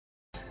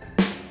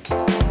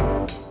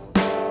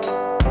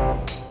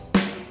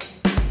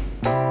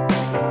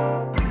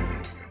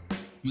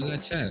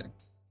अच्छा है,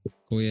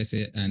 कोई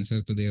ऐसे आंसर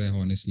तो दे रहा है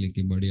ऑनेस्टली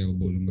कि बढ़िया, वो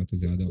बोलूंगा तो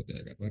ज्यादा हो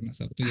जाएगा, वरना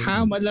सब तो यही हाँ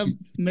बोलते हैं मतलब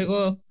मेरे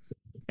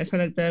को ऐसा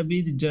लगता है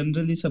अभी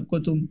जनरली सबको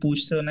तुम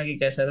पूछते हो ना कि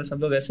कैसा है, तो सब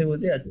लोग ऐसे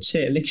बोलते हैं अच्छे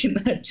है, लेकिन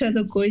अच्छा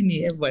तो कोई नहीं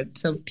है, बट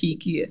सब ठीक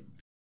ही है।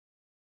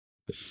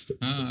 कि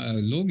हाँ,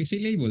 लोग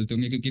इसीलिए ही बोलते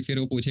होंगे क्योंकि फिर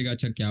वो पूछेगा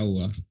अच्छा क्या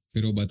हुआ,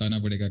 फिर वो बताना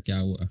पड़ेगा क्या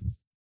हुआ।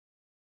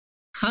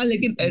 हाँ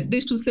लेकिन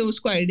एटलीस्ट उससे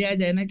उसको आइडिया आ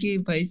जाए ना कि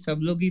भाई सब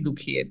लोग ही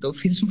दुखी है, तो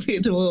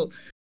फिर वो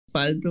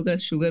फालतू का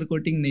शुगर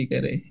कोटिंग नहीं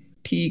करे।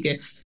 ठीक है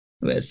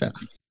वैसा।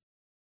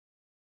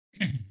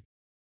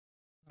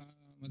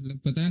 मतलब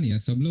पता नहीं यार,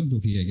 सब लोग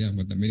दुखी है क्या,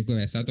 मतलब मेरे को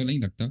ऐसा तो नहीं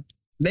लगता।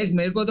 देख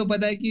मेरे को तो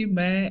पता है कि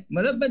मैं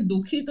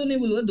दुखी तो नहीं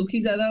बोलूंगा,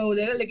 दुखी ज्यादा हो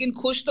जाएगा, लेकिन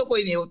खुश तो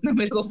कोई नहीं है उतना,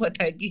 मेरे को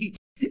पता है कि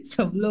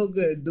सब लोग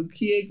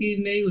दुखी है कि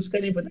नहीं उसका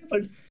नहीं पता,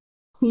 बट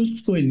खुश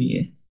कोई नहीं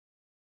है।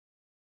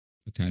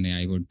 पता नहीं,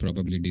 आई वुड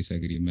प्रोबेबली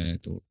डिसएग्री। मैं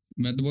तो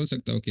बोल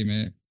सकता हूँ कि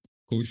मैं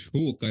खुश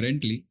हूँ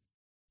करेंटली।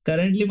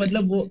 करंटली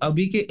मतलब वो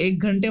अभी के 1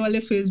 घंटे वाले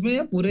फेज में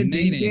या पूरे नहीं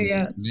दिन नहीं के नहीं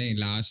या नहीं,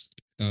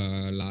 लास्ट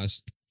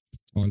लास्ट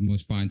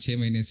ऑलमोस्ट 5-6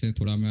 महीने से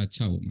थोड़ा मैं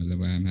अच्छा हूँ,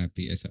 मतलब आई एम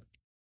हैप्पी ऐसा।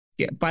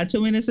 5 6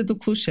 महीने से तो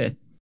खुश है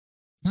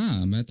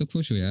हाँ मैं तो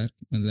खुश हूँ यार,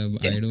 मतलब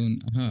क्या? आई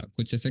डोंट, हाँ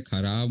कुछ ऐसे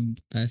खराब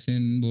ऐसे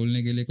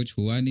बोलने के लिए कुछ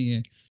हुआ नहीं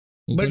है।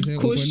 ऊपर बट से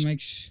ओपन खुश, माइक।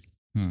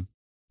 हाँ,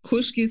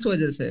 खुश किस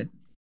वजह से?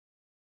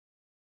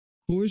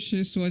 खुश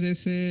इस वजह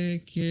से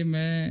कि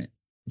मैं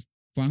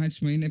 5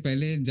 महीने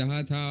पहले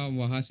जहाँ था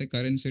वहां से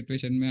करंट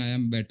सिचुएशन में आई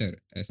एम बेटर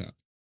ऐसा।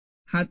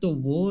 हाँ तो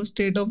वो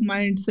स्टेट ऑफ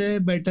माइंड से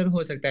बेटर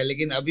हो सकता है,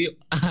 लेकिन अभी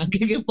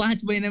आगे के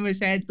 5 महीने में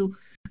शायद तू,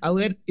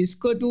 अगर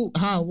इसको तू,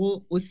 हाँ वो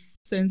उस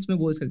सेंस में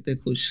बोल सकते हैं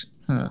खुश।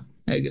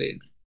 हाँ एग्रीड।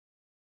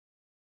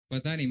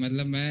 पता नहीं,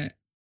 मतलब मैं,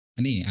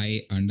 नहीं आई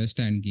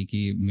अंडरस्टैंड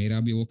कि मेरा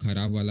भी वो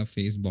खराब वाला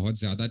फेज बहुत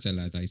ज्यादा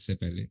चला था इससे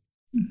पहले।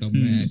 तब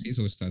मैं हम्म ऐसे ही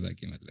सोचता था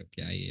कि मतलब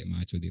क्या ही है,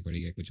 माँ चूदी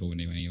पड़ी है, कुछ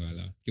होने वहीं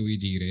वाला, क्यों ही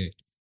जी रहे।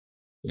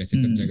 वैसे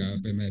सब जगह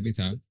हम्म पे मैं भी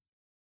था,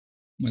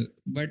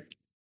 बट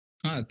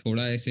हाँ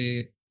थोड़ा ऐसे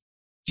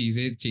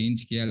चीजें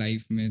चेंज किया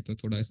लाइफ में तो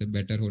थोड़ा ऐसे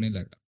बेटर होने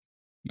लगा।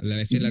 मतलब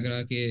ऐसे लग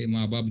रहा कि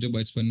माँ बाप जो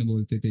बचपन में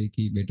बोलते थे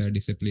कि बेटा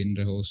डिसिप्लिन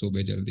रहो,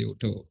 सुबह जल्दी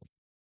उठो,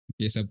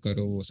 ये सब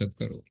करो वो सब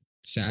करो,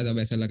 शायद अब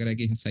ऐसा लग रहा है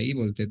कि सही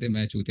बोलते थे,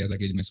 मैं चूतिया था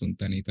कि मैं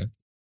सुनता नहीं था।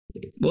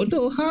 वो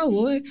तो हाँ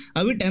वो है,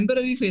 अभी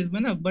टेम्पररी फेज में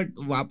ना, बट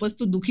वापस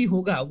तो दुखी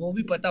होगा, वो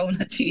भी पता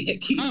होना चाहिए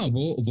कि हाँ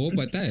वो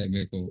पता है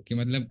मेरे को कि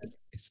मतलब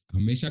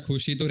हमेशा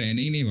खुशी तो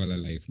रहने ही नहीं वाला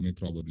लाइफ में,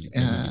 प्रोबेबली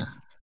कभी।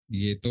 हाँ।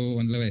 ये तो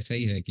मतलब ऐसा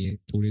ही है कि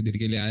थोड़ी देर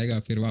के लिए आएगा,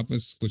 फिर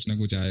वापस कुछ ना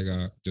कुछ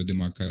आएगा जो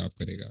दिमाग खराब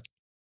करेगा।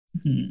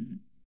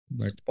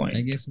 But I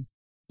point. गेस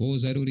वो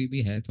जरूरी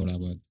भी है थोड़ा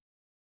बहुत,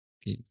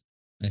 कि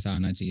ऐसा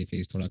आना चाहिए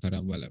फेस थोड़ा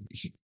खराब वाला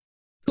भी।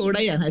 थोड़ा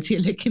ही आना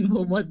चाहिए, लेकिन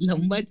वो बहुत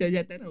लंबा चल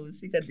जाता है ना,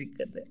 उसी का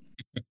दिक्कत है।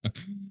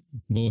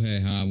 वो है,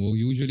 हाँ वो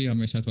यूजुअली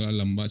हमेशा थोड़ा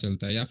लंबा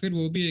चलता है, या फिर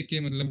वो भी है कि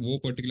मतलब वो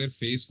पर्टिकुलर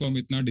फेस को हम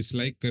इतना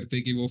डिसलाइक करते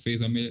हैं कि वो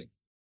फेस हमें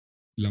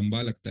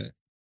लंबा लगता है।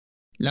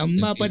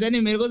 लंबा जबकि पता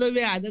नहीं, मेरे को तो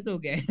भी आदत हो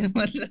गया है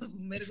मतलब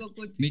मेरे को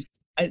कुछ नहीं,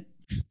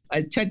 अ-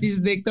 अच्छा चीज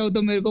देखता हूँ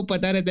तो मेरे को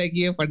पता रहता है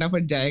कि ये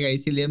फटाफट जाएगा,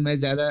 इसीलिए मैं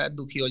ज्यादा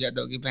दुखी हो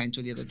जाता हूँ कि बहन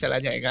चोद ये तो चला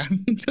जाएगा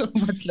तो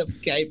मतलब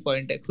क्या ही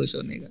पॉइंट है खुश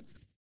होने का।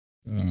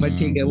 बट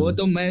ठीक है, वो वो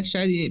तो मैं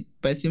शायद ये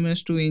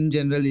पेसिमिस्ट हूँ इन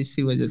जनरल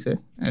इसी वजह से।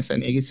 ऐसा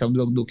नहीं है कि सब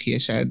लोग दुखी है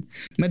शायद।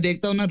 मैं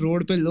देखता हूँ ना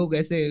रोड पे लोग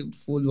ऐसे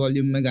फुल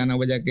वॉल्यूम में गाना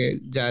बजा के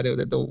जा रहे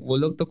होते, तो वो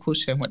लोग तो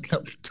खुश है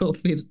मतलब तो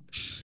फिर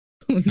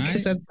हाँ उनके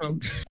साथ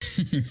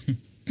प्रॉब्लम।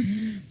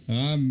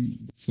 हाँ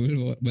फुल,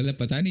 मतलब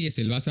पता नहीं ये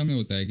सिलवासा में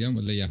होता है क्या,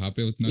 मतलब यहाँ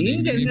पे उतना इन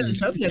देखने नहीं जनरल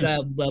सब मिलता।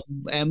 जगह,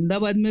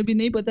 अहमदाबाद में भी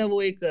नहीं पता,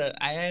 वो एक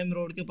आईआईएम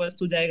रोड के पास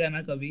तू जाएगा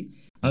ना कभी,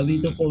 अभी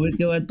तो हाँ, कोविड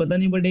के बाद पता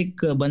नहीं, बट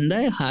एक बंदा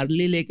है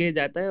हार्ली लेके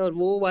जाता है, और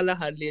वो वाला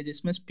हार्ली है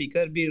जिसमें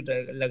स्पीकर भी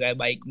लगा है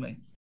बाइक में।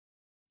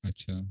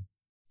 अच्छा।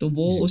 तो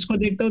वो ये उसको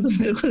देखता हूँ तो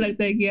मेरे को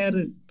लगता है कि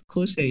यार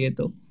खुश है ये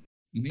तो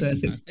नहीं,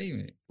 ऐसे। हाँ सही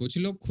में कुछ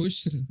लोग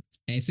खुश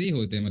ऐसे ही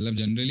होते हैं, मतलब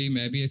जनरली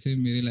मैं भी ऐसे,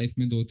 मेरे लाइफ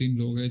में 2-3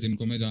 लोग हैं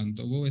जिनको मैं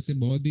जानता हूँ, वो ऐसे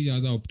बहुत ही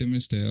ज्यादा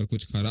ऑप्टिमिस्ट है, और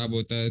कुछ खराब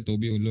होता है तो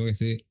भी उन लोग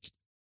ऐसे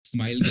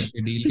स्माइल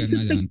करके डील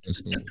करना जानते हैं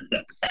उसको।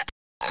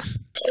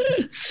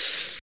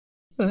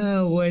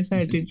 वो ऐसा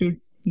ऐसे एटीट्यूड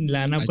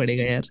लाना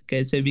पड़ेगा यार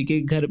कैसे भी, कि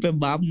घर पे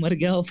बाप मर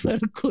गया हो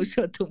पर खुश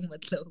हो तुम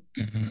मतलब।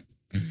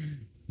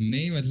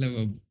 नहीं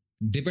मतलब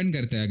डिपेंड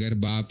करता है,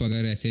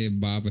 अगर ऐसे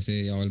बाप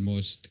ऐसे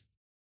ऑलमोस्ट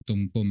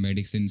तुमको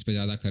मेडिसिन पे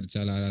ज्यादा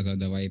खर्चा ला रहा था,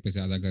 दवाई पे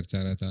ज्यादा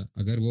खर्चा रहा था,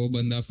 अगर वो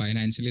बंदा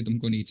फाइनेंशियली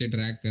तुमको नीचे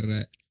ड्रैग कर रहा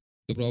है,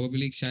 तो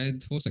प्रोबेबली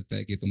शायद हो सकता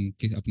है कि तुम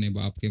अपने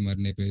बाप के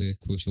मरने पे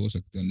खुश हो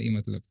सकते हो, नहीं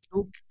मतलब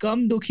तो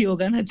कम दुखी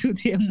होगा ना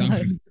चूतिया,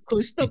 कम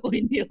खुश तो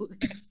कोई नहीं होगा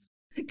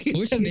खुश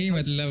कितना भी नहीं, खुश।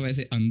 मतलब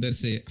ऐसे अंदर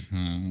से,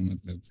 हाँ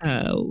मतलब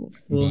हाँ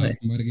वो है।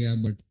 बाप मर गया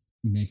बट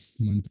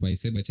नेक्स्ट मंथ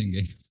पैसे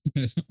बचेंगे।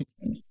 ऐसा।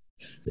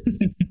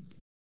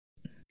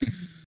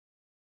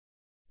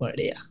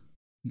 बढ़िया।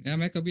 या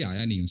मैं कभी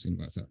आया नहीं हूँ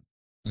सिलवासा,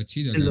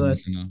 अच्छी जगह है मैंने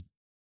बस सुना,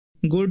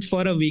 good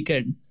for a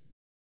weekend.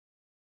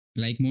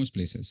 Like most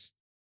places.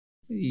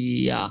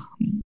 या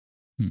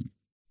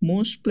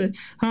मोस्ट प्ले,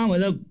 हाँ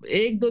मतलब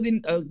 1 2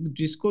 दिन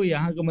जिसको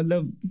यहाँ का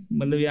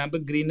मतलब यहाँ पे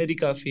ग्रीनरी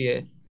काफी है,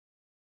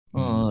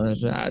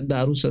 और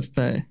दारू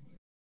सस्ता है।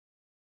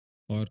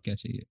 और क्या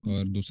चाहिए,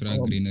 और दूसरा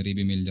और ग्रीनरी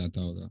भी मिल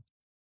जाता होगा।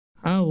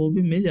 हाँ वो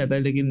भी मिल जाता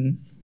है, लेकिन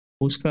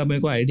उसका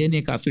मेरे को आइडिया नहीं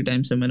है, काफी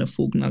टाइम से मैंने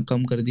फूकना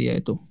कम कर दिया है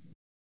तो।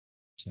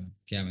 अच्छा,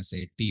 क्या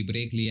वैसे टी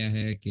ब्रेक लिया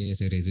है कि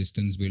ऐसे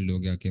रेजिस्टेंस बिल्ड हो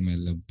गया कि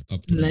मतलब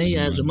अब थोड़ा नहीं कम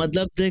यार, मारना?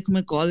 मतलब देख,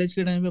 मैं कॉलेज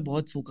के टाइम पे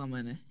बहुत फूका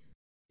मैंने।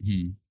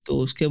 हम्म। तो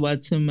उसके बाद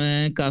से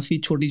मैं काफी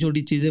छोटी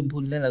छोटी चीजें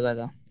भूलने लगा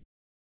था।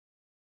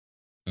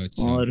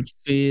 अच्छा। और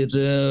फिर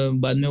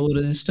बाद में वो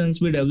रेजिस्टेंस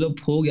भी डेवलप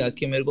हो गया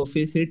कि मेरे को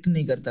फिर हिट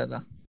नहीं करता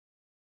था।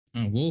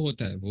 हाँ वो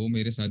होता है, वो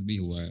मेरे साथ भी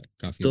हुआ है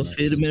काफी तो बार।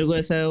 फिर मेरे को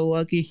ऐसा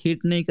हुआ कि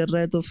हिट नहीं कर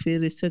रहा है, तो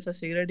फिर इससे अच्छा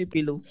सिगरेट ही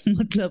पी लो।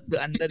 मतलब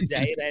अंदर जा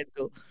ही रहा है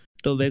तो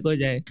टोबैको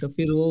जाए, तो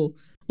फिर वो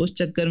उस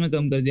चक्कर में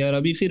कम कर दिया। और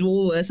अभी फिर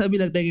वो ऐसा भी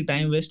लगता है कि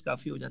टाइम वेस्ट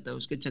काफी हो जाता है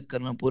उसके चक्कर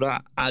में, पूरा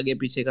आगे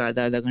पीछे का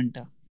आधा आधा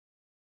घंटा।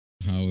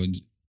 हाँ वो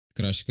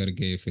क्रश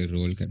करके फिर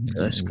रोल करने का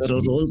क्रश वो करो,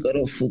 सीन। रोल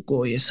करो,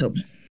 फूको, ये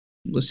सब।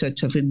 उससे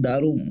अच्छा फिर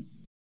दारू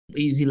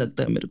इजी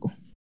लगता है मेरे को।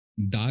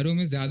 दारू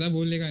में ज्यादा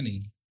बोलेगा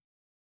नहीं,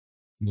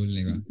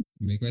 बोलने का।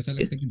 मेरे को ऐसा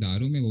लगता है कि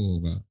दारू में वो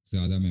होगा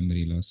ज्यादा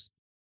मेमोरी लॉस।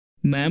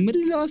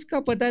 मेमोरी लॉस का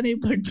पता नहीं,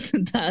 बट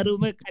दारू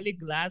में खाली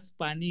ग्लास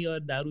पानी और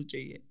दारू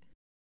चाहिए।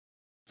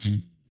 हाँ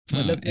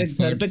मतलब तेरे घर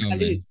एफर्ट पे कम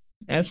खाली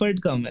है। एफर्ट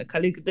कम है,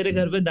 खाली तेरे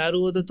घर पे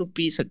दारू हो तो तू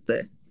पी सकता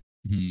है।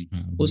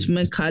 हाँ वही।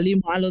 उसमें खाली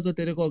माल हो तो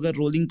तेरे को अगर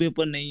रोलिंग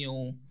पेपर नहीं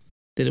हो,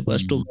 तेरे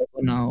पास हम्म।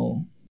 टोबैको ना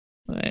हो,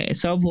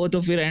 सब हो,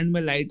 तो फिर एंड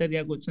में लाइटर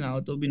या कुछ ना हो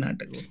तो भी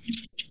नाटक हो।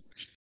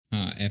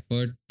 हाँ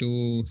एफर्ट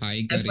टू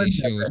हाई का एफर्ट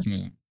रेशियो जाता है।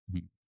 उसमें।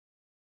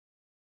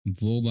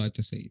 वो बात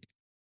तो सही है।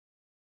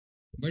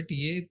 बट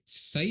ये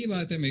सही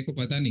बात है, मेरे को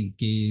पता नहीं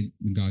कि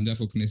गांजा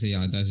फूकने से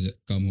याददाश्त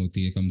कम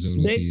होती है, कमजोर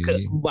होती देख,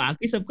 है ये।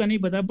 बाकी सबका नहीं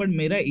पता, पर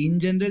मेरा इन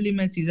जनरली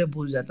मैं चीजें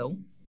भूल जाता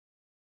हूँ।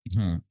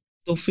 हाँ।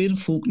 तो फिर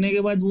फूकने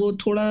के बाद वो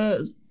थोड़ा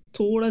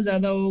थोड़ा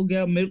ज्यादा हो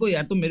गया मेरे को,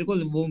 या तो मेरे को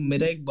वो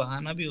मेरा एक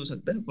बहाना भी हो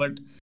सकता है, बट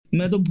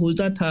मैं तो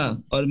भूलता था।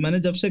 और मैंने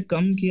जब से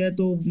कम किया है,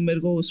 तो मेरे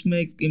को उसमें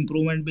एक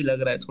इम्प्रूवमेंट भी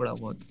लग रहा है थोड़ा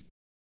बहुत।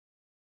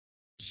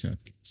 अच्छा,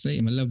 सही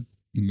मतलब।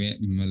 मैं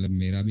मतलब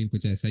मेरा भी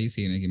कुछ ऐसा ही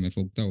सीन है कि मैं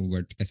फूकता हूँ,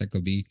 बट ऐसा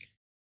कभी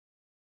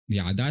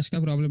याददाश्त का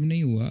प्रॉब्लम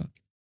नहीं हुआ।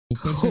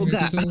 ऊपर से मेरे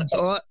होगा।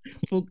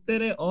 को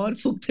तो और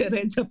फूकते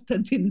रहे जब तक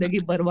जिंदगी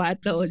बर्बाद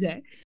ना हो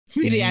जाए,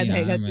 फिर नहीं याद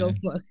आएगा हाँ, कि ओ मैं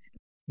fuck।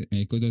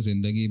 मेरे को तो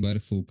जिंदगी भर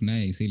फूकना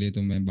है, इसीलिए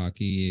तो मैं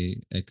बाकी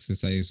ये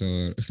एक्सरसाइज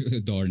और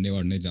दौड़ने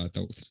वौड़ने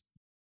जाता हूँ।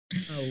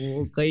 हाँ,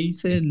 वो कहीं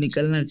से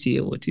निकलना चाहिए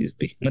वो चीज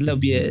भी,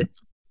 मतलब ये हाँ,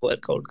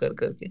 वर्कआउट कर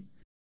करके।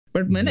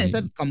 बट मैंने ऐसा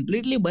वही।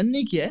 कंप्लीटली बंद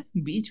नहीं किया है,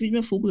 बीच बीच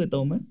में फूक लेता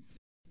हूँ मैं।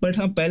 बट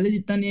हाँ, पहले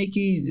जितना नहीं है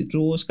कि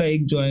रोज का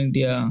एक जॉइंट,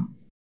 या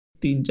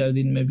 3 4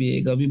 दिन में भी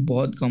एक, अभी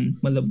बहुत कम।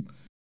 मतलब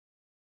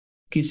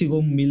किसी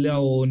को मिला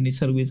हो,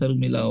 निसर्ग विसर्ग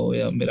मिला हो,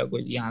 या मेरा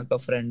कोई यहाँ का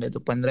फ्रेंड है, तो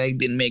 15 एक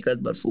दिन में एक आध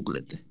बार फूक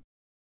लेते हैं।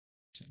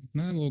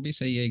 ना वो भी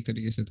सही है एक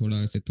तरीके से,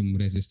 थोड़ा ऐसे तुम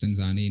रेजिस्टेंस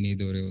आने ही नहीं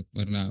दो रहे हो,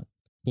 वरना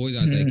हो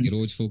जाता है हम्म। कि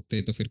रोज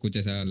फूकते तो फिर कुछ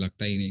ऐसा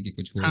लगता ही नहीं कि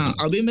कुछ हो हाँ रहा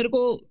है। अभी मेरे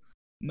को,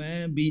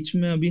 मैं बीच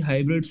में अभी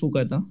हाइब्रिड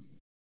फूका था।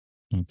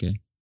 ओके।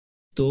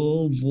 तो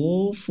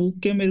वो फूक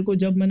के मेरे को,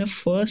 जब मैंने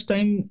फर्स्ट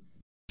टाइम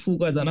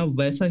फूका था ना,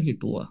 वैसा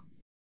हिट हुआ।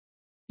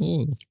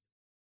 ओ।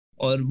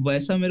 और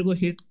वैसा मेरे को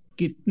हिट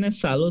कितने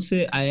सालों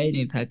से आया ही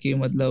नहीं था, कि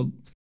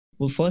मतलब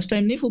वो फर्स्ट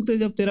टाइम नहीं फूकते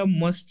जब तेरा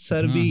मस्त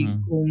सर हाँ भी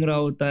हाँ, घूम रहा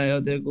होता है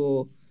और तेरे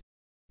को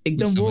कुछ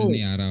एकदम वो। समझ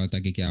नहीं आ रहा होता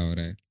कि क्या हो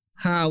रहा है।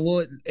 हाँ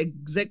वो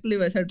एग्जैक्टली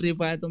वैसा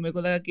ट्रिप आया, तो मेरे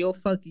को लगा कि ओ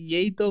फक,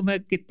 यही तो मैं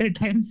कितने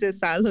टाइम से,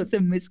 सालों से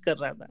मिस कर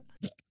रहा था।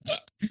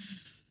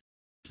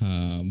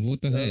 हाँ वो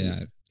तो है तो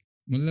यार।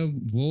 मतलब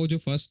वो जो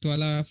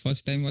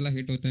फर्स्ट टाइम वाला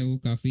हिट होता है वो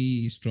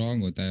काफी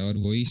स्ट्रांग होता है, और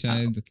वही हाँ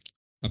शायद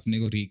अपने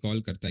को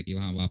रिकॉल करता है कि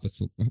वहाँ वापस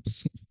फूक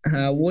वापस फूक।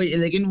 हाँ, वो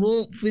लेकिन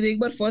वो फिर एक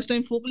बार फर्स्ट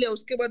टाइम फूक लिया,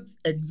 उसके बाद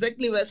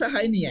एग्जैक्टली वैसा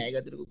हाई नहीं आएगा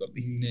तेरे को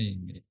कभी। नहीं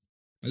नहीं,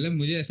 मतलब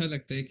मुझे ऐसा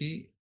लगता है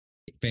कि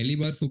पहली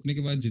बार फूकने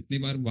के बाद जितनी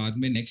बार बाद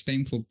में नेक्स्ट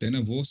टाइम फूकते हैं ना,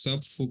 वो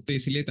सब फूकते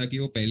इसलिए ताकि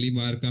वो पहली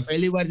बार का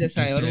पहली बार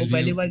जैसा है, और वो नॉस्टैल्जिया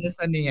पहली बार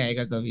जैसा नहीं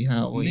आएगा कभी।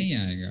 हाँ वही। नहीं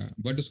आएगा।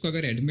 बट उसको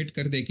अगर एडमिट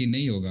कर दे कि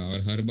नहीं होगा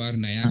और हर बार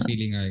नया हाँ,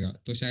 फीलिंग आएगा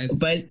तो तो शायद।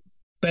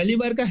 पहली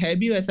बार का है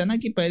भी वैसा ना,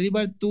 कि पहली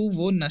बार तू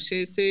वो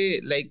नशे से,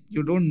 like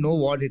you don't know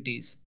what it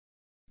is.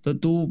 तो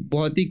तू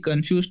बहुत ही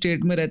कंफ्यूज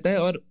स्टेट में रहता है,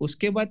 और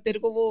उसके बाद तेरे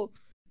को वो,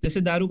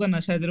 जैसे दारू का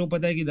नशा है, तेरे को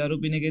पता है कि दारू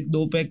पीने के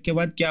 2 पैक के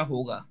बाद क्या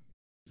होगा।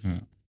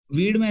 हाँ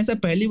वीड में ऐसा,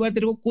 पहली बार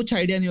तेरे को कुछ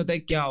आइडिया नहीं होता है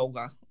क्या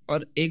होगा,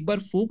 और एक बार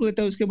फूक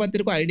लेता है, उसके बाद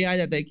तेरे को आइडिया आ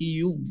जाता है कि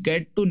you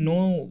get to know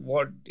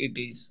what it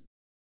is.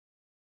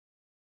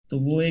 तो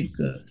वो एक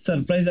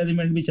सरप्राइज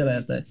एलिमेंट भी चला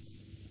जाता है।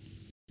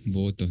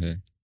 वो तो है।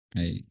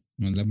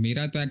 मतलब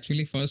मेरा तो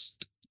एक्चुअली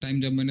फर्स्ट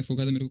टाइम जब मैंने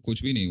फूका था मेरे को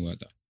कुछ भी नहीं हुआ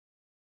था।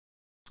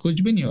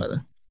 कुछ भी नहीं हुआ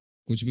था।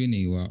 कुछ भी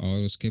नहीं हुआ,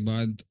 और उसके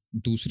बाद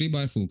दूसरी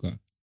बार फूका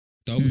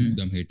तब हम्म।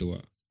 एकदम हिट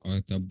हुआ, और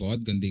तब बहुत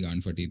गंदी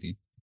गांड फटी थी।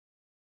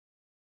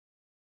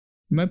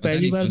 मैं पता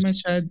पहली नहीं बार में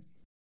फर्स्ट। शायद,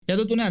 या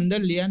तो तूने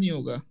अंदर लिया नहीं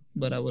होगा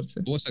बराबर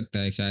से। हो सकता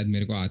है, शायद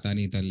मेरे को आता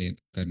नहीं था ले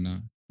करना,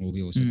 वो भी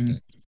हो सकता हम्म। है।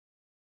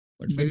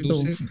 बट फिर मेरी तो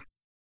दूसरे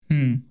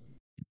हम्म।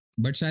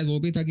 बट शायद वो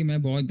भी था कि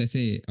मैं बहुत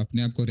ऐसे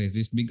अपने आप को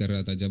रेजिस्ट भी कर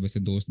रहा था, जब ऐसे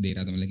दोस्त दे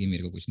रहा था मतलब कि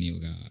मेरे को कुछ नहीं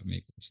होगा, मेरे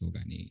को कुछ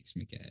होगा नहीं,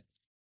 इसमें क्या है।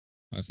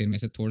 और फिर मैं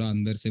से थोड़ा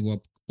अंदर से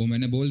वो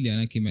मैंने बोल दिया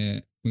ना कि मैं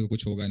मेरे को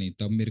कुछ होगा नहीं,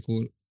 तब मेरे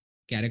को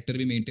कैरेक्टर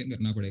भी मेंटेन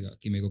करना पड़ेगा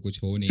कि मेरे को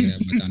कुछ हो नहीं रहा है,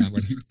 बताना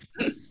पड़ेगा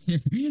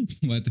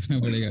बताना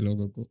पड़ेगा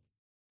लोगों को।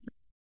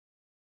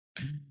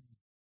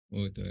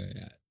 वो तो है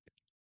यार।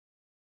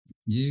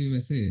 ये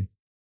वैसे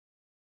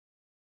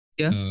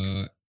क्या?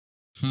 आ,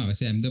 हाँ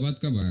वैसे अहमदाबाद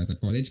कब आया था,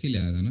 कॉलेज के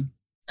लिए आया था ना?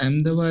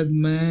 अहमदाबाद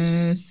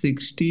में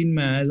 16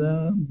 में आया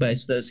था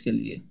बैचलर्स के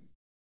लिए।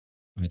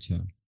 अच्छा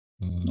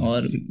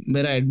और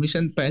मेरा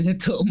एडमिशन पहले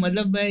तो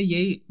मतलब मैं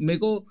यही, मेरे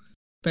को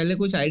पहले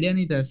कुछ आइडिया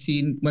नहीं था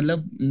सीन,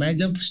 मतलब मैं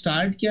जब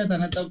स्टार्ट किया था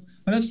ना तब,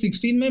 मतलब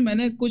 16 में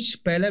मैंने कुछ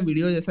पहला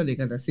वीडियो जैसा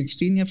देखा था,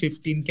 16 या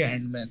 15 के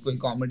एंड में कोई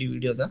कॉमेडी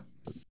वीडियो था।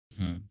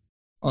 हाँ।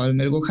 और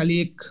मेरे को खाली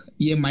एक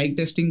ये माइक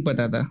टेस्टिंग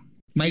पता था।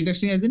 माइक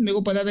टेस्टिंग ऐसे मेरे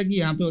को पता था कि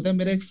यहाँ पे होता है।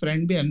 मेरा एक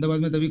फ्रेंड भी अहमदाबाद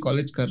में तभी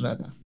कॉलेज कर रहा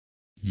था।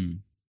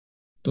 हम्म।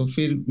 तो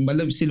फिर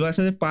मतलब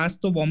सिलवासा से पास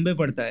तो बॉम्बे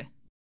पड़ता है,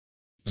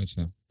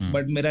 अच्छा हाँ।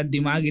 बट मेरा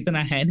दिमाग इतना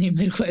है नहीं,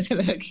 मेरे को ऐसा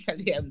लगा कि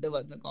खाली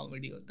अहमदाबाद में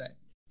कॉमेडी होता है।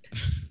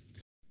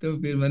 तो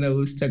फिर मैंने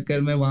उस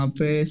चक्कर में वहां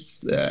पे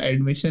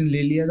एडमिशन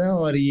ले लिया था,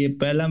 और ये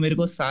पहला मेरे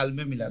को साल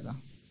में मिला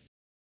था।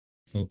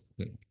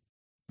 ओके।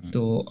 हाँ।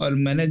 तो और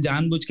मैंने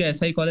जानबूझ के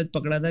ऐसा ही कॉलेज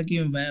पकड़ा था कि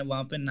मैं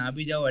वहां पे ना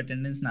भी जाऊँ,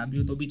 अटेंडेंस ना भी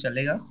हो तो भी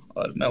चलेगा,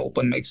 और मैं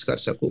ओपन माइक्स कर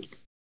सकूँ।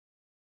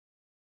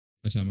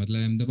 अच्छा मतलब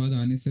अहमदाबाद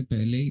आने से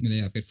पहले ही मतलब,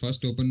 या फिर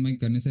फर्स्ट ओपन माइक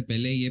करने से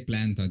पहले ही ये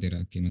प्लान था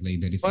तेरा कि मतलब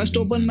इधर ही फर्स्ट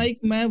सीजन ओपन आना? माइक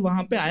मैं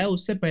वहां पे आया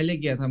उससे पहले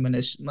किया था मैंने,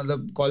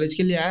 मतलब कॉलेज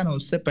के लिए आया ना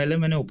उससे पहले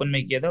मैंने ओपन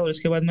माइक किया था। और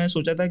इसके बाद मैंने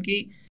सोचा था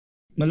कि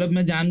मतलब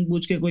मैं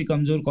जानबूझ के कोई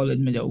कमजोर कॉलेज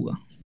में जाऊंगा।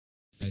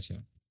 अच्छा,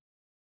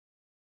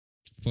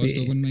 फर्स्ट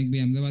ओपन माइक भी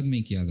अहमदाबाद में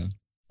ही किया था?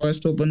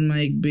 फर्स्ट ओपन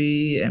माइक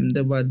भी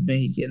अहमदाबाद में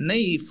ही किया,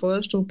 नहीं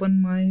फर्स्ट ओपन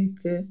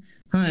माइक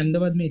हाँ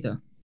अहमदाबाद में ही था।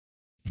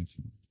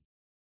 अच्छा।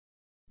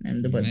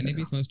 अहमदाबाद में मैंने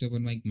भी था। First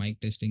open mic mic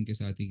testing के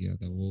साथ ही किया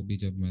था, वो भी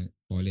जब मैं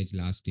कॉलेज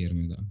लास्ट ईयर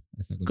में था,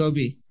 ऐसा कुछ था।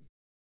 कभी?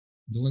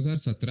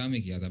 2017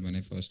 में किया था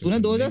मैंने फर्स्ट तूने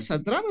ओपन माइक।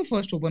 2017 में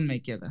फर्स्ट ओपन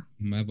माइक किया था?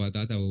 मैं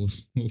बताता वो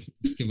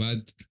उसके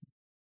बाद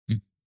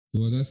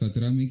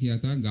 2017 में किया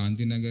था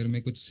गांधीनगर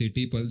में, कुछ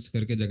सिटी पल्स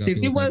करके जगह पे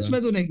सिटी होता बस था।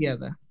 में तूने किया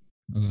था?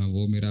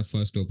 वो मेरा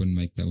फर्स्ट ओपन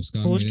माइक था,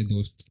 उसका होस्ट मेरे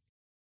दोस्त,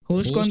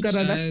 होस्ट कौन होस्ट कर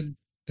रहा था? शायद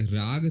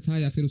राग था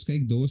या फिर उसका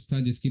एक दोस्त था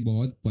जिसकी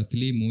बहुत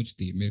पतली मूंछ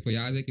थी, मेरे को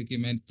याद है क्योंकि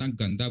मैं इतना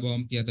गंदा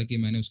बॉम्ब किया था कि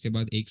मैंने उसके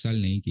बाद एक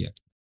साल नहीं किया।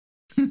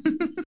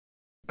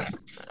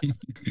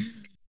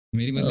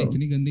 मेरी मतलब ओ,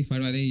 इतनी गंदी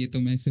फाड़ वाले, ये तो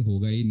मैं से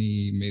होगा ही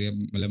नहीं मेरे,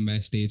 मतलब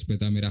मैं स्टेज पे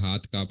था, मेरा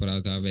हाथ कांप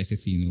रहा था, वैसे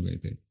सीन हो गए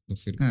थे तो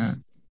फिर।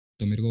 हाँ।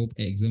 तो मेरे को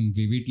एकदम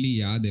विविडली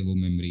याद है वो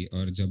मेमोरी,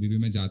 और जब भी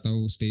मैं जाता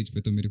हूँ स्टेज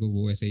पे तो मेरे को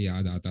वो ऐसे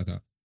याद आता था,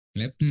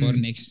 मतलब फॉर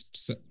हम्म।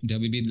 नेक्स्ट,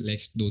 जब भी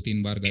नेक्स्ट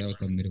 2-3 बार गया हो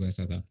तब मेरे को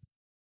ऐसा था।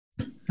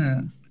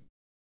 हाँ।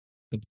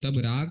 तब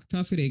राग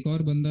था, फिर एक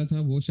और बंदा था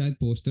वो शायद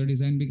पोस्टर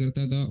डिजाइन भी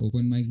करता था,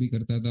 ओपन माइक भी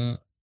करता था।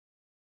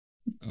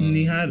 आ,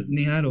 निहार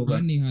निहार हाँ होगा।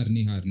 निहार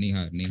निहार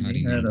निहार निहार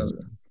ही नाम निहार था होगा।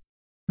 उसका।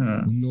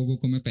 हाँ। उन लोगों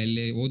को मैं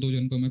पहले, वो दो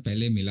जन को मैं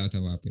पहले मिला था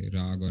वहाँ पे,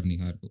 राग और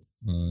निहार को।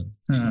 और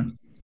हाँ।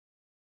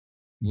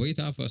 वही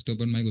था फर्स्ट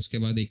ओपन माइक, उसके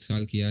बाद एक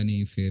साल किया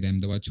नहीं, फिर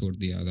अहमदाबाद छोड़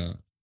दिया था।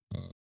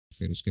 और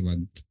फिर उसके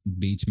बाद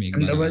बीच में एक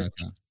बार अहमदाबाद आया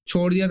था।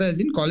 छोड़ दिया था इस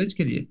दिन कॉलेज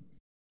के लिए?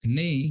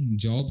 नहीं,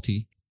 जॉब थी,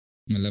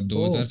 मतलब ओ,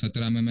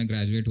 2017 में मैं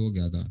ग्रेजुएट हो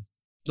गया था।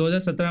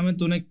 2017 में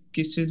तूने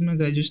किस चीज में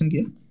ग्रेजुएशन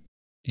किया?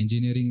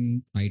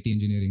 Engineering, IT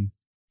engineering.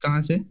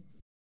 कहाँ से?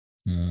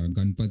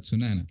 गणपत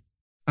सुना है ना?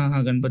 हाँ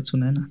हाँ, गणपत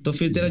सुना है ना। तो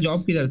फिर तेरा बस,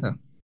 जॉब किधर था?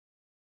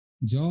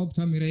 जॉब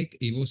था मेरा एक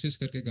इवोसिस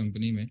करके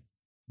कंपनी में।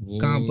 वो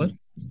कहाँ पर?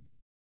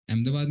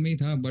 अहमदाबाद में ही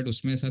था, बट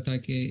उसमें ऐसा था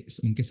कि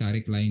उनके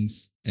सारे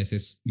क्लाइंट्स ऐसे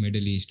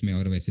मिडिल ईस्ट में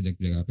और वैसे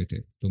जगह जगह पे थे,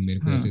 तो मेरे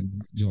को हाँ। ऐसे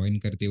ज्वाइन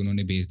करते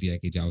उन्होंने भेज दिया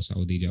कि जाओ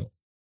सऊदी जाओ।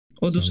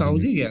 ओ, तू सऊदी में,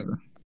 सऊदी गया था?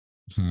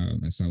 हाँ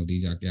मैं सऊदी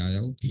जाके आया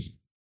हूँ।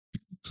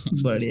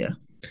 बढ़िया।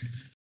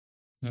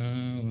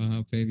 हाँ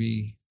वहाँ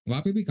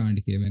पे भी कांड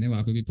किए मैंने,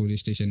 वहाँ पे भी पुलिस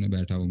स्टेशन में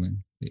बैठा हूँ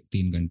मैं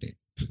 3 घंटे।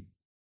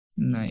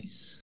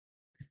 नाइस।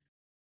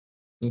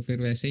 तो फिर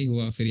वैसे ही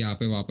हुआ, फिर यहाँ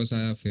पे वापस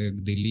आया, फिर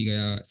दिल्ली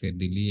गया, फिर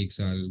दिल्ली एक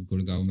साल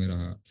गुड़गांव में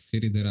रहा,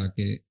 फिर इधर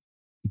आके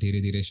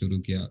धीरे धीरे शुरू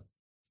किया,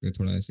 फिर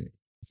थोड़ा ऐसे,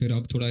 फिर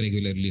अब थोड़ा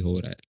रेगुलरली हो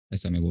रहा है,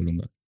 ऐसा मैं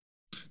बोलूँगा।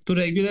 तो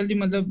रेगुलरली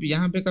मतलब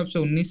यहाँ पे कब से,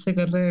 19 से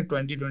कर रहा है,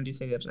 2020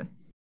 से कर रहा है?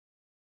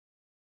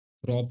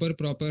 प्रॉपर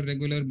प्रॉपर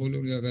रेगुलर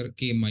बोलोगे अगर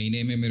कि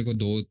महीने में मेरे को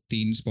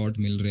 2-3 स्पॉट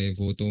मिल रहे,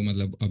 वो तो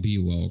मतलब अभी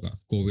हुआ होगा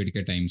कोविड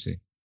के टाइम से।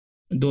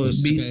 दो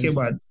उससे 20 के पहले,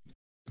 बाद?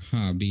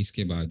 हाँ 20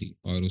 के बाद ही,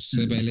 और उससे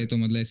हम्म। पहले तो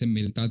मतलब ऐसे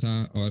मिलता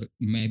था, और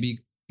मैं भी,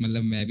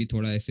 मतलब मैं भी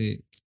थोड़ा ऐसे,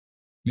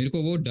 मेरे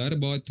को वो डर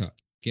बहुत था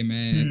कि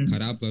मैं हम्म।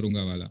 खराब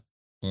करूंगा वाला,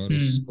 और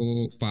हम्म।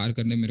 उसको पार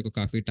करने में मेरे को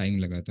काफ़ी टाइम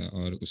लगा था,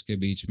 और उसके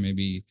बीच में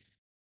भी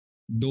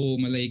दो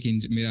मतलब एक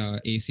इंच मेरा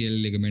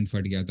ACL लिगामेंट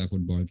फट गया था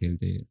फुटबॉल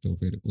खेलते, तो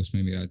फिर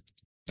उसमें मेरा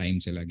टाइम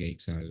चला गया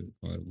 1 साल,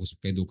 और उस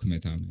पे दुख में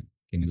था मैं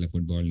कि मतलब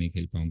फुटबॉल नहीं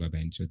खेल पाऊंगा,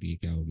 बेंच होती है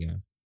क्या हो गया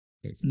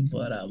फिर।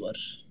 बराबर।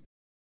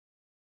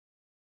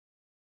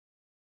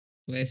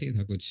 तो ऐसे ही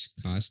था, कुछ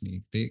खास नहीं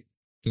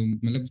तो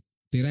मतलब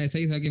तेरा ऐसा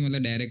ही था कि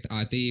मतलब डायरेक्ट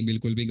आते ही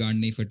बिल्कुल भी गांड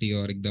नहीं फटी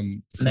और एकदम नहीं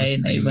फर्स्ट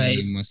नहीं टाइम में भाई,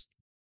 ही मस्त?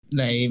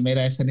 नहीं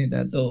मेरा ऐसा नहीं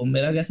था। तो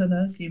मेरा कैसा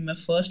था कि मैं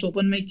फर्स्ट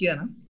ओपन में किया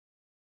ना,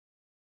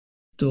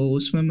 तो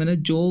उसमें मैंने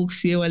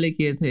जोक्स ये वाले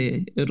किए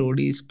थे,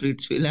 रोडी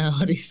स्प्लिट्स विला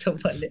और ये सब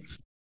वाले।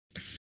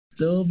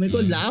 तो मेरे को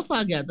हाँ, लाफ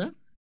आ गया था,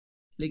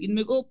 लेकिन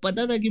मेरे को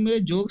पता था कि मेरे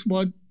जोक्स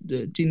बहुत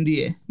चिंदी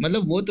है,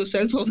 मतलब वो तो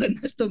सेल्फ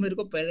अवेयरनेस तो मेरे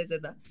को पहले से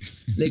था,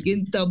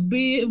 लेकिन तब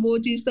भी वो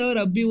चीज था और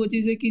अब भी वो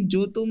चीज है कि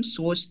जो तुम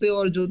सोचते हो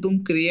और जो तुम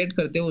क्रिएट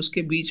करते हो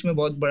उसके बीच में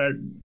बहुत बड़ा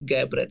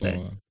गैप रहता है।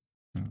 बहुत,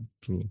 हाँ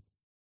ट्रू।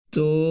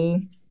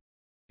 तो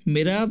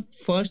मेरा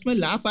फर्स्ट में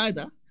लाफ आया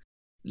था,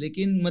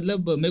 लेकिन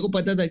मतलब मेरे को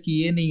पता था कि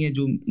ये नहीं है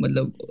जो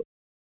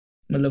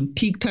मतलब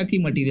ठीक ठाक ही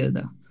मटेरियल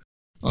था।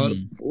 और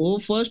हम्म। वो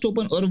फर्स्ट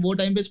ओपन, और वो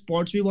टाइम पे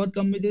स्पॉट्स भी बहुत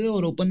कम मिलते थे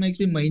और ओपन माइक्स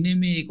भी महीने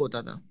में एक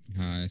होता था।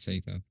 हाँ ऐसा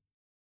ही था।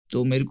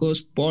 तो मेरे को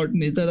स्पॉट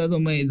मिलता था तो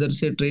मैं इधर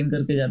से ट्रेन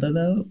करके जाता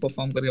था,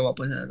 परफॉर्म करके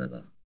वापस आ जाता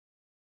था।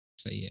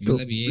 सही है, तो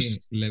मतलब ये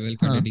लेवल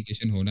का हाँ,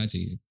 डेडिकेशन होना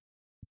चाहिए।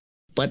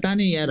 पता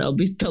नहीं यार,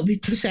 अभी तभी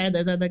तो शायद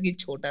ऐसा था कि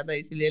छोटा था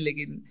इसलिए,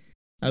 लेकिन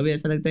अभी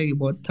ऐसा लगता है कि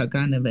बहुत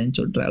थकान है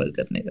बेंचो ट्रैवल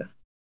करने का।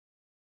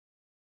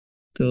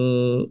 तो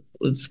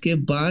उसके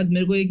बाद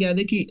मेरे को एक याद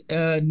है कि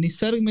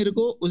निसर्ग मेरे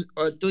को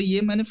तो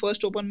ये मैंने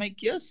फर्स्ट ओपन माइक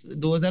किया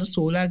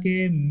 2016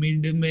 के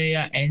मिड में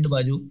या एंड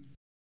बाजू।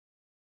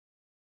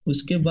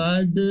 उसके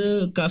बाद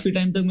काफी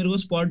टाइम तक मेरे को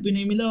स्पॉट भी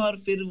नहीं मिला, और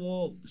फिर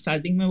वो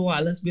स्टार्टिंग में वो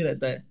आलस भी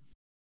रहता है।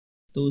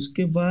 तो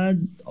उसके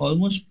बाद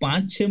ऑलमोस्ट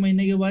 5-6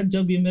 महीने के बाद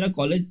जब ये मेरा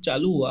कॉलेज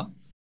चालू हुआ,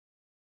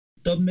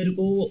 तब मेरे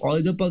को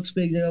ऑल द पक्स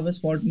पे एक जगह पे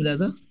स्पॉट मिला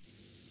था।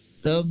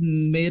 तब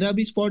मेरा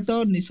भी स्पॉट था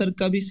और निसर्ग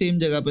का भी सेम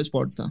जगह पे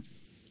स्पॉट था,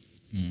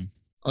 हम्म।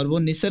 और वो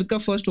निसर्ग का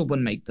फर्स्ट ओपन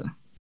माइक था।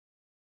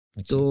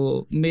 तो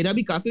अच्छा। मेरा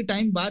भी काफी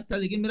टाइम बाद था,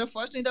 लेकिन मेरा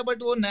फर्स्ट नहीं था,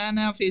 बट वो नया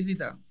नया फेज ही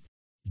था।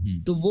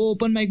 हम्म। तो वो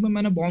ओपन माइक में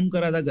मैंने बॉम्ब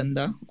करा था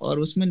गंदा, और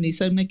उसमें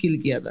निसर्ग ने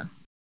किल किया था।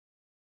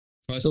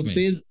 तो फर्स्ट में।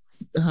 फिर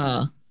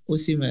हाँ,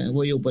 उसी में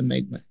वही ओपन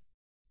माइक में।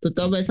 तो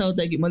तब ओके। ऐसा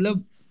होता है कि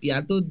मतलब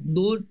या तो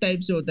दो टाइप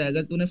से होता है,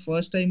 अगर तूने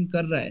फर्स्ट टाइम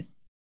कर रहा है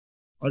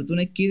और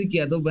तूने किल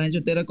किया तो जो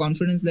तेरा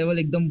कॉन्फिडेंस लेवल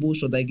एकदम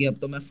बूस्ट होता है कि अब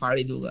तो मैं फाड़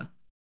ही दूंगा।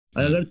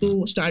 और हाँ अगर तू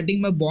हाँ।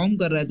 स्टार्टिंग में बॉम्ब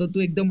कर रहा है तो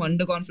तू एकदम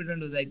अंडर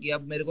कॉन्फिडेंट होता है कि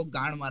अब मेरे को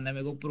गांड मारना है,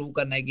 मेरे को प्रूव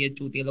करना है कि ये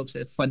चूतिया लोग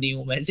से फनी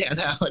हूं मैं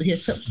ज्यादा और ये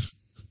सब।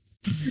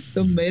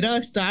 तो मेरा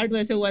स्टार्ट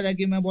वैसे हुआ था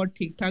कि मैं बहुत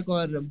ठीक ठाक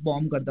और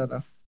बॉम्ब करता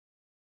था।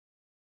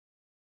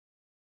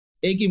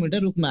 एक ही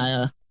मीटर रुक में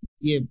आया,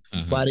 ये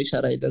हाँ हाँ बारिश आ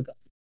रहा है इधर का।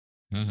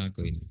 हाँ हाँ,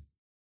 कोई नहीं।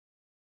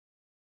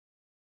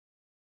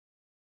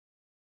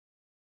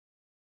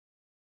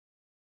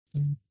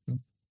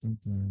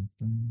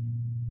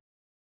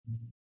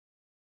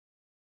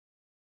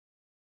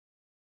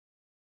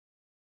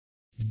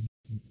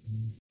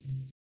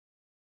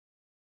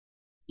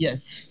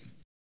 यस,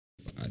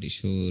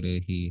 बारिश हो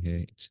रही है।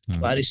 हाँ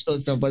बारिश तो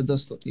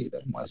जबरदस्त होती है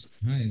इधर, मस्त,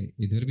 हाँ,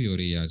 इधर भी हो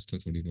रही है आज तो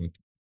थोड़ी बहुत।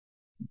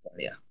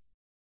 बढ़िया।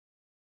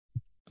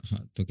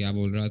 हाँ तो क्या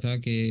बोल रहा था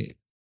कि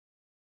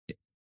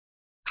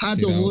हाँ,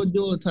 तो तेरा, वो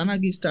जो था ना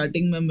कि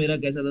स्टार्टिंग में मेरा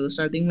कैसा था, तो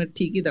स्टार्टिंग में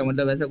ठीक ही था,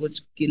 मतलब ऐसा कुछ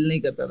किल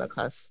नहीं करता था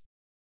खास।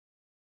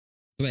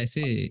 तो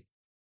ऐसे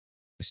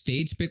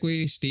स्टेज पे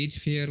कोई स्टेज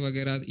फियर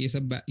वगैरह ये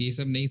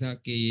सब नहीं था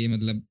कि ये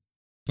मतलब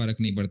फर्क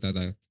नहीं पड़ता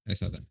था,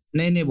 ऐसा था?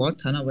 नहीं नहीं, बहुत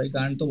था ना भाई,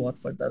 गांड तो बहुत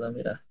फटता था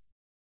मेरा।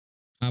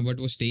 हाँ बट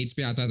वो स्टेज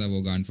पे आता था,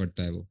 वो गांड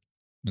फटता है वो,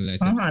 मतलब हाँ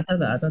ऐसे। हाँ,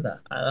 आता था,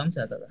 आराम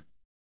से आता था।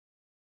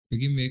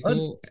 क्योंकि मेरे को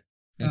और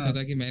ऐसा हाँ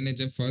था कि मैंने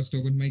जब फर्स्ट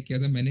ओपन माइक किया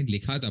था मैंने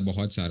लिखा था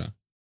बहुत सारा।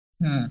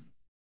 हाँ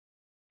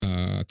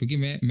क्योंकि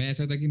मैं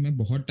ऐसा था कि मैं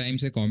बहुत टाइम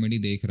से कॉमेडी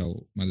देख रहा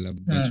हूँ,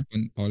 मतलब हाँ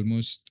बचपन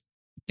ऑलमोस्ट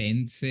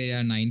 10th से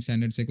या 9th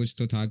स्टैंडर्ड से कुछ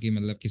तो था कि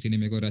मतलब किसी ने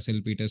मेरे को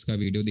रसेल पीटर्स का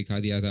वीडियो दिखा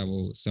दिया था,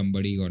 वो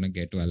समबडी गोना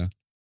गेट वाला।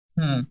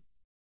 हाँ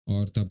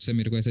और तब से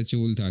मेरे को ऐसा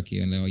चूल था कि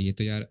मतलब ये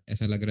तो यार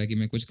ऐसा लग रहा है कि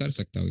मैं कुछ कर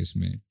सकता हूँ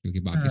इसमें, क्योंकि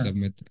बाकी हाँ सब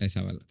में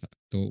ऐसा वाला था।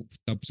 तो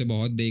तब से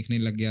बहुत देखने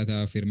लग गया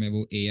था। फिर मैं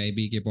वो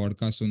AIB के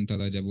पॉडकास्ट सुनता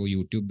था, जब वो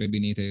यूट्यूब पे भी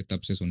नहीं थे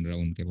तब से सुन रहा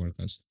हूँ उनके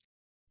पॉडकास्ट।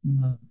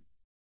 हाँ।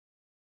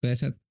 तो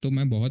ऐसा तो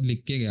मैं बहुत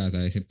लिख के गया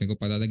था, ऐसे मेरे को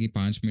पता था कि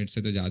 5 मिनट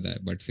से तो ज़्यादा है,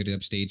 बट फिर जब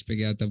स्टेज पे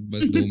गया तब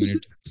बस 2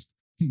 मिनट,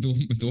 दो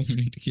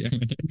मिनट किया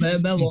मैं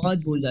मैंने। बहुत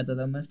भूल जाता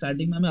था, मैं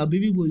स्टार्टिंग में, मैं अभी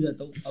भी भूल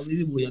जाता हूँ, अभी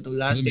भी भूल जाता हूँ। वो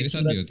तो लास्ट मेरे एक साथ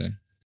भी सूरत, होता है।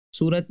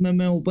 सूरत में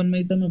मैं ओपन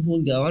में था, मैं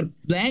भूल गया और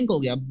ब्लैंक हो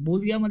गया,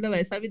 भूल गया, मतलब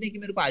ऐसा भी नहीं कि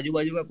मेरे को आजू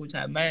बाजू का कुछ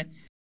है। मैं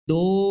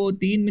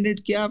 2-3 मिनट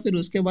किया, फिर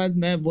उसके बाद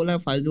मैं बोला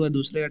फालतू का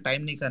दूसरे का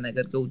टाइम नहीं खाना है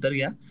करके उतर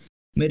गया।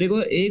 मेरे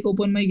को एक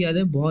ओपन माइक याद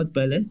है, बहुत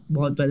पहले,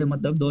 बहुत पहले,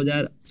 मतलब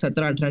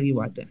 2017-18 की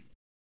बात है।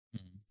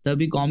 हम्म।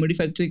 तभी कॉमेडी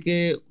फैक्ट्री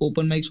के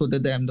ओपन माइक्स होते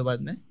थे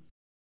अहमदाबाद में,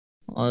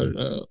 अच्छा।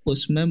 और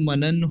उसमें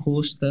मनन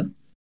होस्ट था।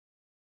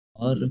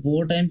 और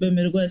वो टाइम पे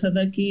मेरे को ऐसा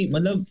था कि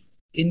मतलब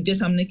इनके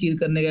सामने किल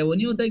करने का वो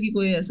नहीं होता कि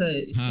कोई ऐसा है,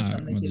 इसके हाँ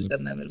सामने किल मतलब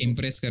करना है मेरे को।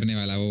 इम्प्रेस करने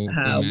वाला, वो कोई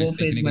हाँ, वो मैच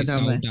फेज देखने कोई में था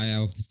मैं। स्काउट आया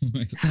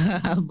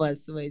हो।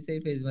 बस वैसे ही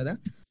फेज में था।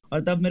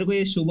 और तब मेरे को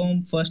ये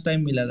शुभम फर्स्ट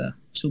टाइम मिला था,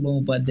 शुभम हाँ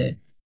उपाध्याय।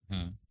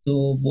 हाँ तो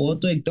वो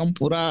तो एकदम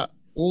पूरा,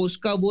 वो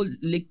उसका वो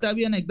लिखता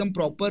भी है ना एकदम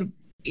प्रॉपर, हाँ,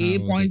 ए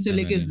वो पॉइंट से देखा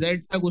लेके मैंने।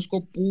 जेड तक उसको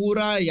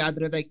पूरा याद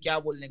रहता है क्या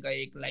बोलने का,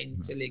 एक लाइन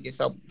हाँ। से लेके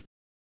सब।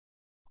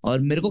 और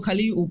मेरे को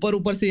खाली ऊपर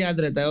ऊपर से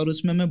याद रहता है, और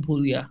उसमें मैं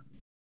भूल गया।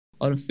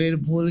 और फिर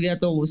भूल गया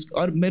तो उस,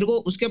 और मेरे को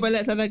उसके पहले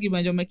ऐसा था कि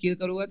मैं किल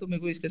करूंगा तो मेरे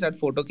को इसके साथ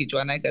फोटो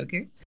खिंचवाना है करके।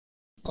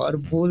 और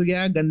हाँ। भूल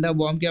गया, गंदा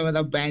बॉम्ब किया,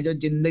 मतलब मैं जो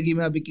जिंदगी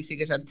में अभी किसी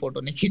के साथ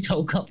फोटो नहीं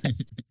खिंचाऊंगा मैं।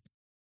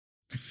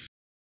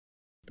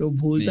 तो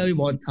भूलता नहीं भी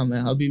बहुत था मैं,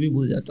 अभी भी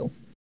भूल जाता हूँ।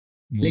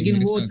 वो लेकिन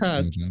मेरे वो साथ था।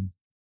 भी होता है।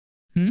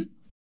 हम्म।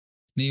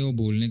 नहीं, वो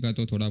बोलने का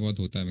तो थोड़ा बहुत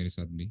होता है मेरे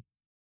साथ भी।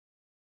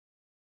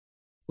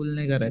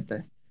 फूलने का रहता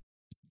है।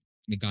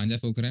 ये गांजा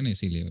फूक रहा है ना,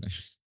 इसीलिए हो रहा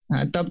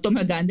हाँ, तब तो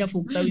मैं गांजा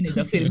फूकता भी नहीं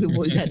था, फिर भी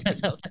बोल जाता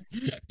था।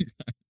 है।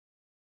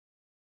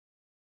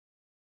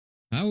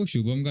 हाँ, वो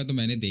शुभम का तो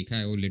मैंने देखा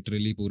है, वो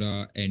लिटरली पूरा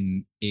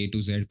एंड A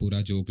to Z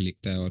पूरा जोक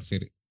लिखता है, और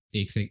फिर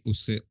एक से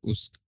उससे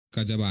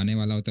उसका जब आने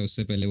वाला होता है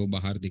उससे पहले वो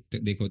बाहर दिखते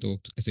देखो तो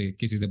ऐसे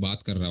किसी से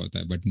बात कर रहा होता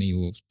है, बट नहीं,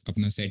 वो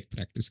अपना सेट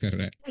प्रैक्टिस कर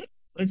रहा है।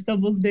 उसका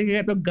बुक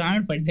देखेगा तो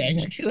गांड फट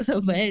जाएगा कि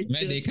मतलब भाई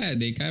मैं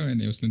देखा है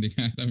मैंने, उसने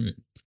दिखाया था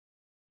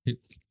मेरे।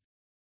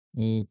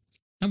 वो,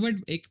 हाँ,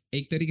 बट एक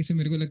एक तरीके से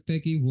मेरे को लगता है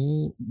कि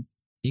वो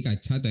एक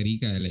अच्छा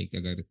तरीका है, लाइक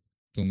अगर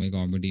तुम्हें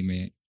कॉमेडी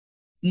में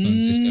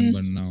कंसिस्टेंट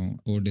बनना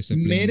हो और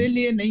डिसिप्लिन। मेरे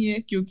लिए नहीं है,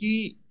 क्योंकि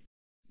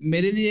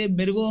मेरे लिए,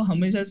 मेरे को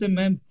हमेशा से,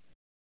 मैं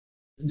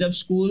जब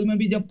स्कूल में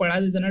भी जब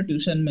पढ़ाते थे ना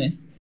ट्यूशन में,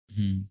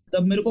 हम्म।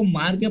 तब मेरे को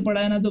मार के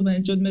पढ़ाया ना, तो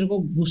बहनचोद मेरे को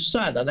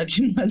गुस्सा आता था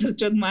कि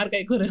मदरचोद मार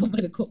काहे को रहे हो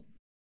मेरे को।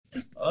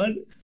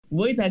 और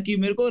वही था कि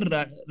मेरे को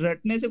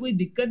रटने से कोई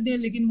दिक्कत नहीं है,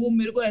 लेकिन वो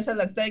मेरे को ऐसा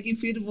लगता है कि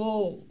फिर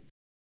वो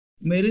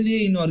मेरे लिए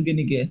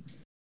इनऑर्गेनिक है।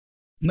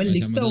 मैं अच्छा,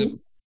 लिखता हूँ। मतलब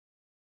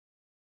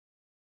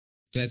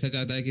तो ऐसा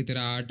चाहता है कि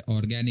तेरा आर्ट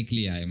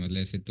ऑर्गेनिकली आए, मतलब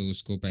ऐसे तो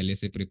उसको पहले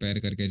से प्रिपेयर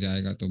करके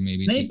जाएगा तो मे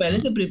बी नहीं, ठीक, पहले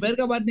हाँ। से प्रिपेयर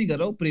का बात नहीं कर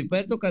रहा हूँ,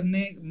 प्रिपेयर तो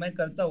करने मैं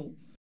करता हूँ,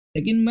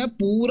 लेकिन मैं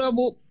पूरा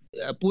वो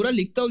पूरा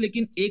लिखता हूँ,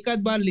 लेकिन एक आध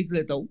बार लिख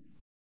लेता हूँ।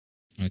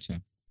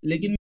 अच्छा।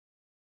 लेकिन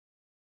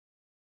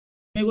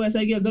मेरे को ऐसा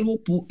है कि अगर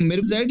वो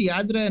मेरे को जेड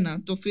याद रहे ना,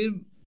 तो फिर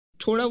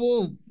थोड़ा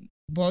वो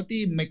बहुत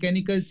ही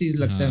मैकेनिकल चीज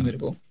लगता है हाँ, मेरे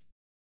को।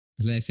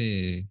 मतलब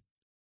ऐसे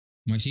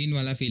मशीन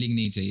वाला फीलिंग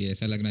नहीं चाहिए,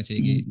 ऐसा लगना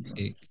चाहिए हम्म।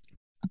 कि एक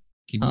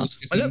कि वो हाँ उस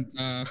किस्म मतलब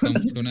का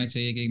कंफर्ट होना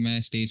चाहिए कि मैं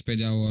स्टेज पे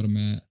जाऊँ और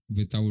मैं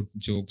विदाउट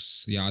जोक्स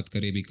याद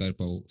करे भी कर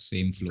पाऊँ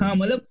सेम फ्लो हाँ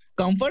में। मतलब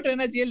कंफर्ट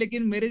रहना चाहिए,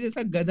 लेकिन मेरे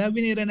जैसा गधा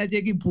भी नहीं रहना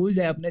चाहिए कि भूल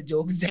जाए अपने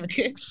जोक्स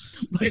जाके।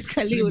 बट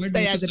खाली अरे बट उतना वो तो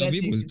याद रहना सभी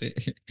चाहिए। बोलते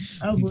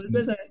हाँ,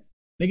 बोलते तो है,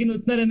 लेकिन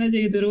उतना रहना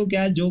चाहिए तेरे को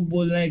क्या जोक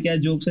बोलना है, क्या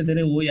जोक से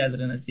तेरे वो याद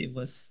रहना चाहिए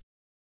बस।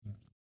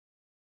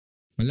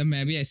 मतलब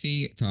मैं भी ऐसे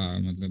ही था,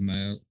 मतलब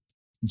मैं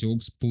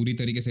जोक्स पूरी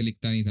तरीके से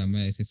लिखता नहीं था,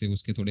 मैं ऐसे से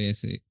उसके थोड़े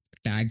ऐसे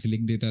टैग्स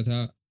लिख देता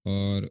था,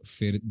 और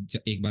फिर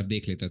एक बार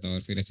देख लेता था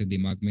और फिर ऐसे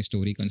दिमाग में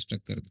स्टोरी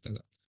कंस्ट्रक्ट कर देता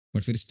था,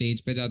 बट फिर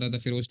स्टेज पे जाता था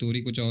फिर वो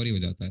स्टोरी कुछ और ही हो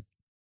जाता है।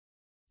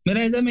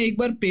 मेरा ऐसा, मैं एक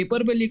बार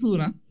पेपर पे लिख लूँ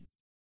ना,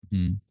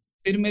 हम्म।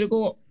 फिर मेरे को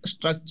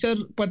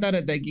स्ट्रक्चर पता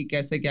रहता है कि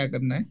कैसे क्या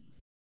करना है।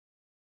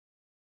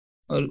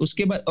 और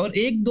उसके बाद और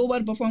एक दो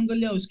बार परफॉर्म कर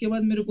लिया, उसके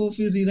बाद मेरे को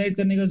फिर रीराइट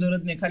करने का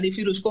जरूरत नहीं, खाली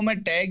फिर उसको मैं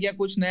टैग या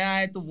कुछ नया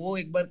आए तो वो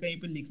एक बार कहीं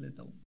पे लिख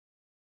लेता हूँ।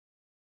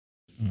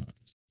 हाँ,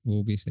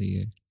 वो भी सही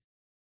है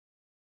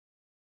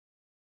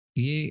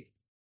ये,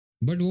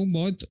 बट वो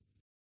बहुत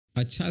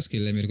अच्छा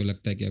स्किल है, मेरे को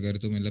लगता है कि अगर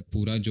तू मतलब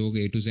पूरा जोक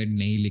A to Z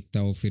नहीं लिखता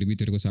हो फिर भी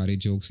तेरे को सारे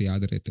जोक्स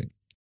याद रहते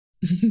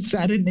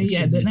सारे नहीं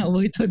याद है हैं। ना,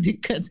 वही तो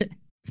दिक्कत है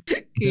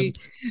कि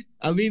जब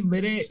अभी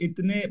मेरे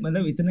इतने,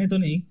 मतलब इतने तो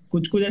नहीं,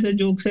 कुछ कुछ ऐसे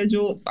जोक्स है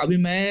जो अभी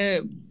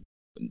मैं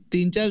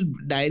तीन चार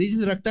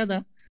डायरीज रखता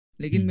था,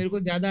 लेकिन हम्म, मेरे को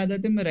ज्यादा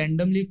आदत है, मैं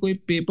रैंडमली कोई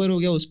पेपर हो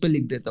गया उस पर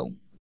लिख देता हूँ।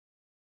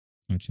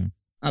 अच्छा।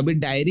 अभी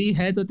डायरी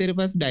है तो तेरे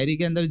पास डायरी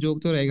के अंदर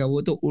जोक तो रहेगा,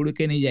 वो तो उड़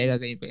के नहीं जाएगा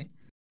कहीं पे।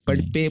 बट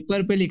नहीं।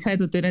 पेपर पे लिखा है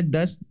तो तेरे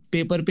 10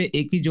 पेपर पे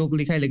एक ही जोक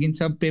लिखा है, लेकिन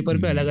सब पेपर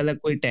पे अलग हम्म, अलग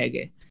कोई टैग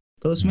है।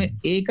 तो उसमें हाँ,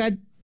 एक आध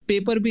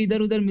पेपर भी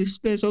इधर उधर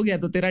मिसप्लेस हो गया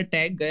तो तेरा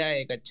टैग गया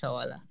एक अच्छा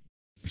वाला।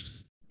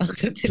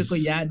 अगर तेरे को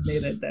याद नहीं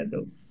रहता है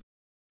तो।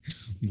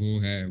 वो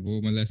है, वो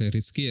मतलब ऐसे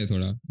रिस्की है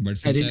थोड़ा, बट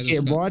फिर शायद रिस्क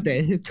उसका। बहुत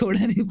है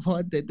थोड़ा नहीं,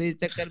 बहुत है, तो इस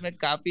चक्कर में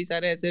काफी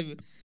सारे ऐसे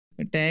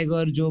टैग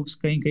और जोक्स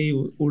कहीं कहीं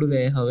उड़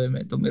गए हवे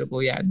में, तो मेरे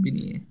को याद भी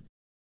नहीं है।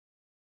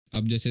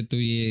 अब जैसे तो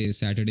ये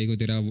सैटरडे को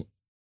तेरा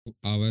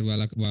आवर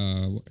वाला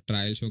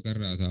ट्रायल शो कर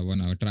रहा था,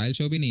 1 आवर ट्रायल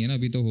शो भी नहीं है ना,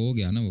 अभी तो हो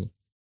गया ना वो,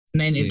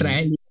 नहीं नहीं, कि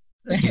ट्रायल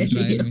स्टिल ट्रायल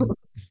ही ट्रायल में।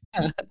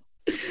 है।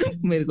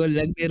 मेरे को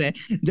लग नहीं रहा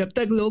है, जब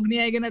तक लोग नहीं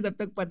आएंगे ना तब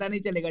तक पता नहीं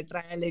चलेगा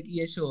ट्रायल है कि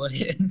ये शो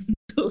है।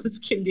 तो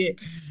उसके लिए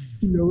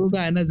लोगों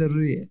का आना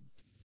जरूरी है।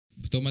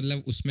 तो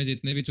मतलब उसमें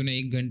जितने भी तूने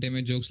 1 घंटे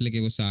में जोक्स लिखे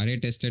वो सारे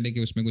टेस्टेड है कि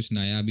उसमें कुछ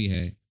नया भी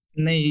है?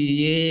 नहीं,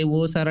 ये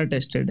वो सारा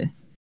टेस्टेड है।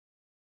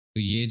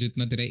 तो ये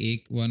जितना तेरा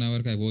 1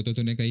 आवर का है वो तो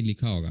तूने कहीं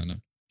लिखा होगा ना,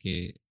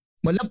 कि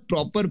मतलब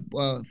प्रॉपर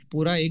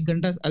पूरा एक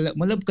घंटा अलग,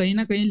 मतलब कहीं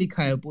ना कहीं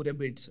लिखा है पूरे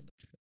बिट्स।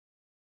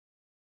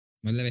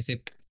 मतलब ऐसे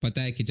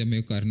पता है कि जब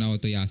मेरे को करना हो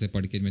तो यहाँ से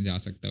पढ़ के मैं जा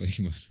सकता हूँ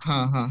एक बार।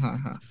 हाँ हाँ हाँ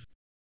हाँ।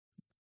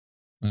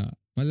 हाँ,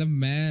 मतलब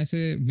मैं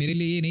ऐसे मेरे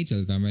लिए ये नहीं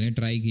चलता, मैंने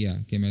ट्राई किया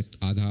कि मैं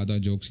आधा आधा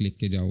जोक्स लिख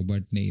के जाऊँ,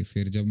 बट नहीं,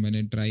 फिर जब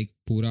मैंने ट्राई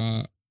पूरा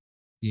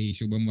यही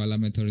शुभम वाला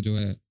मेथड जो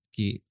है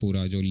कि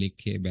पूरा जो लिख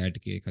के बैठ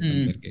के खत्म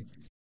हम्म। करके,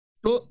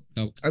 तो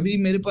तब। अभी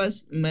मेरे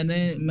पास,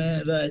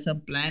 मेरा ऐसा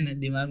प्लान है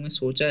दिमाग में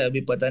सोचा है,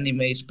 अभी पता नहीं,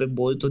 मैं इस पे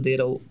बोल तो दे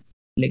रहा हूँ,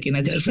 लेकिन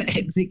अगर मैं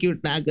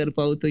एग्जीक्यूट ना कर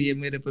पाऊँ तो ये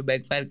मेरे पे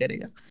बैकफायर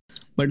करेगा।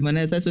 बट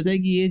मैंने ऐसा सोचा है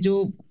कि ये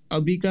जो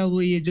अभी का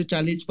वो ये जो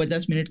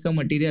 40-50 मिनट का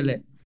मटेरियल है,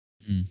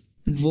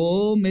 हम्म।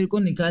 वो मेरे को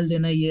निकाल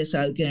देना है ये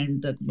साल के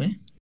एंड तक में।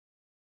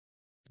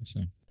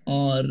 अच्छा।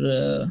 और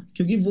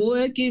क्योंकि वो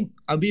है कि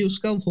अभी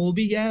उसका हो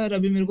भी गया है और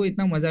अभी मेरे को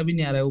इतना मजा भी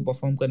नहीं आ रहा है वो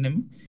परफॉर्म करने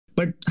में।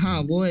 बट हाँ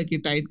हम्म, वो है कि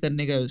टाइट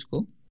करने का है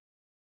उसको।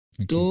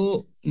 तो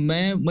okay,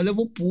 मैं मतलब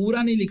वो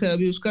पूरा नहीं लिखा है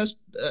अभी, उसका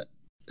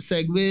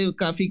सेगवे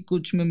काफी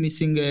कुछ में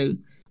मिसिंग है,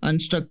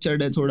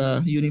 अनस्ट्रक्चर्ड है,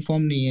 थोड़ा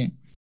यूनिफॉर्म नहीं है।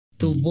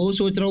 तो हम्म, वो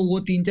सोच रहा हूँ वो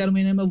 3-4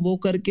 महीने में वो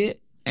करके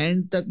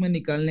एंड तक में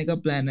निकालने का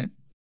प्लान है।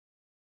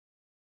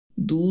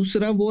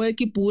 दूसरा वो है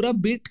कि पूरा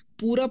बिट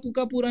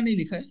पूरा नहीं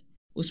लिखा है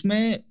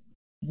उसमें।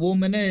 वो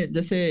मैंने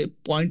जैसे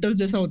पॉइंटर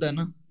जैसा होता है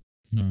ना,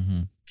 हाँ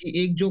हाँ कि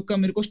एक जोक का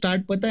मेरे को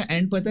स्टार्ट पता है,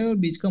 एंड पता है, और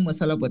बीच का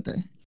मसाला पता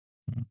है,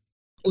 हाँ।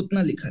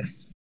 उतना लिखा है।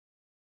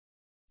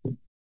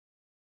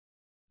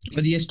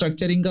 और ये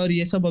स्ट्रक्चरिंग का और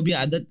ये सब अभी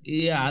आदत,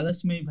 ये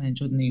आलस में ही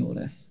भैंचोद नहीं हो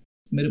रहा है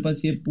मेरे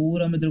पास। ये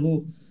पूरा मैं तेरे को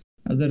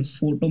अगर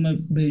फोटो में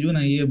भेजू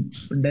ना, ये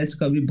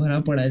डेस्क अभी भरा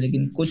पड़ा है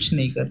लेकिन कुछ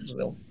नहीं कर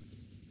रहा हूँ।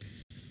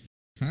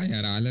 हाँ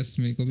यार, आलस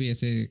मेरे को भी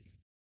ऐसे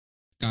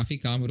काफी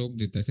काम रोक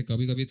देता है। ऐसे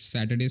कभी कभी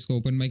सैटरडेज को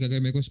ओपन माइक अगर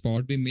मेरे को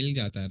स्पॉट भी मिल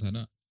जाता था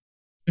ना,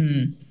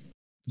 हम्म।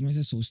 तो मैं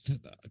ऐसे सोचता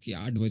था कि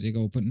 8 बजे का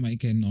ओपन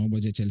माइक है, 9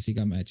 बजे चेल्सी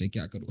का मैच है,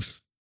 क्या करूँ।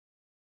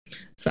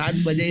 7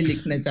 बजे ही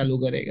लिखने चालू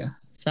करेगा।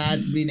 7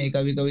 भी नहीं,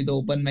 कभी कभी तो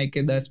ओपन माइक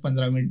के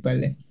 10-15 मिनट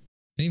पहले।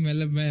 नहीं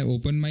मतलब मैं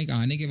ओपन माइक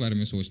आने के बारे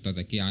में सोचता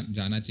था कि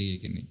जाना चाहिए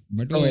कि नहीं,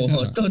 बट वो ऐसा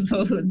ओहो, था।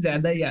 तो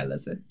ज्यादा ही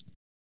आलस है।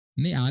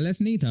 नहीं,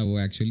 आलस नहीं था वो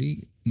एक्चुअली।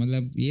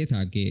 मतलब ये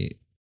था कि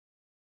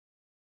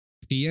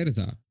फियर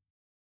था,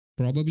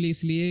 प्रॉबेबली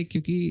इसलिए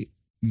क्योंकि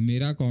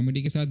मेरा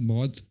कॉमेडी के साथ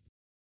बहुत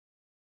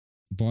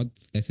बहुत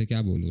ऐसे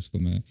क्या बोलूँ उसको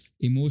मैं,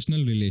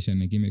 इमोशनल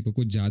रिलेशन है कि मेरे को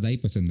कुछ ज़्यादा ही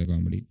पसंद है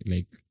कॉमेडी।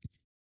 लाइक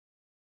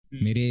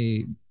हम्म।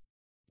 मेरे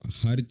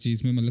हर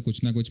चीज़ में मतलब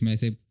कुछ ना कुछ मैं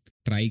ऐसे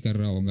ट्राई कर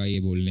रहा होगा ये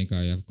बोलने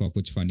का या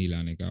कुछ फनी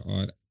लाने का।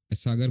 और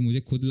ऐसा अगर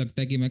मुझे खुद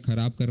लगता है कि मैं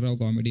खराब कर रहा हूँ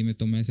कॉमेडी में,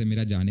 तो मैं ऐसे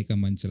मेरा जाने का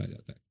मन चला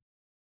जाता है।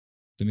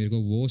 तो मेरे को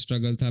वो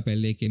स्ट्रगल था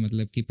पहले कि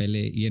मतलब कि पहले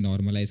ये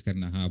नॉर्मलाइज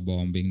करना, हाँ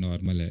बॉम्बिंग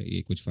नॉर्मल है,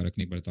 ये कुछ फर्क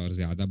नहीं पड़ता, और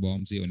ज़्यादा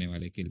बॉम्ब्स ही होने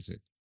वाले किल से।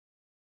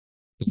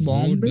 तो वो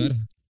बॉम्बिंग, डर।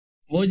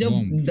 वो जब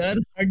बॉम्ब। डर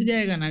हट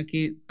जाएगा ना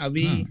कि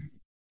अभी हाँ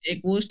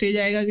एक वो स्टेज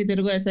आएगा कि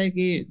तेरे को ऐसा है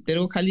कि तेरे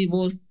को खाली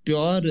वो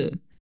प्योर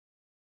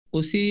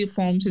उसी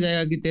फॉर्म से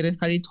जाएगा कि तेरे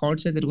खाली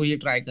थॉट्स है, तेरे को ये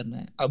ट्राई करना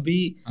है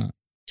अभी। हाँ,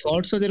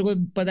 थॉट्स तो तेरे को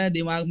पता है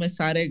दिमाग में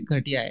सारे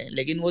घटिया है,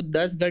 लेकिन वो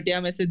 10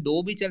 घटिया में से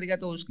 2 भी चल गया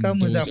तो उसका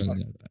दो मजा चल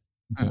मस्त। जाता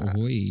है तो हाँ।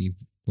 वही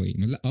वही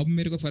मतलब अब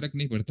मेरे को फर्क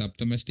नहीं पड़ता, अब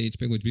तो मैं स्टेज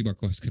पे कुछ भी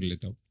बकवास कर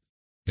लेता हूँ।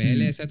 पहले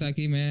हम्म। ऐसा था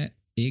कि मैं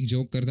एक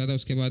जोक करता था,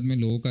 उसके बाद मैं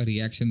लोगों का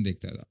रिएक्शन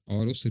देखता था,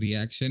 और उस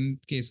रिएक्शन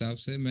के हिसाब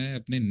से मैं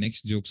अपने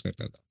नेक्स्ट जोक्स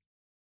करता था।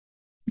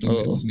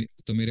 ओ।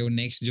 तो मेरे वो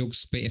नेक्स्ट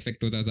जोक्स पे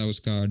इफेक्ट होता था,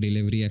 उसका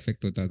डिलीवरी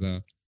इफेक्ट होता था।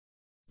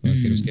 और फिर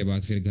हम्म। उसके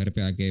बाद फिर घर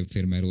पे आके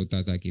फिर मैं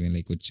रोता था कि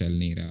मैं कुछ चल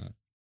नहीं रहा,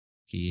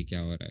 कि ये क्या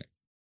हो रहा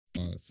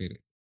है। और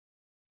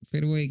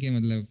फिर वो है कि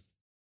मतलब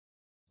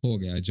हो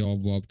गया,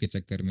 जॉब वॉब के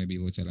चक्कर में भी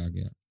वो चला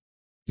गया।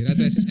 तेरा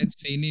तो ऐसे शायद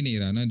सीन ही नहीं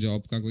रहा ना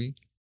जॉब का कोई।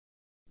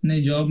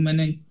 नहीं, जॉब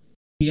मैंने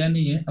किया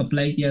नहीं है,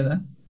 अप्लाई किया था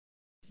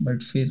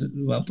बट फिर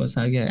वापस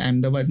आ गया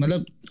अहमदाबाद।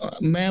 मतलब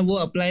मैं वो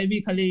अप्लाई भी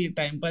खाली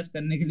टाइम पास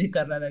करने के लिए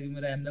कर रहा था कि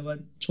मेरा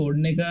अहमदाबाद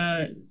छोड़ने का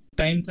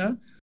टाइम था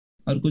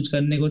और कुछ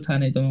करने को था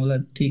नहीं, तो मैं बोला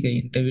ठीक है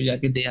इंटरव्यू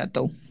जाके दे आता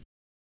हूँ।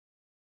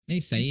 नहीं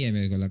सही है,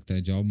 मेरे को लगता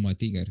है जॉब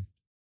मत ही कर।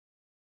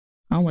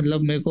 हाँ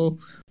मतलब मेरे को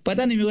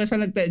पता नहीं, मेरे को ऐसा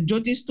लगता है जो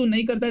चीज तू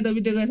नहीं करता है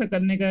तभी तेरे को ऐसा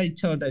करने का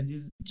इच्छा होता है,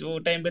 जिस जो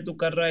टाइम पे तू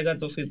कर रहेगा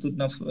तो फिर तू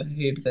उतना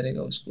हेट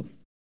करेगा उसको।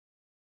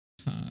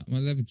 हाँ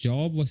मतलब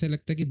जॉब वैसे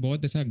लगता है कि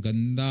बहुत ऐसा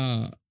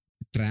गंदा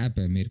ट्रैप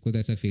है। मेरे को तो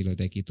ऐसा फील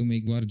होता है कि तुम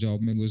एक बार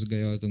जॉब में घुस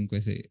गए और तुमको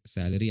ऐसे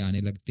सैलरी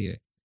आने लगती है,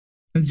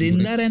 बुरा।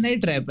 जिंदा रहना ही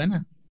ट्रैप है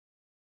ना।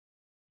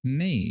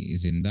 नहीं,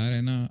 जिंदा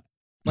रहना अब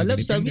मतलब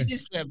डिपेंड सभी कर।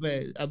 चीज ट्रैप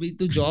है, अभी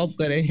तू जॉब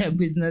करे या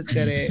बिजनेस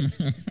करे,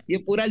 ये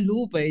पूरा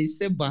लूप है,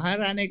 इससे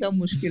बाहर आने का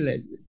मुश्किल है।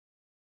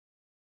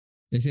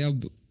 जैसे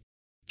अब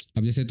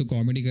जैसे तू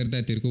कॉमेडी करता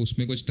है, तेरे को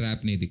उसमें कुछ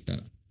ट्रैप नहीं दिखता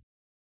ना।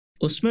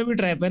 उसमें भी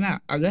ट्रैप है ना,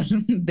 अगर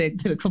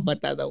देख तेरे को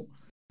बताता हूँ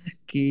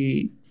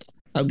कि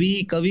अभी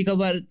कभी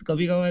कभार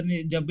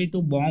जब भी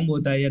तू बॉम्ब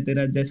होता है या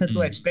तेरा जैसा तू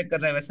हम्म। एक्सपेक्ट कर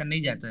रहा है वैसा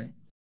नहीं जाता है,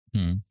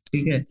 हाँ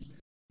ठीक है,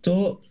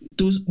 तो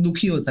तू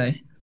दुखी होता है।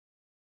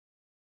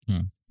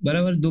 हाँ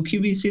बराबर, दुखी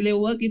भी इसीलिए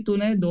हुआ कि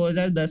तूने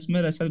 2010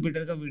 में रसल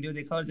पीटर का वीडियो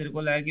देखा और तेरे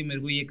को लगा कि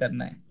मेरे को ये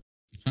करना है।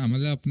 हाँ,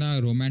 मतलब अपना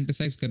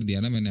रोमांटिसाइज कर दिया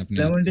ना मैंने अपने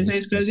आप को रोमांटिसाइज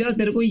उस कर उस दिया और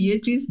तेरे को ये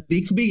चीज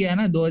दिख भी गया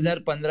ना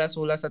 2015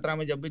 16 17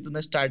 में जब भी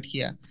तूने स्टार्ट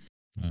किया।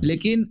 हाँ।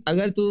 लेकिन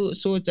अगर तू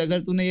सोच,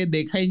 अगर तूने ये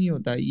देखा ही नहीं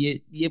होता,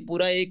 ये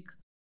पूरा एक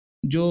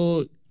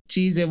जो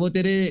चीज है वो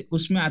तेरे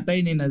उसमें आता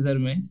ही नहीं नजर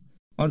में,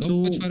 और तो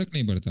तू कुछ फर्क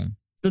नहीं पड़ता।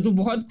 तो तू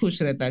बहुत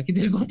खुश रहता है कि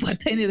तेरे को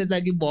पता ही नहीं रहता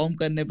कि बॉम्ब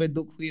करने पे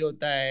दुख भी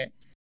होता है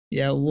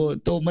या वो,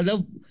 तो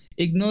मतलब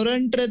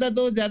इग्नोरेंट रहता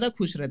तो ज्यादा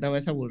खुश रहता,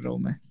 वैसा बोल रहा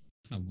हूँ मैं।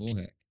 हाँ वो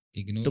है, तो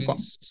कौन।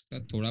 इग्नोरेंस का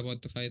थोड़ा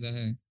बहुत तो फायदा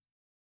है।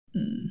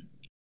 हम्म।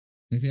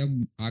 जैसे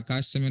अब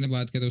आकाश से मैंने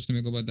बात किया तो उसने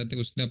मेरे को बताया था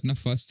कि उसने अपना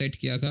फर्स्ट सेट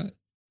किया था,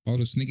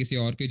 और उसने किसी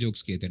और के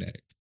जोक्स किए थे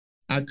डायरेक्ट।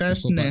 आकाश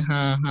उसको ने, पा,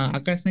 हाँ हाँ,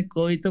 आकाश ने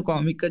कोई तो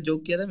कॉमिक का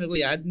जोक किया था, मेरे को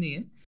याद नहीं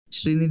है।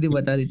 श्रीनिधि तो,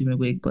 बता रही थी मेरे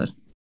को एक बार।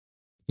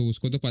 तो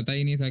उसको तो पता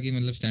ही नहीं था कि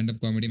मतलब स्टैंड अप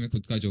कॉमेडी में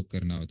खुद का जोक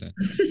करना होता है।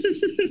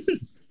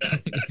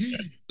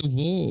 तो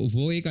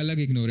वो एक अलग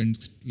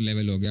इग्नोरेंस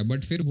लेवल हो गया,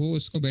 बट फिर वो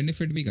उसको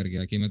बेनिफिट भी कर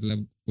गया कि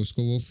मतलब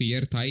उसको वो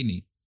फियर था ही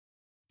नहीं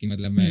कि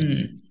मतलब मैं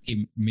हम्म।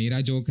 कि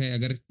मेरा जोक है,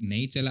 अगर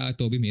नहीं चला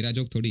तो भी मेरा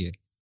जोक थोड़ी है,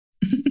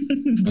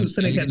 और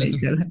दूसरे चल का गया नहीं तो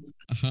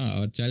चला। हाँ,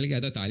 और चल गया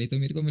तो ताली तो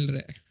मेरे को मिल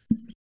रहा है।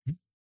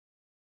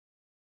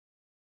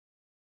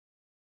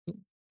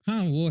 तो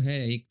हाँ, वो है,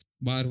 एक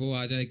बार वो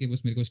आ जाए कि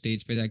बस मेरे को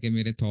स्टेज पे जाके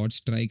मेरे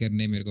थॉट्स ट्राई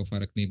करने, मेरे को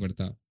फर्क नहीं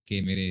पड़ता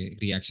कि मेरे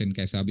रिएक्शन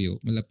कैसा भी हो,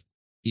 मतलब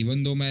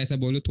इवन दो मैं ऐसा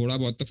बोलूँ थोड़ा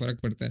बहुत तो फर्क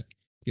पड़ता है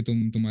कि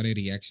तुम्हारे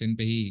रिएक्शन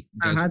पे ही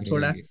हाँ जज हाँ,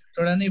 थोड़ा करोगे।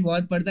 थोड़ा नहीं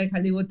बहुत पड़ता है,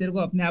 खाली वो तेरे को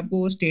अपने आप को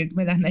वो स्टेट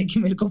में लाना है कि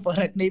मेरे को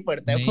फर्क नहीं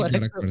पड़ता है, नहीं फर्क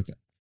फर्क तो पड़ता,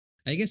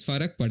 आई गेस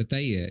फर्क पड़ता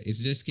ही है,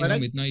 इट्स जस्ट कि हम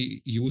फर्क। इतना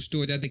यूज टू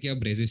हो जाते हैं कि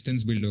अब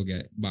रेजिस्टेंस बिल्ड हो गया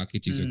है बाकी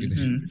चीजों की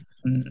तरफ।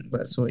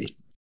 बस वही।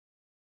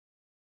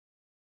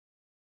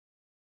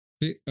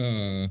 फिर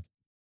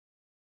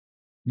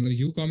मतलब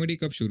यू कॉमेडी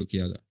कब शुरू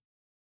किया था?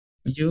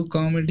 यू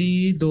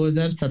कॉमेडी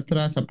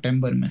 2017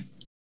 सितंबर में।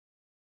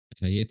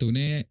 अच्छा, ये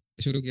तूने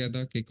शुरू किया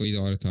था कि कोई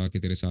और था, कि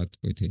तेरे साथ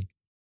कोई थे?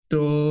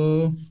 तो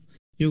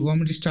यू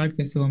कॉमेडी स्टार्ट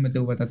कैसे हुआ मैं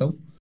तेरे को बताता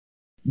हूँ।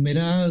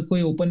 मेरा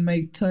कोई ओपन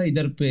माइक था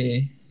इधर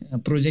पे,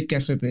 प्रोजेक्ट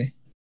कैफे पे,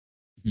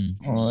 हम्म।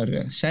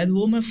 और शायद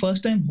वो मैं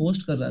फर्स्ट टाइम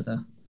होस्ट कर रहा था।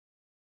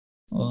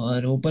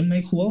 और ओपन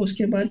माइक हुआ,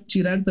 उसके बाद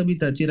चिराग तभी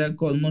था, चिराग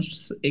को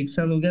ऑलमोस्ट 1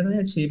 साल हो गया था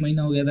या 6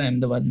 महीना हो गया था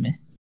अहमदाबाद में।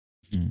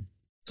 हम्म।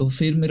 तो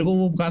फिर मेरे को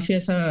वो काफी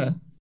ऐसा,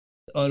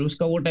 और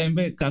उसका वो टाइम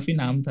पे काफी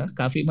नाम था,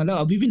 काफी मतलब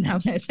अभी भी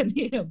नाम है, ऐसा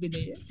नहीं है अभी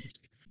नहीं है।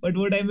 बट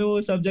वो टाइम पे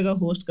वो सब जगह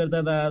होस्ट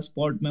करता था,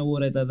 स्पॉट में वो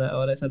रहता था,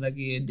 और ऐसा था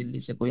कि ये दिल्ली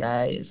से कोई आया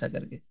है ऐसा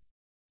करके।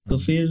 तो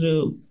हाँ। फिर,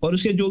 और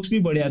उसके जोक्स भी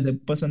बढ़िया थे,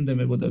 पसंद थे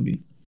मेरे को तभी।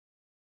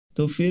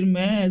 तो फिर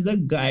मैं एज अ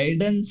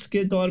गाइडेंस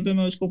के तौर पे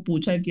मैं उसको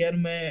पूछा कि यार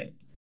मैं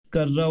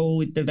कर रहा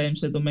हूँ इतने टाइम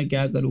से, तो मैं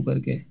क्या करूँ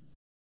करके।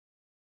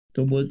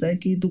 तो बोलता है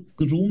कि तू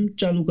रूम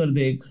चालू कर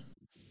दे एक।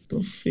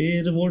 तो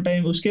फिर वो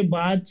टाइम उसके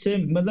बाद से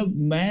मतलब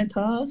मैं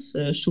था,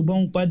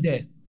 शुभम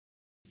उपाध्याय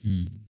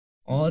हम्म।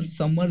 और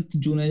समर्थ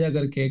जुनेजा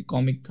करके एक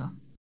कॉमिक था,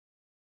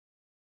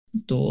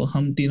 तो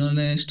हम तीनों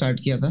ने स्टार्ट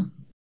किया था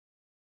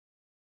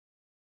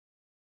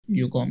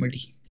यू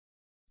कॉमेडी।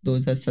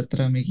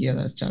 2017 में किया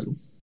था चालू।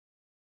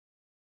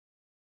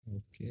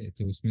 ओके,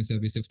 तो उसमें से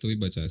अभी सिर्फ तू ही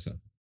बचा ऐसा,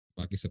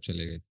 बाकी सब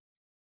चले गए?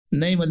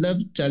 नहीं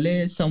मतलब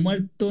चले,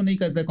 समर्थ तो नहीं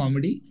करता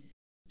कॉमेडी,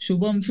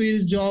 शुभम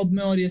फिर जॉब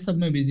में और ये सब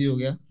में बिजी हो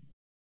गया।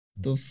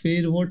 तो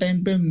फिर वो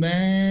टाइम पे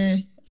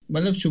मैं,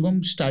 मतलब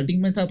शुभम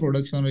स्टार्टिंग में था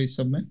प्रोडक्शन और इस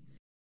सब में।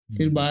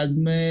 फिर हम्म। बाद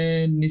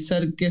में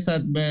निसर्ग के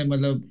साथ में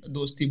मतलब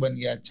दोस्ती बन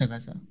गया अच्छा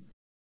खासा।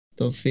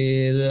 तो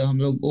फिर हम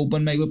लोग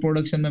ओपन माइक में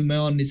प्रोडक्शन में मैं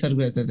और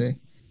निसर्ग रहते थे।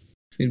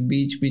 फिर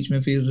बीच बीच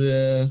में फिर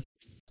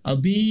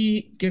अभी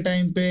के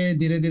टाइम पे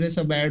धीरे धीरे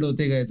सब ऐड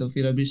होते गए, तो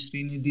फिर अभी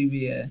श्रीनिधि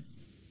भी है,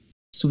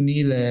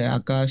 सुनील है,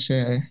 आकाश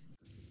है,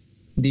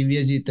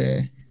 दिव्यजीत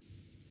है।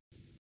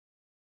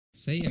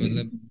 सही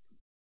है,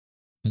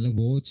 मतलब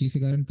वो चीज के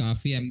कारण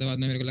काफी अहमदाबाद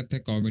में मेरे को लगता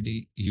है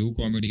कॉमेडी, यू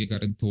कॉमेडी के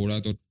कारण थोड़ा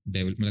तो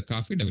डेवलप, मतलब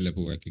काफी डेवलप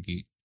हुआ है,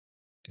 क्योंकि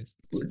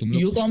तुम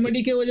लोग यू कुछ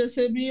कॉमेडी के वजह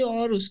से भी,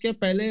 और उसके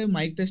पहले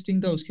माइक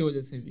टेस्टिंग था उसके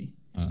वजह से भी।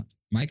 हाँ,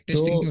 माइक तो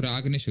टेस्टिंग तो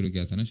राग ने शुरू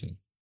किया था ना शायद।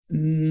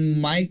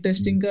 माइक हम्म।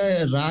 टेस्टिंग का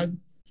राग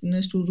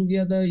ने शुरू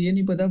किया था ये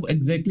नहीं पता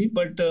एग्जैक्टली,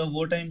 बट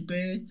वो टाइम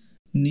पे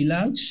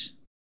नीलाक्ष,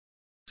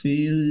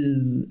 फिर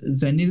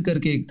जैनिल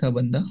करके एक था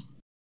बंदा,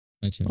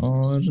 अच्छा।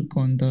 और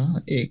कौन था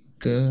एक,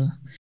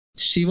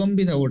 शिवम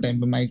भी था वो टाइम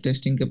पे माइक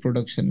टेस्टिंग के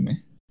प्रोडक्शन में।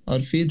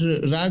 और फिर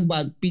राग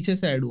बाद पीछे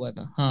से ऐड हुआ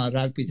था, हाँ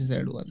राग पीछे से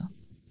ऐड हुआ था।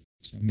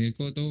 अच्छा, मेरे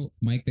को तो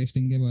माइक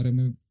टेस्टिंग के बारे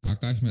में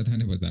आकाश मेहता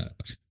ने बताया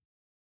था।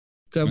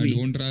 मैं कभी।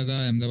 ढूंढ रहा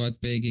था अहमदाबाद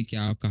पे कि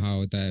क्या कहाँ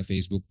होता है,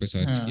 फेसबुक पे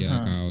सर्च हाँ किया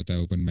हाँ कहाँ होता है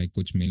ओपन माइक,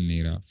 कुछ मिल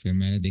नहीं रहा, फिर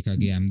मैंने देखा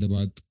कि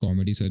अहमदाबाद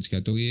कॉमेडी सर्च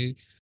किया तो ये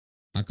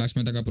आकाश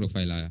मेहता का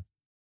प्रोफाइल आया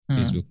हाँ।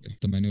 फेसबुक पे,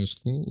 तो मैंने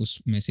उसको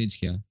उस मैसेज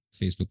किया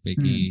फेसबुक पे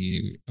कि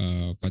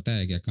हम्म। पता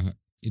है क्या, कहा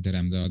इधर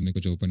अहमदाबाद में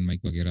कुछ ओपन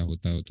माइक वगैरह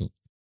होता हो तो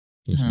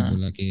उसने हाँ।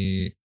 बोला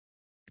कि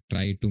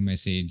ट्राई टू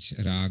मैसेज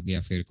राग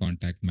या फिर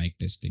कांटेक्ट माइक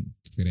टेस्टिंग।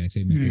 फिर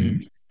ऐसे मेरे को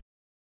हम्म।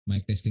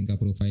 माइक टेस्टिंग का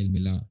प्रोफाइल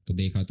मिला, तो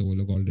देखा तो वो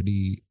लोग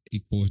ऑलरेडी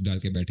एक पोस्ट डाल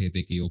के बैठे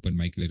थे कि ओपन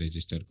माइक के लिए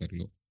रजिस्टर कर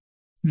लो।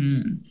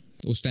 हम्म।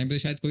 तो उस टाइम पे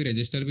शायद कोई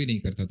रजिस्टर भी नहीं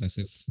करता था,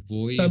 सिर्फ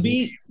वो ही तभी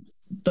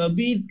हो।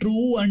 तभी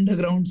ट्रू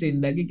अंडरग्राउंड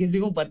सीन था कि किसी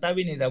को पता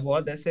भी नहीं था,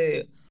 बहुत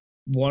ऐसे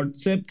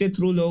व्हाट्सएप के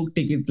थ्रू लोग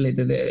टिकट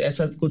लेते थे,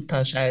 ऐसा कुछ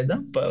था शायद,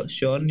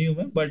 श्योर नहीं हूं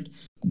मैं, बट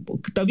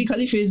तभी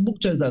खाली फेसबुक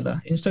चलता था,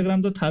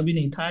 इंस्टाग्राम तो था भी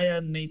नहीं, था या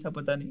नहीं था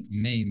पता नहीं।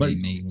 नहीं नहीं बट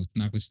नहीं,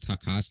 उतना कुछ था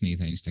खास नहीं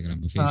था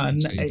इंस्टाग्राम पे, हाँ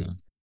फेसबुक से ही था।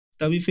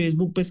 तभी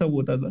फेसबुक पे सब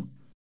होता था,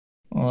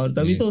 और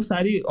तभी मेरे तो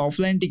सारी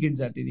ऑफलाइन टिकट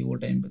जाती थी वो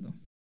टाइम पे तो।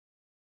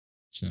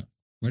 अच्छा,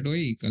 बट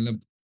वही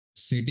मतलब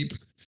सिटी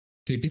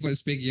सिटी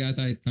पल्स पे किया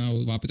था इतना,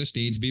 वहाँ पे तो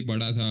स्टेज भी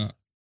बड़ा था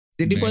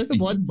सिटी पल्स तो बैठने।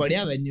 बहुत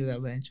बढ़िया वेन्यू था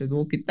बहन चोद,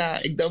 वो कितना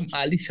एकदम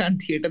आलीशान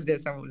थिएटर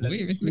जैसा वही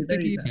मेरे को लगता है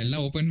थिएटर ही कि था। पहला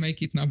ओपन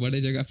माइक इतना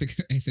बड़े जगह पे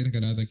ऐसे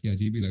करा था कि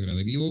अजीब ही लग रहा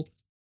था, कि वो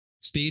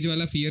स्टेज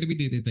वाला फियर भी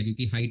दे देता है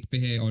क्योंकि हाइट पे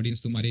है,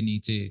 ऑडियंस तुम्हारे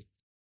नीचे,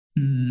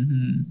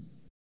 हम्म।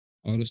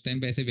 और उस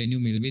टाइम पे ऐसे वेन्यू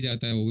मिल भी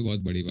जाता है, वो भी बहुत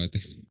बड़ी बात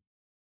है।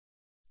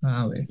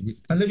 हाँ भाई,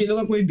 अभी- मतलब ये लोग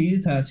का कोई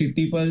डील था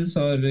सिटी पल्स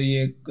और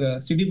ये,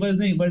 सिटी पल्स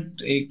नहीं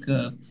बट एक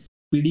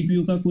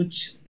पीडीपीयू का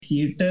कुछ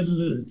थिएटर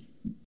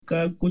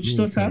का कुछ तो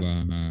ग्रुप था, होगा,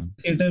 हाँ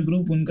थिएटर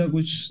ग्रुप, उनका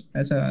कुछ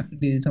ऐसा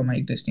डील था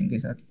माइक टेस्टिंग के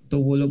साथ,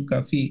 तो वो लोग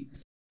काफी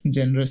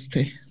जनरस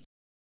थे।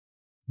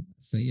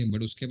 सही है।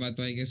 बट उसके बाद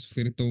तो आई गेस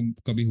फिर तो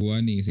कभी हुआ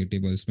नहीं सिटी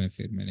बस में,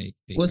 फिर मैंने वो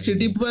देखा ही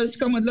सिटी नहीं। बस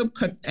का मतलब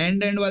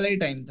एंड एंड वाला ही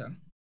टाइम था,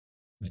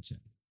 अच्छा।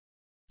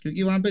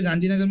 क्योंकि वहां पे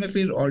गांधीनगर में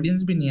फिर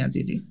ऑडियंस भी नहीं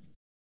आती थी।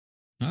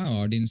 हाँ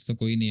ऑडियंस तो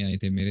कोई नहीं आए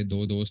थे, मेरे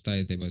दो दोस्त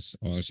आए थे बस,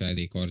 और शायद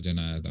एक और जन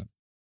आया था।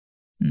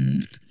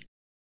 हम्म,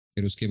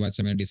 फिर उसके बाद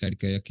से मैंने डिसाइड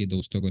किया कि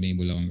दोस्तों को नहीं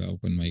बुलाऊंगा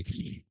ओपन माइक।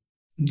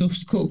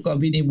 दोस्त को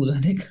कभी नहीं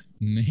बुलाने का।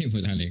 नहीं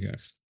बुलाने का।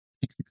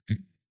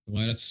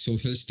 तुम्हारा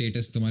सोशल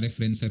स्टेटस तुम्हारे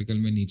फ्रेंड सर्कल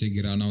में नीचे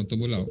गिराना हो तो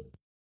बुलाओ,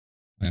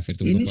 या फिर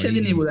तुमको पड़ी इनिशियली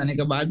नहीं नहीं। बुलाने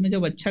का, बाद में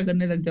जब अच्छा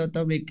करने लग जाओ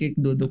तब एक एक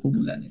दो दो को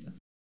बुलाने का।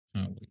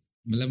 हाँ वही।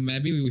 मतलब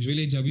मैं भी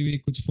यूजुअली जब भी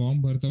कुछ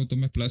फॉर्म भरता हूँ तो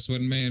मैं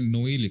 +1 में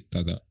नो ही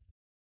लिखता था।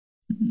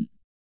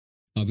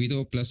 अभी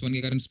तो +1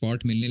 के कारण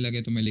स्पॉट मिलने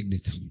लगे तो मैं लिख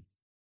देता हूँ।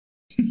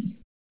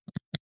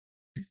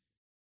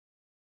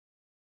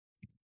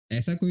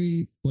 ऐसा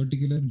कोई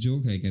पर्टिकुलर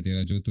जोक है क्या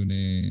तेरा जो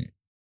तूने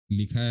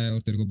लिखा है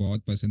और तेरे को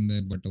बहुत पसंद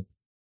है, बट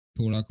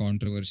थोड़ा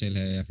कंट्रोवर्शियल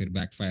है या फिर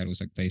बैकफायर हो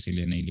सकता है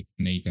इसीलिए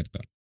नहीं करता?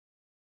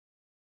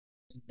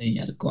 नहीं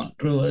यार,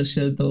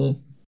 कंट्रोवर्शियल तो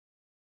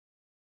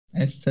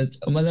एज सच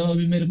मतलब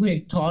अभी मेरे को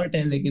एक थॉट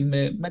है, लेकिन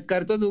मैं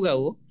कर तो दूंगा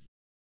वो।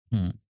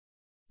 हाँ।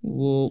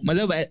 वो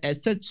मतलब एज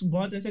सच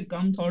बहुत ऐसे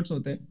कम थॉट्स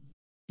होते हैं।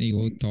 नहीं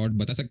वो थॉट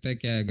बता सकता है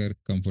क्या, अगर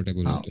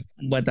कंफर्टेबल हो हाँ,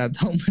 तो?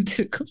 बताता हूँ मैं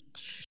तेरे को।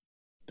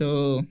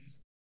 तो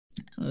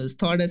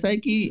थॉट ऐसा है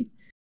कि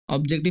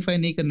ऑब्जेक्टिफाई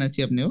नहीं करना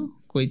चाहिए अपने को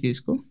कोई चीज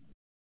को।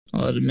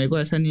 हाँ। और मेरे को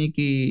ऐसा नहीं है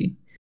कि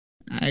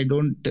आई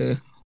डोंट,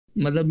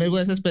 मतलब मेरे को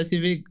ऐसा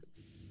स्पेसिफिक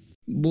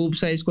बूब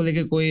साइज को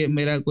लेके कोई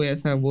मेरा कोई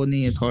ऐसा वो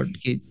नहीं है थॉट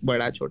कि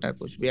बड़ा छोटा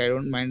कुछ भी, आई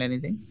डोंट माइंड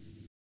एनीथिंग।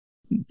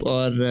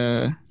 और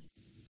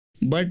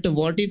but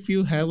what if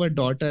you have a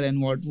daughter and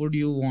what would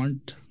you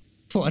want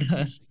for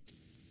her.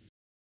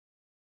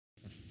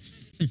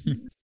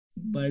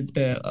 But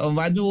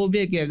बाद में वो भी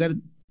है कि अगर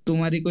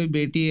तुम्हारी कोई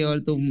बेटी है और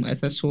तुम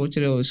ऐसा सोच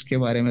रहे हो उसके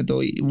बारे में, तो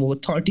वो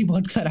थॉट ही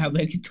बहुत खराब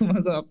है कि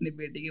तुम्हारे अपनी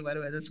बेटी के बारे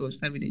में ऐसा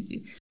सोचना भी नहीं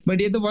चाहिए।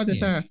 बट ये तो बहुत नहीं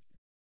ऐसा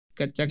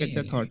कच्चा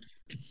कच्चा नहीं, थॉट।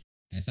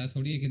 ऐसा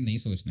थोड़ी है कि नहीं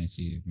सोचना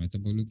चाहिए। मैं तो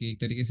बोलूँ कि एक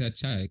तरीके से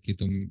अच्छा है कि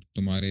तुम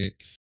तुम्हारे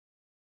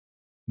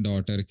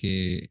डॉटर के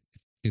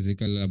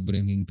फिजिकल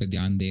अपब्रिंगिंग पे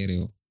ध्यान दे रहे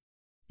हो।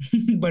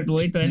 बट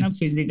वही तो है ना,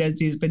 फिजिकल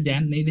चीज पे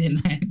ध्यान नहीं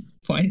देना है।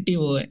 पॉइंट ही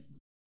वो है।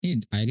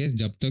 आई गेस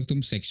जब तक तुम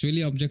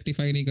सेक्सुअली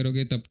ऑब्जेक्टिफाई नहीं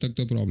करोगे तब तक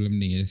तो प्रॉब्लम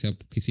नहीं है। जैसे अब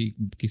किसी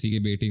किसी के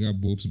बेटे का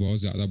बोब्स बहुत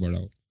ज्यादा बड़ा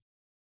हो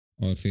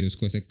और फिर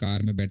उसको ऐसे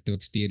कार में बैठते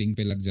वक्त स्टीयरिंग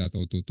पे लग जाता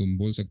हो, तो तुम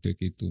बोल सकते हो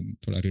कि तुम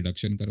थोड़ा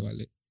रिडक्शन करवा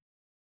ले।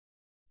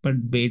 बट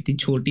बेटी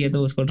छोटी है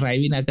तो उसको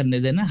ड्राइव ही ना करने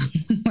देना।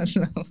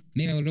 मतलब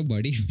नहीं मैं बोल रहा हूँ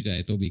बड़ी हो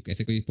जाए तो भी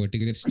ऐसे कोई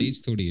पर्टिकुलर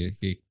स्टेज थोड़ी है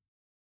कि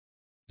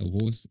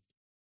वो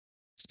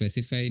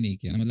स्पेसिफाई नहीं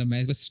किया ना। मतलब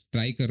मैं बस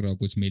ट्राई कर रहा हूँ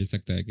कुछ मिल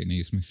सकता है कि नहीं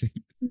इसमें से।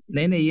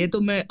 नहीं नहीं, ये तो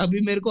मैं अभी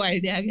मेरे को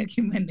आइडिया आ गया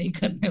कि मैं नहीं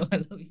करने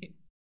वाला हूँ ये।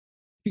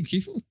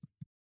 क्यों?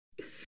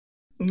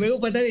 मेरे को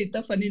पता नहीं,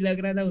 इतना फनी लग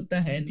रहा था उतना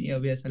है नहीं,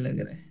 अभी ऐसा लग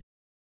रहा है।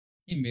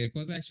 नहीं मेरे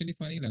को तो एक्चुअली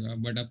फनी लगा,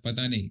 बट अब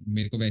पता नहीं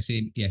मेरे को वैसे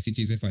ऐसी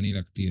चीजें फनी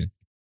लगती है।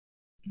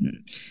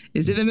 तो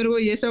इसीलिए मेरे को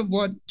ये सब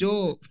बहुत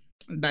जो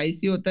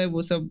डाइसी होता है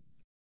वो सब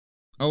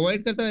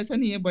अवॉइड करता हूँ, ऐसा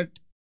नहीं है, बट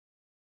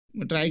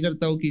ट्राई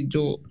करता हूँ कि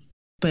जो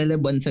पहले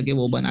बन सके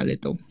वो बना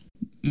लेता हूँ।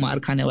 मार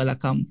खाने वाला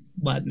काम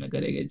बाद में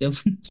करेंगे, जब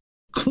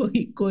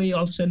कोई कोई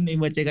ऑप्शन नहीं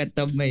बचेगा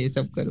तब मैं ये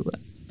सब करूंगा।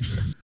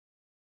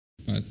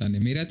 पता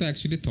नहीं, मेरा तो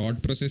एक्चुअली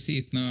थॉट प्रोसेस ही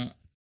इतना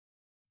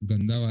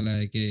गंदा वाला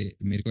है कि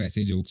मेरे को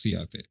ऐसे जोक्स ही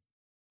आते हैं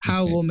हाँ,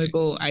 इस वो टाइप मेरे के।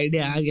 को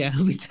आइडिया आ गया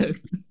अभी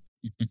तक।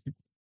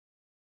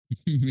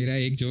 मेरा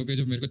एक जोक है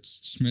जो मेरे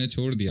को मैंने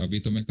छोड़ दिया, अभी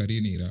तो मैं कर ही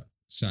नहीं रहा।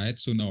 शायद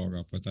सुना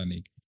होगा पता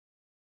नहीं,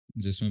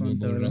 जिसमें मैं कौन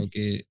सा बोल रहा वाला? हूँ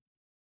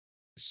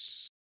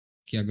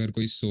कि अगर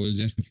कोई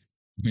सोल्जर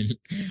मिल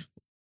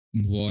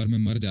वॉर में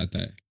मर जाता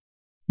है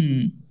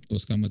हम्म। तो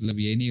उसका मतलब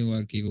ये नहीं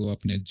हुआ कि वो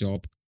अपने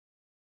जॉब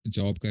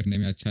जॉब करने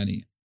में अच्छा नहीं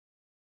है।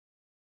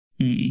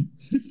 हम्म।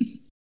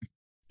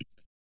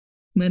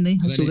 मैं नहीं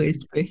अगर हंसूंगा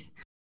इस पे।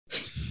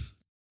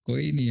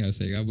 कोई नहीं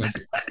हंसेगा, बट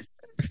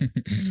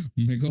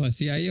मेरे को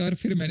हंसी आई। और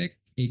फिर मैंने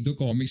एक दो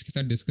कॉमिक्स के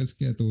साथ डिस्कस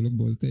किया तो वो लोग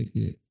बोलते हैं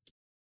कि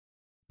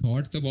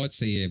थॉट तो बहुत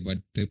सही है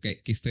बट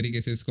किस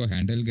तरीके से इसको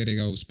हैंडल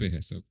करेगा उस पे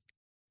है सब।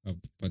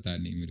 अब पता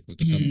नहीं, मेरे को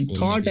तो सब बोलने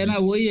थॉट के है लिए। ना,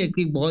 वही है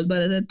कि बहुत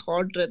बार ऐसा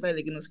थॉट रहता है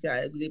लेकिन उसके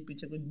आगे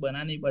पीछे कुछ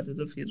बना नहीं पाते,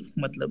 तो फिर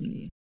मतलब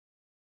नहीं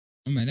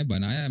है। मैंने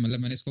बनाया है, मतलब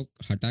मैंने इसको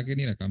हटा के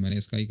नहीं रखा, मैंने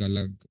इसका एक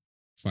अलग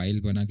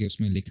फाइल बना के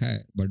उसमें लिखा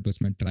है, बट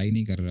बस मैं ट्राई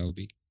नहीं कर रहा हूँ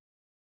अभी।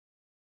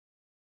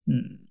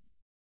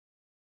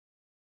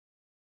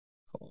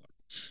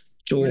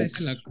 बट ऐसा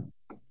जोक्स।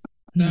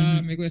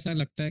 लगता, मेरे को ऐसा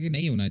लगता है कि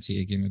नहीं होना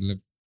चाहिए कि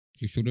मतलब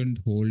you shouldn't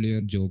hold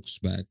your jokes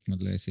back,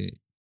 मतलब ऐसे।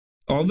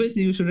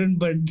 Obviously you shouldn't,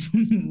 but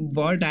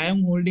what I am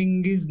holding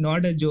is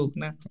not a joke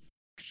ना।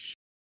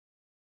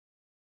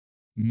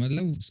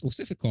 मतलब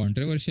उससे फिर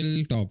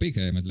कंट्रोवर्शियल टॉपिक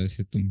है, मतलब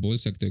ऐसे तुम बोल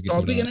सकते हो कि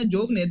टॉपिक थोड़ा। है ना,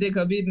 जोक नहीं। देख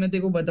अभी मैं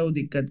तेरे को बताऊँ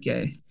दिक्कत क्या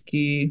है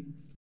कि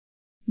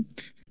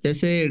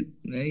जैसे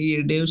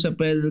ये डेव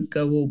chappelle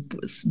का वो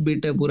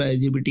बिट है पूरा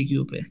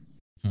एलजीबीटीक्यू पे।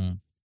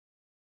 हाँ।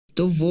 तो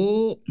तो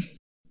वो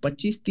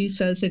 25-30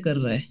 साल से कर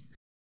रहा है।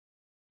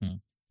 हाँ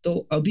तो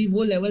अभी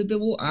वो लेवल पे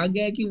वो आ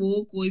गया है कि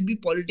वो कोई भी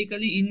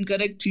पॉलिटिकली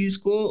इनकरेक्ट चीज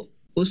को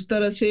उस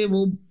तरह से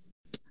वो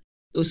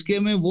उसके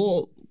में वो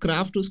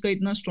क्राफ्ट उसका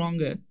इतना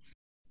स्ट्रांग है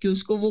कि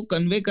उसको वो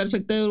कन्वे कर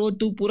सकता है, और वो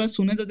तू पूरा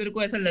सुने तो तेरे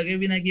को ऐसा लगे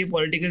भी ना कि ये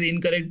पॉलिटिकली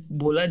इनकरेक्ट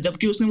बोला है,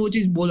 जबकि उसने वो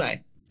चीज बोला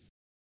है।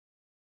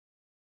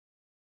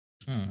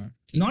 हाँ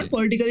ठीक नॉट है।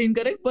 पॉलिटिकली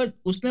इनकरेक्ट, बट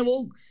उसने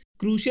वो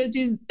क्रूशियल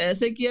चीज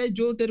ऐसे किया है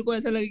जो तेरे को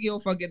ऐसा लगे कि ओ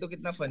फक, ये तो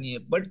कितना फनी है।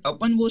 बट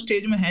अपन वो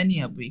स्टेज में है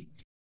नहीं अभी।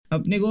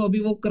 अपने को अभी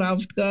वो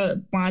क्राफ्ट का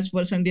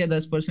 5% या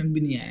 10%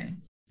 भी नहीं आया है।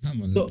 हाँ तो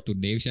मतलब तू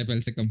डेव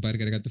शैपेल से कंपेयर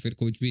करेगा तो फिर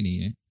कुछ भी नहीं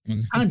है हाँ,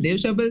 मतलब। देव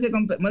चापेल से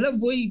कंपेयर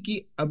मतलब वही कि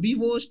अभी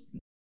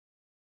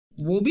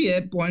वो भी है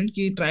पॉइंट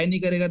कि ट्राई नहीं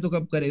करेगा तो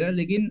कब करेगा।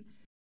 लेकिन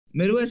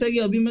मेरे को ऐसा है कि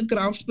अभी मैं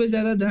क्राफ्ट पे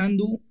ज्यादा ध्यान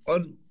दूं,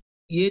 और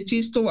ये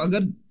चीज तो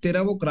अगर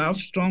तेरा वो क्राफ्ट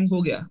स्ट्रांग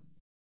हो गया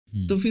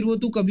हम्म, तो फिर वो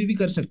तू कभी भी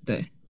कर सकता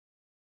है।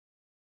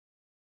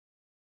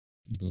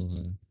 वो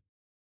है।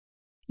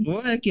 वो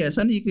है कि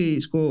ऐसा नहीं कि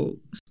इसको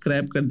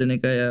स्क्रैप कर देने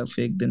का या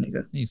फेंक देने का।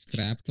 नहीं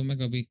स्क्रैप तो मैं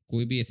कभी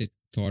कोई भी ऐसे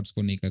थॉट्स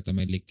को नहीं करता,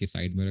 मैं लिख के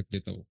साइड में रख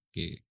देता हूँ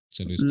कि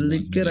चलो इसको बाद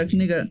लिख में के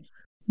रखने देखेंगे।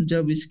 का,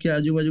 जब इसके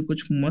आजू बाजू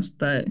कुछ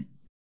मस्त आए।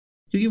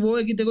 क्योंकि वो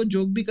है कि तेरे को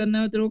जोक भी करना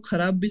है और तेरे को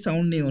खराब भी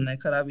साउंड नहीं होना है,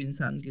 खराब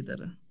इंसान की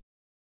तरह।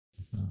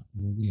 हाँ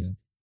वो भी है।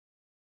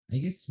 आई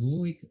गेस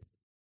वो एक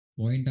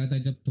पॉइंट आता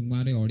है जब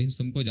तुम्हारे ऑडियंस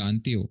तुमको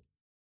जानती हो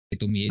कि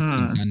तुम ये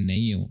हाँ, इंसान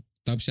नहीं हो,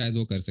 तब शायद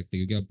वो कर सकते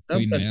हैं। क्योंकि अब तब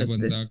कोई कर नया सकते।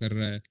 बंदा कर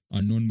रहा है,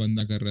 अननोन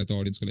बंदा कर रहा है, तो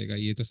ऑडियंस को लगेगा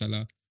ये तो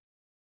साला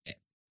ऐ-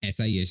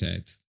 ऐसा ही है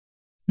शायद।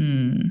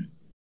 हम्म।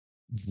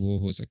 वो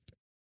हो सकता है।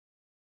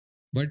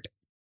 बट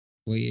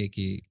वही है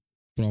कि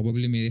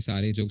प्रॉबेबली मेरे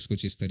सारे जोक्स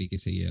कुछ इस तरीके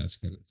से ही है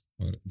आजकल,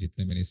 और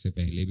जितने मैंने इससे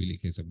पहले भी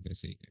लिखे सब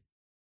वैसे ही है।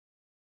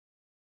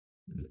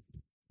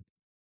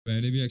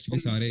 मैंने भी एक्चुअली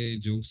सारे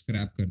जोक्स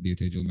स्क्रैप कर दिए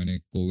थे जो मैंने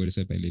कोविड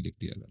से पहले लिख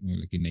दिया था, मैं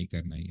बोला कि नहीं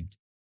करना ही है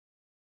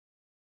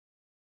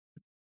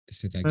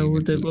इससे, मैं ताकि वो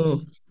मेरे को तेरे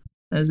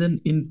को एज एन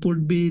इनपुट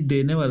भी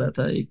देने वाला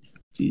था, एक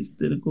चीज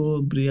तेरे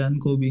को, ब्रियान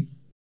को भी।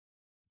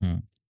 हाँ।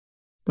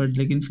 बट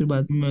लेकिन फिर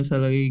बाद में ऐसा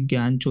लगा कि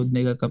ज्ञान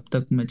चोदने का कब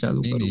तक मैं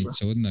चालू नहीं नहीं करूंगा।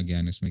 छोड़ ना,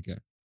 ज्ञान इसमें क्या।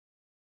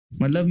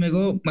 मतलब मेरे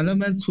को, मतलब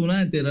मैं सुना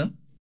है तेरा, हाँ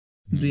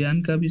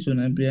ब्रियान का भी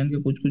सुना है, ब्रियान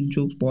के कुछ कुछ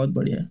जोक्स बहुत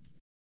बढ़िया है।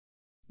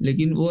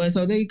 लेकिन वो ऐसा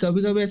होता है कि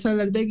कभी कभी ऐसा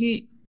लगता है कि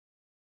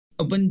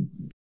अपन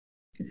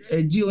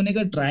एजी होने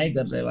का ट्राई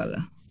कर रहे वाला।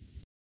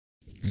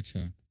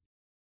 अच्छा।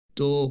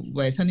 तो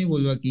वैसा नहीं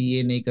बोलूंगा कि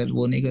ये नहीं कर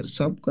वो नहीं कर,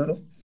 सब करो।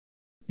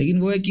 लेकिन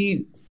वो है कि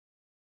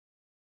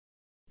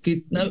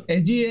कितना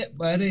एजी है,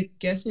 अरे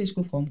कैसे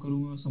इसको फॉर्म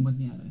करूंगा समझ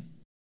नहीं आ रहा है।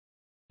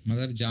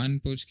 मतलब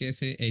जानबूझ के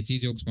ऐसे एजी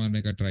जोक्स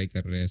मारने का ट्राई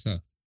कर रहे हैं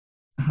ऐसा।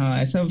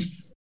 हाँ, ऐसा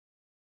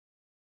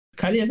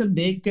खाली ऐसा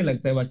देख के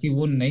लगता है, बाकी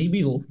वो नहीं भी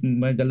हो,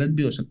 मैं गलत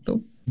भी हो सकता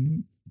हूँ।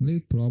 नहीं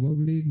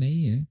प्रॉबेबली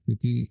नहीं है,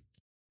 क्योंकि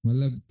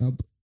मतलब अब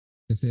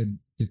जैसे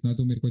जितना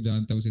तू मेरे को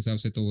जानता है उस हिसाब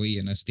से तो वही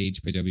है ना, स्टेज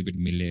पे जब भी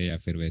मिले या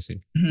फिर वैसे।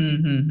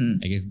 हम्म।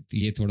 आई गेस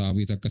ये थोड़ा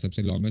अभी तक का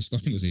सबसे लॉन्गेस्ट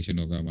कॉन्वर्सेशन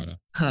होगा हमारा।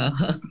 हाँ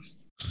हाँ।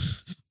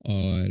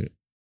 और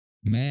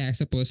मैं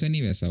ऐसा पर्सन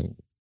ही वैसा हूँ,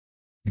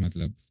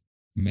 मतलब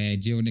मैं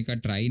एजी होने का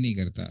ट्राई नहीं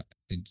करता।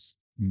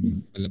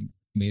 मतलब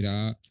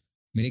मेरा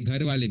मेरे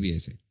घर वाले भी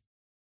ऐसे।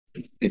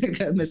 तेरे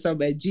घर में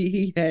सब एजी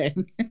ही है।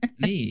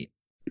 नहीं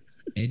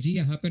एजी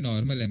यहाँ पे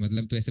नॉर्मल है,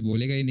 मतलब तो ऐसे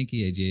बोलेगा ही नहीं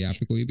कि एजी है, यहाँ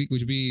पे कोई भी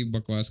कुछ भी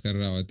बकवास कर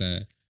रहा होता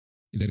है।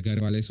 इधर घर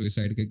वाले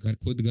सुइसाइड के घर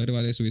खुद घर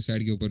वाले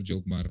सुइसाइड के ऊपर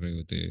जोक मार रहे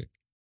होते,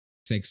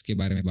 सेक्स के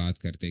बारे में बात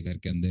करते घर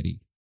के अंदर ही।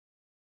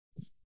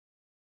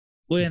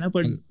 वो तो है ना,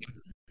 पर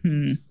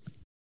हम्म।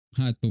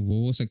 हाँ तो वो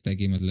हो सकता है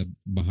कि मतलब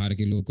बाहर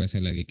के लोग को ऐसा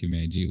लगे कि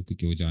मैं एजी हूँ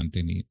क्योंकि वो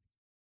जानते नहीं।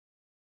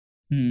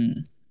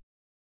 हम्म।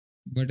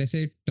 बट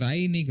ऐसे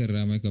ट्राई नहीं कर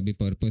रहा मैं कभी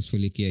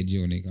पर्पसफुली कि एजी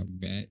होने का।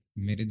 मैं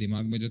मेरे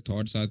दिमाग में जो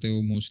थॉट्स आते हैं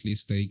वो मोस्टली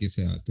इस तरीके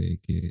से आते हैं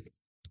कि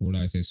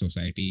थोड़ा ऐसे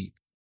सोसाइटी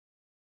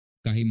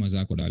का ही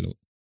मजाक उड़ा लो।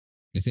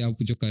 जैसे अब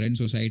जो करंट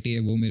सोसाइटी है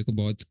वो मेरे को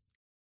बहुत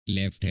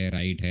लेफ्ट है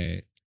राइट है,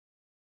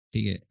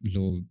 ठीक है।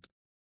 लोग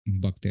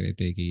बकते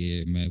रहते हैं कि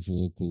ये मैं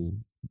वो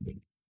हूँ,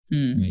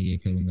 हम्म। मैं ये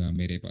करूँगा,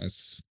 मेरे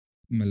पास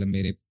मतलब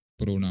मेरे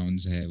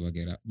प्रोनाउंस है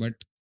वगैरह।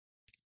 बट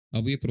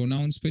अब ये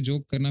प्रोनाउंस पे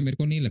जोक करना मेरे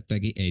को नहीं लगता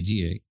कि एजी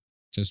है,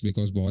 जस्ट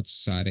बिकॉज बहुत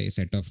सारे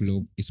सेट ऑफ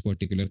लोग इस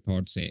पर्टिकुलर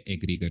थॉट से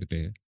एग्री करते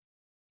हैं।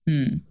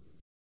 हम्म।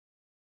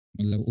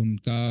 मतलब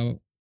उनका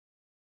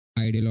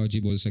आइडियोलॉजी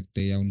बोल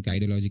सकते हैं, या उनके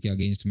आइडियोलॉजी के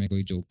अगेंस्ट मैं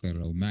कोई जोक कर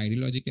रहा हूँ। मैं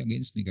आइडियोलॉजी के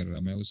अगेंस्ट नहीं कर रहा,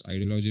 मैं उस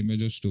आइडियोलॉजी में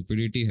जो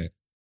स्टुपिडिटी है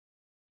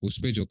उस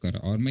पे जोक कर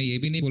रहा। और मैं ये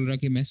भी नहीं बोल रहा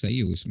कि मैं सही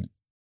हूँ इसमें,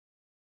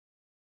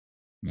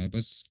 मैं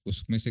बस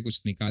उसमें से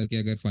कुछ निकाल के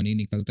अगर फनी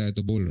निकलता है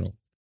तो बोल रहा हूँ।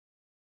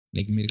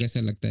 लेकिन मेरे को ऐसा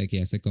लगता है कि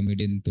ऐसे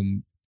कॉमेडियन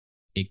तुम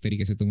एक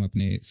तरीके से तुम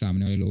अपने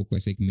सामने वाले लोगों को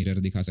ऐसे एक मिरर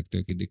दिखा सकते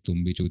हो कि देख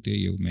तुम भी चूतिया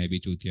ही हो, मैं भी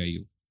चूतिया ही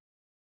हूँ,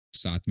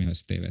 साथ में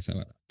हंसते हैं वैसा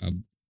वाला।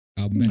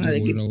 अब मैं जो बोल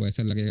लेकिन रहा हूँ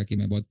ऐसा लगेगा कि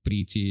मैं बहुत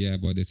प्रीची या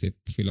बहुत ऐसे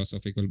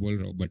फिलोसॉफिकल बोल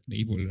रहा हूँ, बट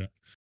नहीं बोल रहा,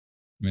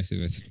 वैसे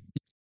वैसे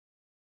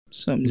कुछ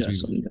समझा भी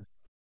बोल। समझा।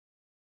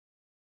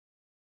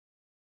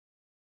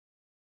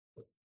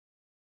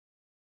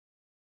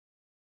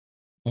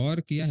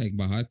 और किया है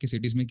बाहर के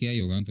सिटीज में, किया ही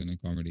होगा तूने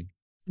कॉमेडी।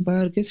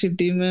 बाहर के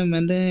सिटी में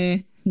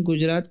मैंने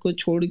गुजरात को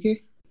छोड़ के,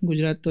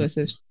 गुजरात तो हाँ,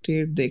 ऐसे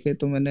स्टेट देखे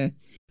तो मैंने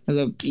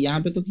मतलब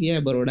यहाँ पे तो किया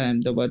है, बड़ौदा,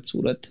 अहमदाबाद,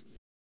 सूरत।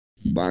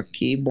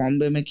 बाकी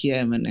बॉम्बे में किया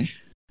है मैंने।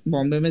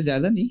 बॉम्बे में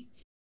ज्यादा नहीं,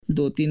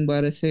 2-3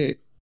 बार ऐसे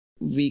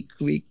वीक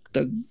वीक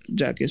तक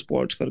जाके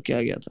स्पॉट्स करके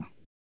आ गया था।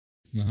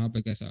 वहाँ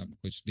पे कैसा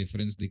कुछ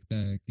डिफरेंस दिखता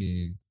है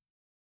कि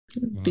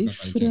वहाँ का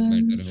कल्चर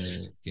बेटर डिफरेंस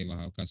हो कि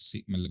वहाँ का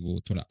मतलब वो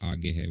थोड़ा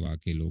आगे है वहाँ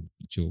के लोग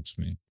जोक्स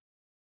में,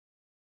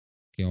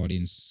 कि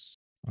ऑडियंस,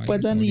 आई गेस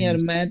पता नहीं यार,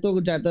 ऑडियंस। मैं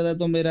तो जाता था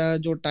तो मेरा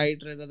जो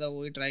टाइट रहता था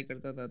वही ट्राई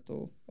करता था,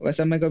 तो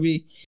वैसा मैं कभी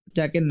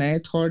जाके नए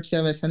थॉट्स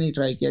या वैसा नहीं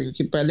ट्राई किया,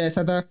 क्योंकि पहले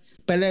ऐसा था।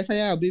 पहले ऐसा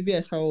या अभी भी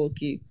ऐसा हो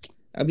कि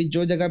अभी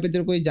जो जगह पे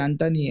तेरे कोई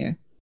जानता नहीं है,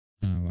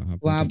 हाँ वहाँ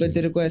पे वहां तो पे थोड़ा।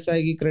 तेरे को ऐसा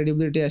है कि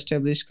क्रेडिबिलिटी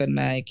एस्टेब्लिश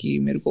करना है कि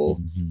मेरे को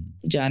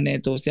हम्म। जाने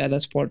तो ज्यादा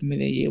स्पॉट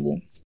मिले, ये वो।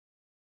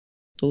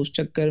 तो उस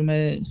चक्कर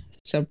में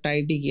सब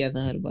टाइट ही किया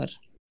था हर बार।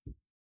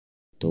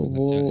 तो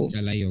मतलब वो,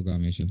 चला ही होगा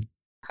हमेशा।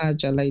 हाँ,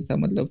 चला ही था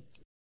मतलब।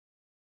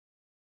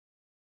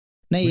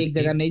 नहीं, बट एक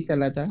जगह एक, नहीं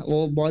चला था,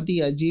 वो बहुत ही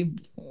अजीब,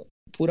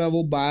 पूरा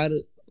वो बार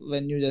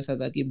वेन्यू जैसा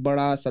था कि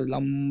बड़ा सा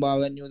लंबा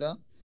वेन्यू था।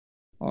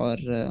 और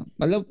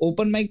मतलब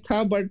ओपन माइक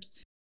था, बट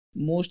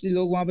मोस्टली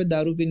लोग वहां पे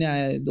दारू पीने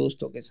आए हैं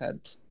दोस्तों के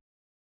साथ।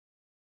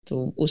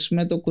 तो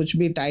उसमें तो कुछ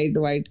भी टाइट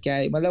वाइट क्या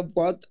है, मतलब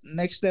बहुत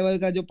नेक्स्ट लेवल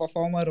का जो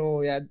परफॉर्मर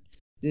हो या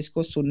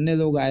जिसको सुनने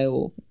लोग आए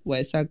हो,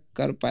 वैसा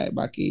कर पाए,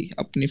 बाकी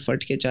अपनी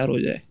फट के चार हो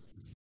जाए।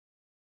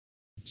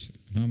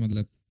 हाँ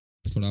मतलब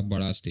थोड़ा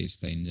बड़ा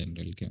स्टेज था इन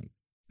जनरल क्या?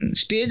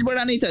 स्टेज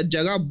बड़ा नहीं था,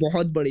 जगह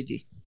बहुत बड़ी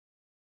थी।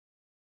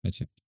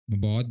 अच्छा,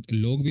 बहुत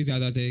लोग भी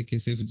ज्यादा थे कि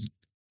सिर्फ ऐसे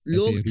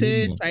लोग थे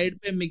रूम वो? साइड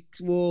पे,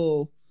 मिक्स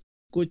वो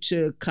कुछ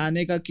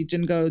खाने का,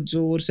 किचन का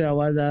जोर से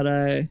आवाज आ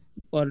रहा है।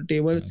 और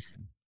टेबल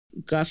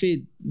अच्छा। काफी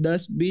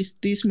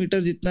 10-20-30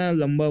 मीटर जितना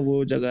लंबा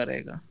वो जगह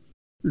रहेगा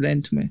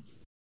लेंथ में।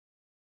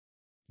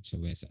 अच्छा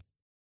वैसा।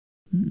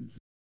 हम्म।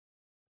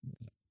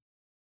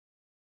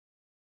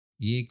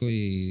 ये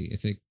कोई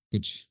ऐसे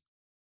कुछ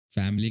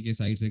फैमिली के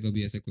साइड से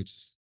कभी ऐसे कुछ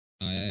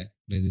आया है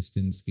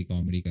रेजिस्टेंस की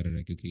कॉमेडी कर रहा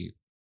है? क्योंकि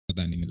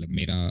पता नहीं, मतलब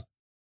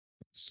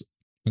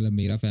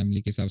मेरा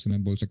फैमिली के हिसाब से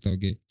मैं बोल सकता हूँ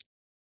कि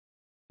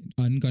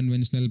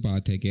अनकन्वेंशनल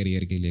पाथ है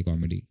करियर के लिए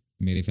कॉमेडी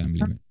मेरे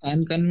फैमिली में।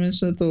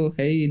 अनकन्वेंशनल तो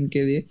है ही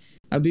इनके लिए।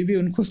 अभी भी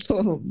उनको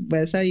तो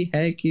वैसा ही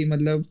है कि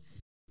मतलब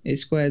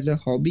इसको एज अ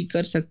हॉबी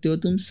कर सकते हो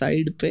तुम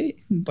साइड पे,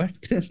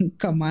 बट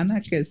कमाना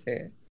कैसे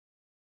है।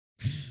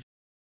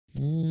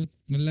 वो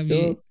मतलब तो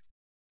ये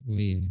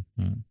वही है।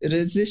 हाँ।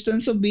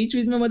 रेजिस्टेंस तो बीच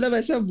बीच में मतलब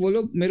ऐसा वो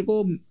लोग मेरे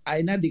को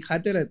आईना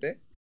दिखाते रहते हैं,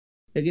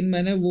 लेकिन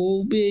मैंने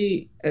वो भी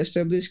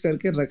एस्टेब्लिश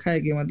करके रखा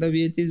है कि मतलब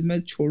ये चीज मैं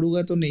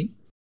छोड़ूंगा तो नहीं।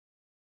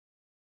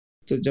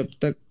 तो जब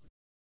तक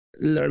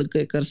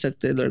लड़के कर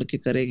सकते हैं, लड़के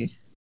करेंगे,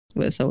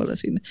 वैसा वाला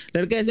सीन है।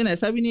 लड़के ऐसे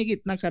ऐसा भी नहीं है कि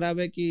इतना खराब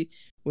है कि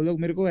वो लोग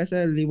मेरे को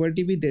ऐसा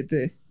लिबर्टी भी देते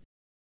हैं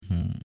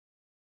हाँ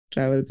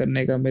ट्रैवल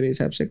करने का, मेरे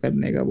हिसाब से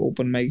करने का, वो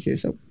ओपन माइक ये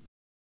सब।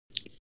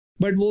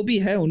 बट वो भी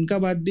है, उनका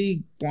बात भी,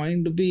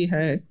 पॉइंट भी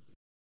है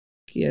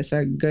कि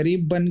ऐसा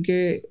गरीब बन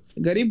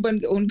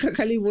के उनका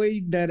खाली वही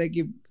डर है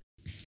कि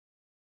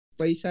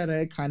पैसा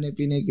रहे खाने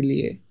पीने के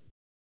लिए,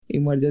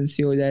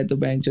 इमरजेंसी हो जाए तो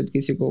बेंचोत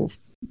किसी को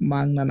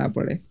मांगना ना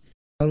पड़े।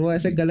 और वो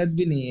ऐसे गलत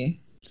भी नहीं है,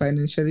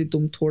 फाइनेंशियली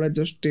तुम थोड़ा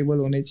जो स्टेबल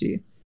होने चाहिए।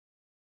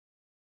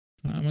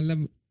 हाँ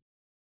मतलब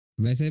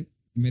वैसे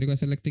मेरे को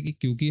ऐसा लगता है कि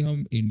क्योंकि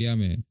हम इंडिया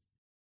में हैं,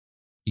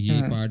 ये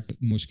हाँ, पार्ट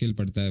मुश्किल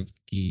पड़ता है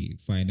कि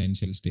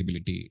फाइनेंशियल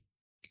स्टेबिलिटी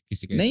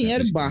किसी को नहीं यार,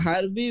 एस्टेब्लिश करना।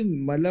 बाहर भी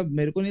मतलब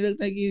मेरे को नहीं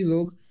लगता कि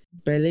लोग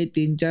पहले ही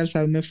 3-4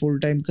 साल में फुल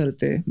टाइम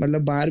करते हैं,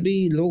 मतलब बाहर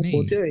भी लोग नहीं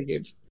होते होंगे।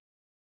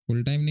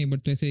 फुल टाइम नहीं,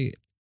 बट ऐसे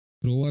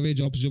थ्रो अवे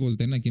जॉब्स जो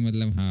बोलते हैं ना, कि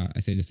मतलब हाँ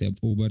ऐसे जैसे अब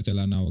उबर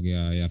चलाना हो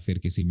गया या फिर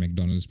किसी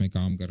मैकडोनल्ड्स में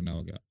काम करना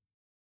हो गया,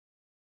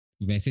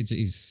 वैसे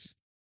चीज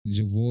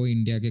जो वो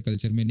इंडिया के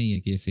कल्चर में नहीं है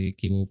कि ऐसे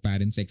कि वो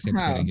पेरेंट्स एक्सेप्ट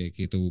हाँ, करेंगे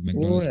कि तू वो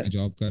मैकडोनल्ड्स है। में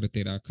जॉब कर,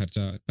 तेरा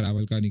खर्चा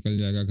ट्रैवल का निकल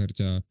जाएगा,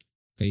 खर्चा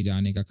कहीं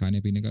जाने का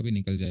खाने पीने का भी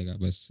निकल जाएगा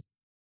बस।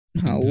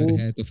 हाँ, एक घर वो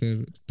है तो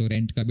फिर तो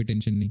रेंट का भी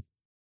टेंशन नहीं।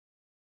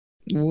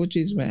 वो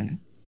चीज में है।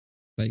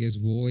 आई गेस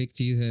वो एक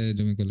चीज है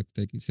जो मेरे को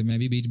लगता है कि इससे मैं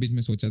भी बीच बीच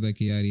में सोचा था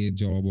कि यार ये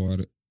जॉब,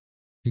 और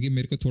क्योंकि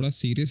मेरे को थोड़ा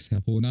सीरियस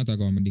होना था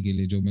कॉमेडी के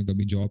लिए, जो मैं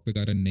कभी जॉब के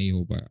कारण नहीं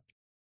हो पाया।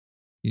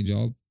 ये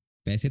जॉब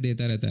पैसे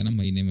देता रहता है ना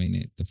महीने महीने,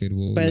 तो फिर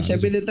वो पैसे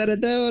लालच। भी देता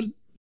रहता है, और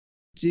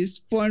जिस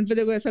पॉइंट पे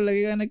देखो ऐसा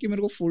लगेगा ना कि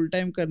मेरे को फुल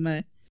टाइम करना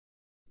है,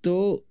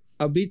 तो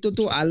अभी तो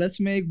तू आलस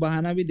में एक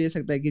बहाना भी दे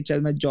सकता है कि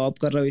चल मैं जॉब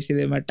कर रहा हूँ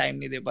इसीलिए मैं टाइम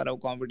नहीं दे पा रहा हूँ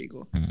कॉमेडी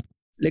को। हाँ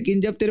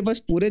लेकिन जब तेरे पास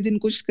पूरे दिन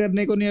कुछ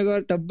करने को नहीं होगा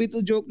और तब भी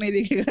तू जोक नहीं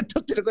दिखेगा,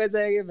 तब तेरे को ऐसा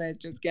है कि मैं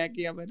क्या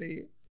किया मैंने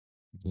ये।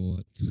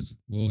 वो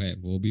वो है,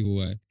 वो भी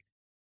हुआ है।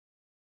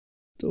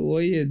 तो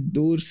वही है,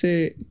 दूर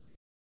से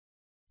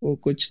वो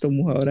कुछ तो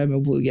मुहावरा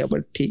में भूल गया,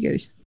 बट ठीक है,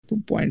 तू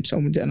पॉइंट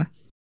समझ जाना।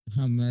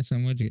 हाँ मैं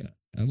समझ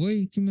गया।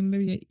 वही कि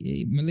मतलब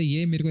मतलब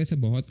ये मेरे को ऐसे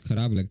बहुत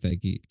खराब लगता है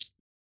कि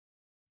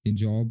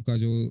जॉब का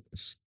जो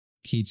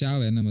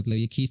खींचाव है ना, मतलब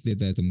ये खींच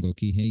देता है तुमको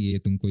कि है ये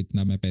तुमको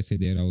इतना मैं पैसे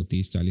दे रहा हूँ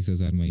 30-40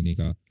 हज़ार महीने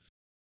का,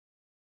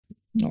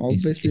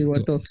 ऑब्वियसली इस वो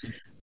तो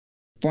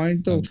तो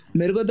पॉइंट तो अब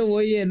मेरे को तो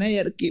वही है ना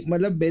यार कि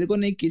मतलब मेरे को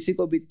नहीं, किसी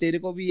को भी, तेरे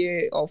को भी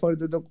ये ऑफर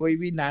दे तो कोई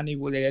भी ना नहीं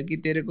बोलेगा कि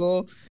तेरे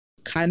को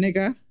खाने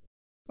का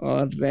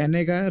और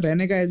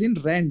रहने का एज इन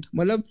रेंट,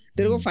 मतलब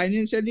तेरे को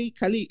फाइनेंशियली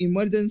खाली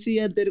इमरजेंसी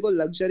या तेरे को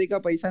लग्जरी का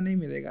पैसा नहीं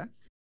मिलेगा,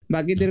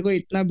 बाकी तेरे को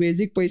इतना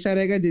बेसिक पैसा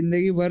रहेगा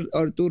जिंदगी भर,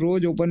 और तू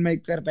रोज ओपन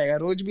माइक कर पाएगा,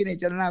 रोज भी नहीं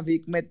चलना,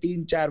 वीक में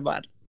 3-4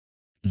 बार।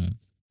 हाँ,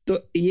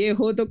 तो ये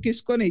हो तो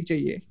किसको नहीं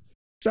चाहिए,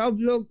 सब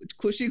लोग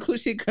खुशी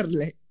खुशी कर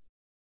ले, वही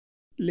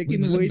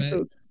लेकिन मतलब वही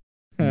तो।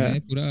 हाँ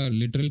मैं पूरा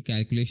लिटरल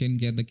कैलकुलेशन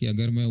किया था कि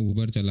अगर मैं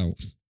उबर चलाऊं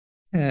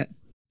हाँ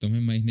तो मैं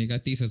महीने का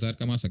 30,000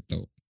 कमा सकता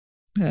हूँ,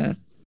 हाँ।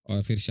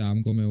 और फिर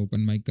शाम को मैं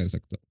ओपन माइक कर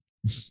सकता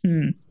हूँ।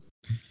 हम्म।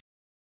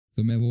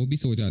 तो मैं वो भी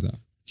सोचा था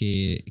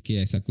कि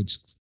ऐसा कुछ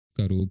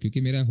करूँ,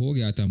 क्योंकि मेरा हो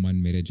गया था मन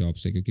मेरे जॉब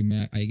से, क्योंकि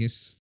मैं आई गेस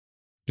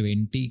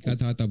 20 का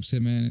था तब से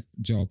मैं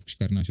जॉब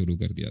करना शुरू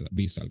कर दिया था,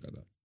 20 साल का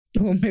था।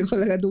 तो मेरे को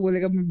लगा तू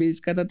बोलेगा मैं 20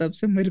 का था तब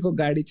से मेरे को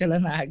गाड़ी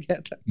चलाना आ गया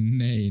था।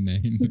 नहीं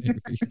नहीं नहीं,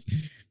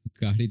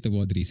 गाड़ी तो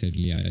बहुत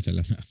रिसेंटली आया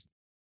चलाना।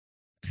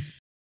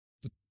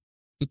 तो,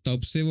 तो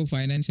तब से वो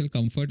फाइनेंशियल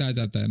कंफर्ट आ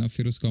जाता है ना,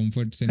 फिर उस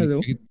कंफर्ट से हेलो,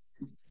 निकल।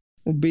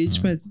 वो बीच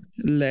हाँ,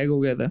 में लैग हो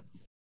गया था।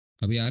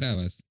 अभी आ रहा है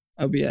आवाज?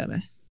 अभी आ रहा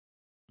है।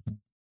 हाँ,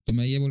 तो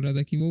मैं ये बोल रहा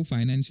था कि वो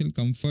फाइनेंशियल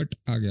कंफर्ट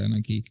आ गया ना,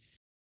 कि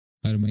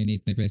हर महीने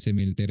इतने पैसे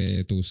मिलते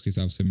रहे, तो उसके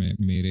हिसाब से मैं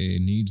मेरे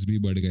नीड्स भी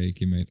बढ़ गए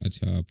कि मैं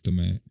अच्छा अब तो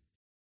मैं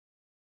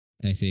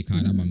ऐसे ही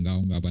खाना हम्म,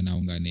 मंगाऊंगा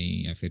बनाऊंगा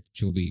नहीं, या फिर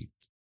जो भी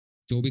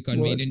वो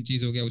कन्वीनियंट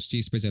चीज़ हो गया उस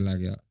चीज़ पे चला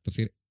गया, तो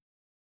फिर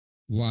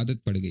वो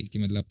आदत पड़ गई कि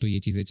मतलब तो ये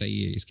चीज़ें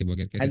चाहिए, इसके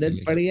बगैर कैसे आदत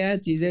पड़ चलेगा। गया,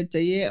 चीजें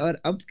चाहिए,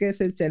 और अब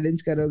कैसे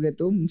चैलेंज करोगे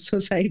तुम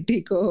सोसाइटी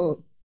को।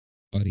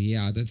 और ये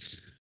आदत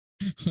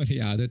और ये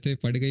आदतें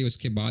पड़ गई,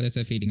 उसके बाद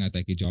ऐसा फीलिंग आता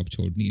है कि जॉब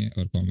छोड़नी है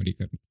और कॉमेडी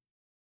करनी।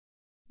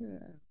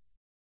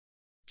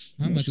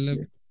 हाँ मुश्किल।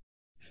 मतलब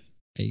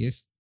आई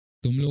गेस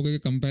तुम लोगों के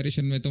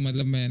कंपैरिजन में तो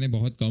मतलब मैंने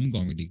बहुत कम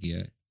कॉमेडी किया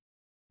है,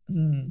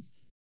 हम्म।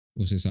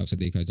 उस हिसाब से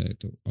देखा जाए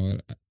तो।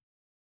 और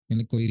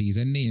मतलब कोई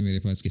रीजन नहीं है मेरे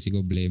पास किसी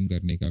को ब्लेम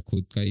करने का,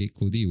 खुद का ये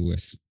खुद ही हुआ।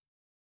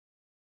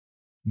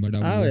 बट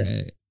अब हाँ वो भाई।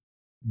 है,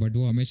 बट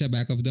वो हमेशा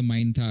बैक ऑफ द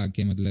माइंड था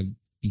कि मतलब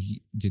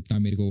जितना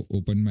मेरे को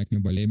ओपन माइक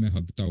में भले मैं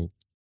हकता हूँ,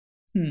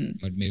 हम्म।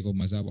 बट मेरे को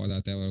मजा बहुत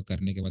आता है, और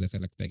करने के बाद ऐसा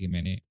लगता है कि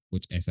मैंने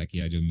कुछ ऐसा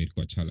किया जो मेरे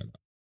को अच्छा लगा।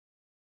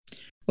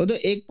 वो तो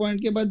एक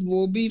पॉइंट के बाद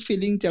वो भी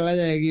फीलिंग चला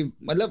जाएगी,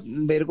 मतलब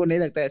मेरे को नहीं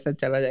लगता ऐसा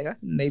चला जाएगा,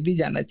 नहीं भी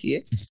जाना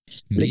चाहिए,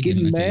 नहीं लेकिन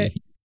जाना मैं,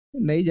 चाहिए।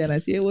 नहीं जाना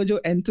चाहिए वो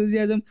जो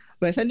एंथुजियाज्म।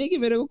 वैसा नहीं कि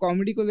मेरे को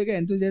कॉमेडी को लेकर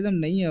एंथुजियाज्म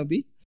नहीं है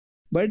अभी,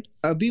 बट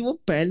अभी वो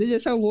पहले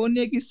जैसा वो नहीं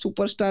है कि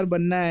सुपरस्टार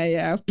बनना है,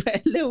 या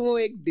पहले वो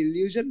एक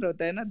डिल्यूजन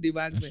रहता है ना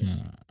दिमाग में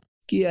हाँ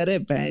कि अरे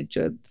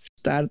भैंचो,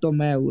 स्टार तो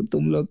मैं हूँ,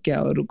 तुम लोग क्या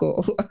हो, रुको।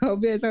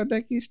 अभी ऐसा होता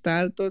है कि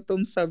स्टार तो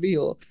तुम सभी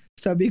हो,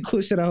 सभी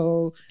खुश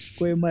रहो,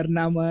 कोई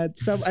मरना मत,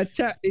 सब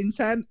अच्छा,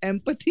 इंसान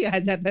एम्पथी आ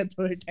जाता है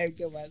थोड़े टाइम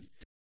के बाद।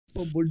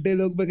 वो बुढ़े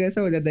लोग पे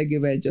कैसा हो जाता है कि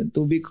भैंचो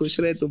तू भी खुश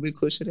रहे, तू भी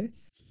खुश रहे,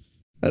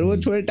 और वो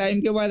थोड़े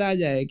टाइम के बाद आ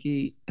जाए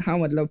कि हाँ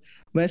मतलब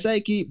वैसा है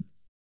कि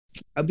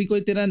अभी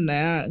कोई तेरा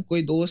नया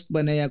कोई दोस्त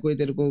बने, या कोई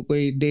तेरे को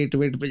कोई डेट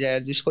वेट पे जाए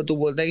जिसको तू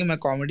बोलता है कि मैं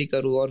कॉमेडी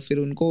करूँ, और फिर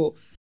उनको,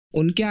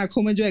 उनके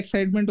आंखों में जो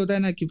एक्साइटमेंट होता है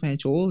ना कि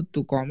भैंचो ओ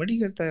तू कॉमेडी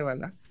करता है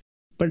वाला,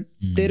 बट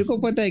तेरे को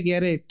पता है कि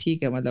अरे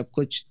ठीक है, मतलब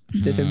कुछ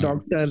जैसे हाँ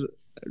डॉक्टर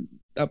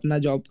अपना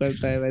जॉब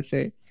करता है वैसे,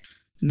 हाँ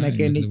मतलब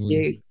मैकेनिक वही।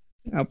 ये,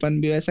 अपन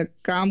भी वैसा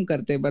काम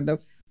करते हैं,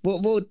 मतलब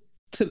वो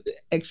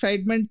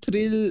एक्साइटमेंट,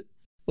 थ्रिल,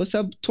 वो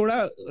सब थोड़ा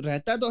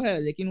रहता तो है,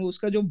 लेकिन वो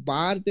उसका जो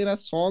बार तेरा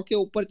 100 के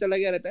ऊपर चला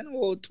गया रहता है ना,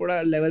 वो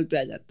थोड़ा लेवल पे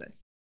आ जाता है।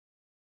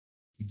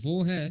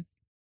 वो है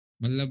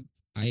मतलब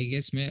आई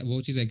गेस मैं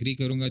वो चीज़ एग्री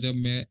करूंगा, जब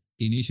मैं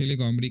इनिशियली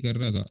कॉमेडी कर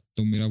रहा था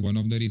तो मेरा वन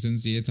ऑफ द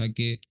रीजंस ये था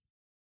कि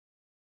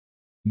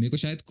मेरे को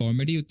शायद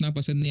कॉमेडी उतना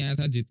पसंद नहीं आया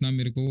था जितना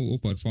मेरे को वो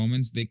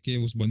परफॉर्मेंस देख के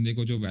उस बंदे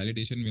को जो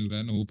वैलिडेशन मिल रहा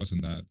है ना वो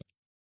पसंद आया था।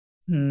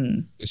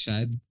 हम्म। तो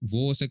शायद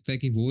वो हो सकता है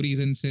कि वो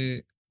रीजन से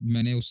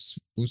मैंने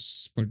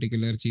उस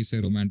पर्टिकुलर चीज से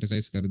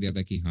रोमांटिसाइज कर दिया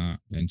था कि हाँ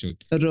बेंचो।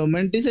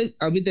 रोमांटिस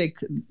अभी देख,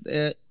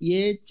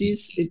 ये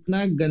चीज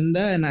इतना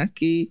गंदा है ना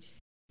कि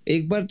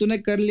एक बार तूने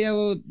कर लिया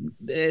वो,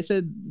 ऐसे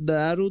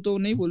दारू तो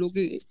नहीं बोलूं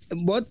कि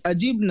बहुत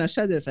अजीब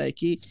नशा जैसा है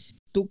कि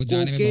तू वो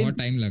जाने में कोकेन, बहुत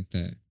टाइम लगता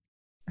है।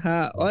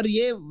 हाँ, और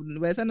ये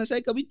वैसा नशा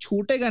है कभी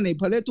छूटेगा नहीं,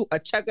 भले तू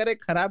अच्छा करे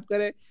खराब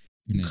करे,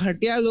 नहीं।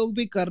 घटिया लोग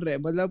भी कर रहे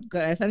हैं, मतलब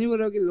ऐसा नहीं बोल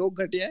रहा कि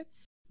लोग घटिया है,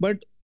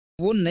 बट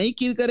वो नहीं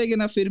किल करेंगे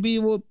ना, फिर भी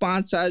वो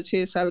 5 साल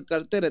 6 साल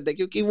करते रहते हैं,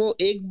 क्योंकि वो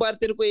एक बार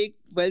तेरे को एक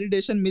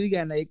वैलिडेशन मिल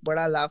गया ना, एक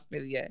बड़ा लाभ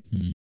मिल गया है,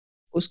 हम्म,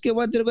 उसके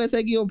बाद तेरे को ऐसा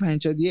है कि वो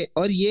भैंचो दिए,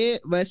 और ये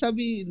वैसा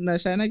भी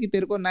नशा है ना कि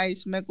तेरे को ना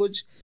इसमें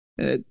कुछ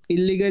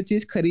इलीगल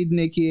चीज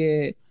खरीदने की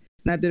है,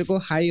 ना तेरे को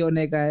हाई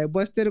होने का है,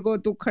 बस तेरे को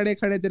तू खड़े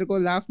खड़े तेरे को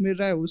लाभ मिल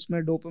रहा है,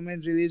 उसमें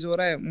डोपामिन रिलीज हो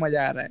रहा है,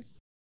 मजा आ रहा है।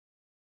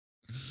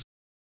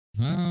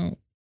 हाँ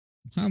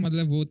हाँ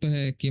मतलब वो तो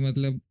है कि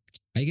मतलब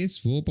आई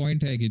गेस वो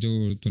पॉइंट है कि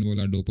जो तूने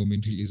बोला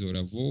डोपामिन रिलीज हो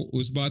रहा है, वो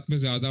उस बात में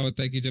ज्यादा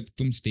होता है कि जब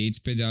तुम स्टेज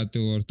पे जाते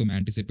हो और तुम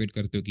एंटिसिपेट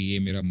करते हो कि ये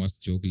मेरा मस्त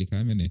जोक लिखा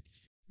है मैंने,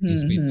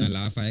 इस पे इतना हम्म।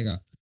 लाफ आएगा,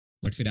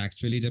 बट फिर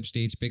एक्चुअली जब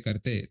स्टेज पे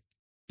करते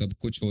तब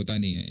कुछ होता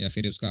नहीं है, या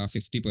फिर उसका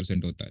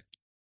 50% होता है।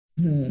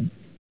 हम्म।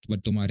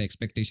 बट तुम्हारे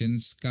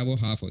एक्सपेक्टेशंस का वो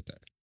हाफ होता है,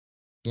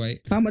 तो आई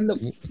हाँ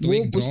मतलब वो तो वो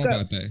एक ड्रॉप उसका,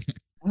 आता है।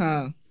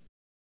 हाँ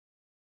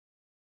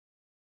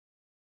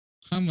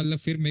हाँ मतलब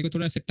फिर मेरे को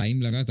थोड़ा ऐसे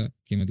टाइम लगा था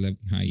कि मतलब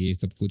हाँ ये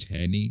सब कुछ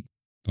है नहीं,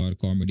 और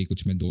कॉमेडी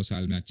कुछ में 2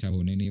 साल में अच्छा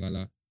होने नहीं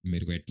वाला,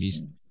 मेरे को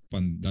एटलीस्ट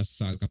 10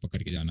 साल का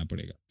पकड़ के जाना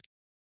पड़ेगा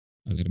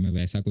अगर मैं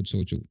वैसा कुछ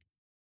सोचूं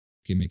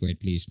कि मेरे को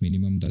एटलीस्ट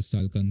मिनिमम 10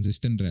 साल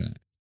कंसिस्टेंट रहना है,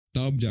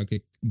 तब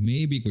जाके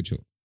मे भी कुछ हो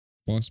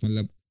पॉस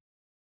मतलब,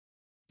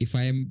 if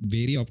I am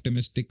very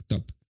optimistic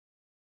तब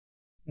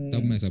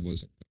तब मैं ऐसा बोल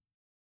सकता हूँ।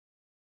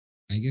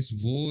 आई गेस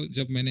वो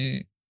जब मैंने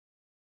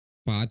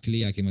पाथ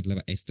लिया कि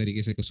मतलब इस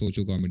तरीके से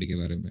सोचूं कॉमेडी के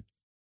बारे में,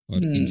 और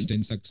हम्म,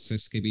 इंस्टेंट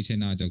सक्सेस के पीछे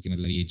ना जाओ कि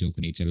मतलब ये जोक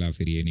नहीं चला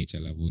फिर ये नहीं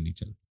चला वो नहीं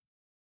चला,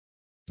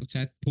 तो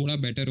शायद थोड़ा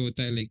बेटर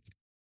होता है, लाइक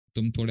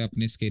तुम थोड़े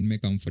अपने स्किन में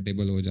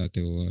कंफर्टेबल हो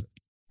जाते हो, और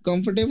ऐसा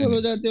कंफर्टेबल हो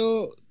नहीं जाते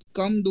हो,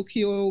 कम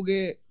दुखी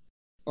होगे,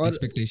 और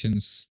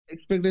एक्सपेक्टेशंस।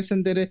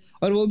 एक्सपेक्टेशन तेरे,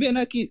 और वो भी है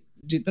ना कि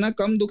जितना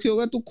कम दुखी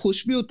होगा तू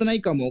खुश भी उतना ही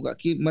कम होगा,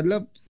 कि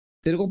मतलब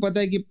तेरे को पता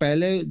है कि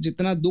पहले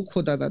जितना दुख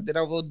होता था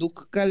तेरा वो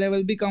दुख का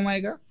लेवल भी कम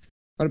आएगा,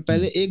 और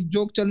पहले एक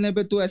जोक चलने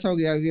पे तू ऐसा हो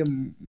गया कि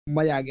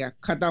मजा आ गया,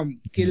 खत्म,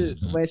 किल, हाँ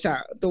हाँ वैसा,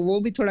 तो वो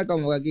भी थोड़ा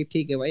कम होगा कि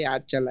ठीक है भाई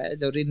आज चला है,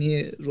 जरूरी नहीं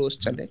है रोज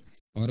हाँ, चले,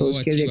 और तो वो उसके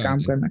अच्छी लिए बात काम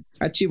है, करना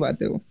अच्छी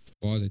बात है वो।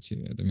 बहुत अच्छी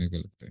बात है मेरे को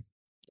लगता है।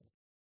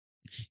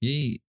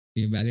 यही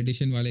ये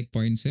वैलिडेशन वाला एक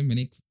पॉइंट है,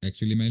 मैंने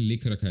एक्चुअली मैंने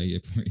लिख रखा है ये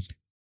पॉइंट।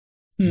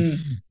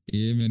 हम्म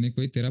ये मैंने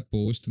कोई तेरा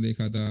पोस्ट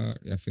देखा था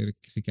या फिर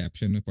किसी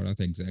कैप्शन में पढ़ा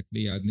था,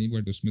 एग्जैक्टली याद नहीं,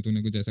 बट उसमें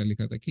तूने कुछ ऐसा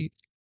लिखा था कि,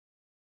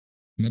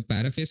 मैं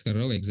पैराफ्रेज कर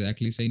रहा हूँ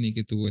एग्जैक्टली सही नहीं,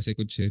 कि तू ऐसे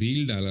कुछ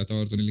रील डाला था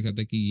और तूने लिखा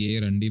था कि ये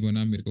रंडी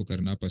बना मेरे को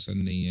करना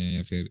पसंद नहीं है,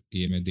 या फिर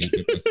ये मैं दिल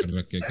पे पत्थर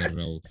रख के कर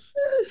रहा हूँ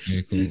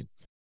मेरे को।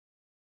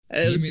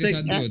 ये उस मेरे पे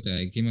साथ भी क्या, होता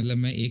है कि मतलब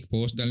मैं एक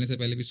पोस्ट डालने से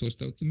पहले भी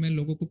सोचता हूँ कि मैं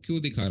लोगों को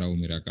क्यों दिखा रहा हूँ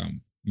मेरा काम,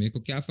 मेरे को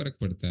क्या फर्क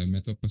पड़ता है,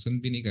 मैं तो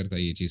पसंद भी नहीं करता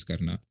ये चीज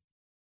करना।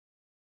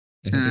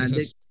 ऐसा तेरे हाँ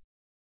देख, साथ?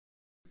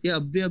 ये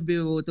अभी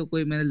वो तो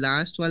कोई मैंने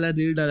लास्ट वाला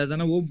रील डाला था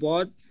ना, वो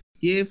बहुत,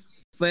 ये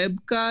फेब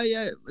का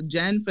या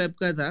जैन फेब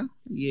का था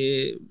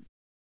ये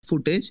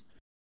फुटेज,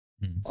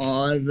 हम्म।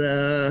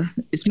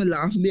 और इसमें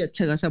लाफ भी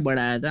अच्छा खासा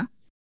बढ़ाया था,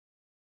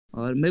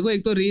 और मेरे को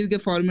एक तो रील के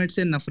फॉर्मेट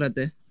से नफरत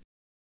है।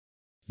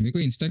 मेरे को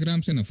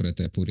इंस्टाग्राम से नफरत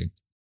है पूरे।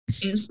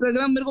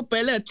 इंस्टाग्राम मेरे को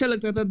पहले अच्छा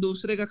लगता था,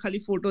 दूसरे का खाली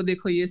फोटो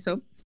देखो ये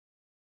सब,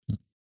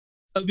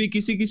 अभी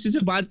किसी किसी से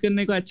बात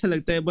करने को अच्छा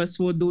लगता है, बस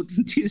वो दो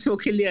तीन चीजों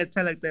के लिए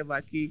अच्छा लगता है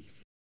बाकी,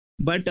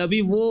 बट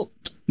अभी वो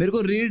मेरे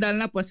को रील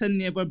डालना पसंद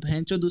नहीं है, पर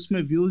भैंचोद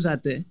उसमें व्यूज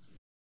आते हैं।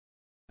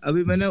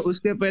 अभी मैंने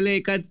उसके पहले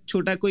एक आध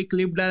छोटा कोई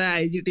क्लिप डाला,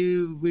 आईजीटीवी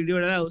वीडियो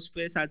डाला, उस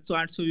पे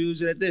 700-800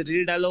 व्यूज रहते,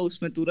 रील डालो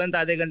उसमें तुरंत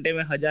आधे घंटे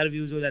में 1000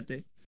 व्यूज हो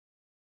जाते।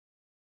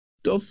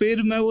 तो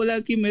फिर मैं बोला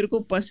कि मेरे को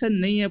पसंद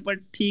नहीं है, पर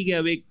ठीक है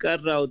अभी कर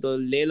रहा हो तो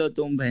ले लो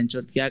तुम,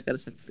 भैंचोद क्या कर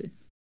सकते।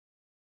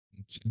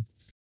 अच्छा,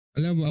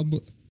 मतलब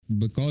अब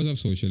because of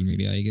social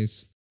media I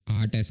guess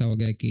art ऐसा हो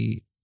गया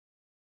कि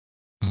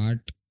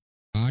आर्ट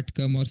आर्ट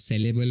कम और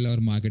सेलेबल और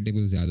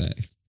मार्केटेबल ज्यादा है,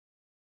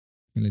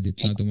 मतलब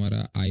जितना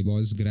तुम्हारा आई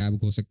बॉल्स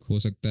ग्रैब हो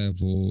सकता है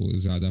वो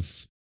ज्यादा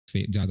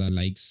ज्यादा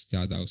लाइक्स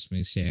ज्यादा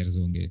उसमें शेयर्स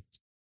होंगे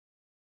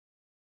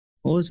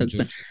हो जो।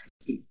 सकता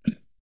है,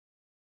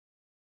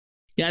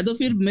 या तो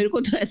फिर मेरे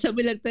को तो ऐसा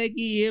भी लगता है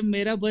कि ये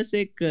मेरा बस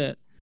एक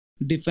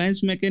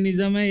डिफेंस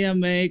मैकेनिज्म है, या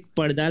मैं एक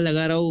पर्दा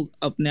लगा रहा हूँ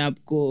अपने आप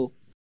को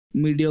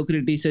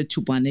मीडियोक्रिटी से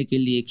छुपाने के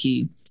लिए,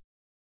 कि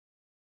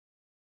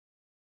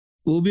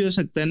वो भी हो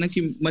सकता है ना,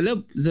 कि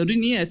मतलब जरूरी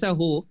नहीं है ऐसा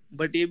हो,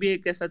 बट ये भी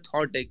एक ऐसा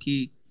थॉट है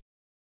कि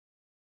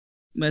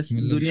मैं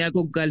मतलब दुनिया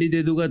को गाली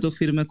दे दूंगा तो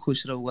फिर मैं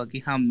खुश रहूंगा कि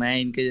हाँ मैं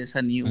इनके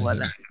जैसा नहीं हुआ हाँ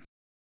वाला।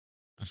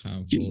 हाँ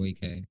वो क्यों-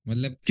 एक है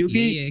मतलब क्योंकि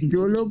यही है।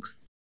 जो लोग,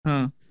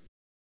 हाँ,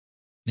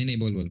 नहीं नहीं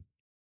बोल बोल।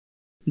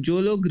 जो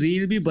लोग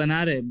रील भी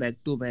बना रहे बैक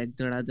टू बैक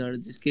धड़ाधड़,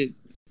 जिसके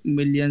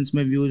मिलियंस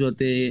में व्यूज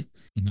होते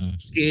हैं, हाँ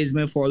केज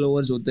में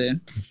फॉलोअर्स होते हैं,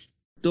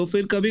 तो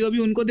फिर कभी कभी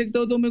उनको देखता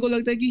हूँ तो मेरे को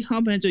लगता है कि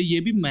हाँ भैंचो ये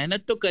भी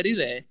मेहनत तो कर ही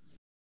रहे हैं।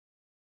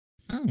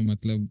 हाँ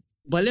मतलब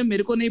भले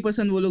मेरे को नहीं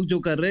पसंद वो लोग जो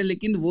कर रहे हैं,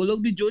 लेकिन वो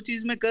लोग भी जो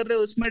चीज में कर रहे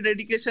हैं उसमें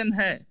डेडिकेशन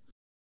है।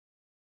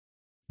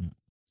 हाँ,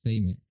 सही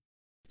में।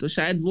 तो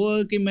शायद वो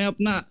है कि मैं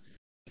अपना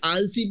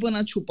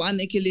आलसीपना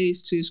छुपाने के लिए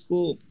इस चीज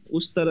को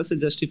उस तरह से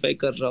जस्टिफाई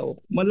कर रहा हूँ,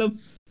 मतलब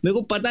मेरे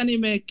को पता नहीं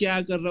मैं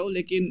क्या कर रहा हूँ,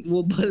 लेकिन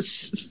वो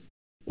बस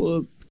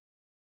वो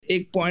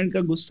एक पॉइंट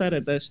का गुस्सा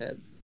रहता है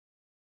शायद।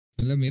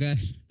 मतलब मेरा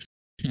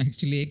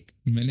एक्चुअली एक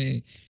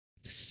मैंने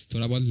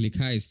थोड़ा बहुत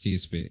लिखा है इस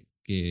चीज पे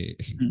कि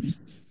हम्म।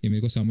 ये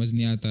मेरे को समझ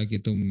नहीं आता कि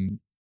तुम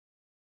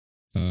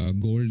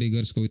गोल्ड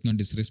डिगर्स को इतना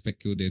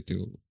डिसरिस्पेक्ट क्यों देते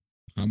हो।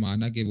 हाँ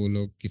माना कि वो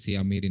लोग किसी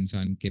अमीर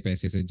इंसान के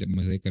पैसे से जब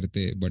मजे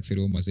करते, बट फिर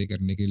वो मजे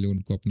करने के लिए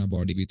उनको अपना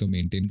बॉडी भी तो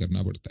मेंटेन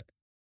करना पड़ता है,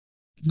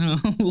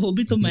 हाँ वो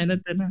भी तो उनको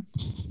मेहनत है ना।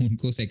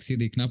 उनको सेक्सी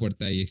दिखना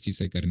पड़ता है ये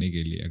चीजें करने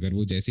के लिए, अगर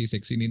वो जैसे ही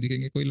सेक्सी नहीं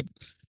दिखेंगे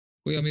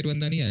कोई अमीर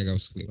बंदा नहीं आएगा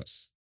उसके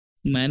पास।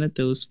 मेहनत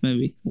है उसमें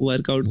भी,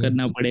 वर्कआउट वो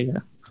करना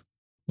पड़ेगा,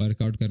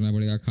 वर्कआउट करना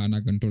पड़ेगा, खाना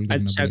कंट्रोल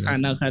करना अच्छा पड़ेगा।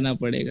 खाना खाना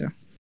पड़ेगा।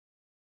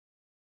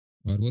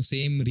 और वो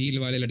सेम रील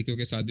वाले लड़कियों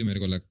के साथ भी मेरे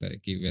को लगता है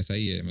कि वैसा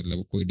ही है,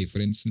 मतलब कोई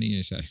डिफरेंस नहीं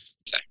है शायद।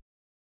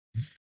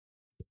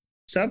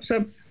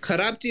 सब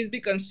खराब चीज भी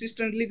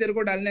कंसिस्टेंटली तेरे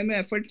को डालने में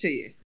एफर्ट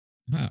चाहिए।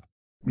 हाँ,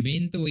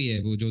 मेन तो वही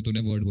है, वो जो तूने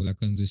वर्ड बोला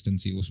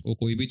कंसिस्टेंसी, उसको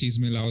कोई भी चीज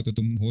में लाओ तो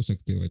तुम हो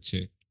सकते हो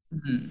अच्छे,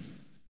 हम्म।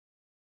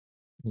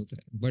 होता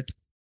है। बट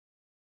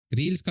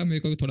रील्स का मेरे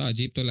को थोड़ा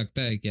अजीब तो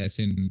लगता है कि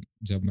ऐसे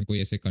जब मैं कोई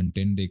ऐसे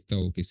कंटेंट देखता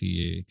हूँ किसी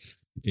ये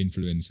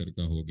इन्फ्लुएंसर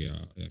का हो गया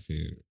या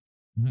फिर,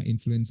 हाँ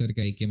इन्फ्लुएंसर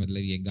का ही, कि मतलब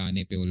ये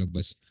गाने पे वो लोग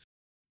बस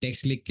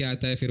टेक्स्ट लिख के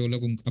आता है, फिर वो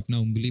लोग अपना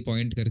उंगली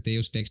पॉइंट करते हैं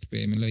उस टेक्स्ट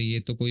पे, मतलब ये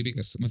तो कोई भी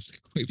मतलब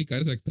कोई भी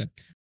कर सकता है।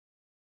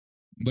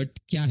 बट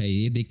क्या है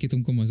ये देख के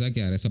तुमको मजा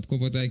क्या आ रहा है? सबको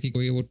पता है कि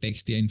कोई वो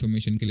टेक्स्ट या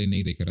इन्फॉर्मेशन के लिए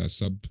नहीं देख रहा,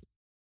 सब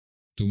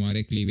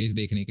तुम्हारे क्लीवेज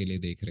देखने के लिए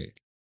देख रहे, वो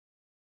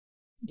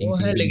है,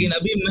 इंक्लूडिंग। लेकिन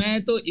अभी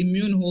मैं तो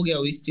इम्यून हो गया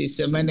हूँ इस चीज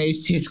से। मैंने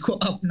इस चीज को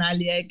अपना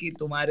लिया है कि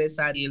तुम्हारे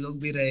साथ ये लोग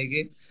भी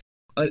रहेंगे,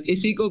 और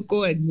इसी को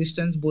को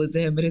एग्जिस्टेंस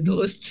बोलते हैं मेरे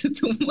दोस्त।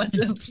 तुम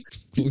मतलब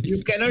कोई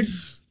you cannot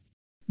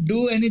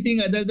do anything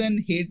other than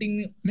hating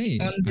नहीं,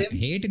 ऑन देम।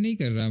 हेट नहीं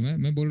कर रहा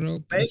मैं बोल रहा हूँ,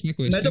 मैं बस मैं मैं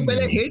तो क्वेश्चन कर पहले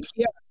रहा हूँ। हेट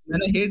किया,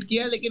 मैंने हेट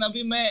किया, लेकिन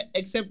अभी मैं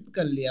एक्सेप्ट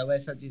कर लिया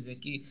वैसा चीजें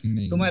कि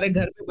नहीं तुम्हारे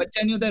घर पे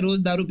बच्चा नहीं होता है, रोज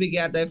दारू पी के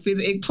आता है,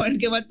 फिर एक पॉइंट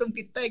के बाद तुम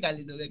कितना ही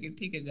गाली दोगे कि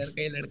ठीक है घर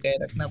का ही लड़का है,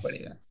 रखना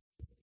पड़ेगा।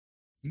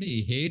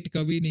 नहीं, हेट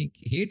कभी नहीं,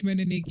 हेट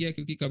मैंने नहीं किया,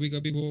 क्योंकि कभी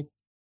कभी वो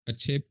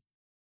अच्छे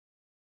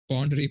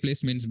पॉन्ड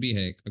रिप्लेसमेंट्स भी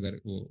है,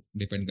 अगर वो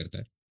डिपेंड करता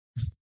है।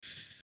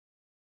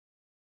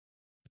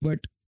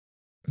 बट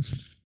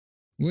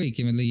वही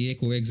कि मतलब ये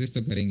कोएग्जिस्ट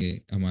तो करेंगे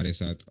हमारे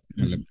साथ,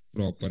 मतलब हम्म।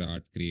 Proper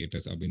art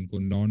creators. अब इनको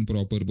नॉन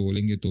प्रॉपर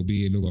बोलेंगे तो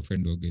भी ये लोग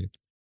ऑफेंड हो गए,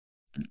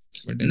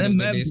 बट एंड नहीं, ऑफ द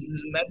मैं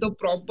डे। मैं तो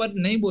प्रॉपर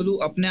नहीं बोलूं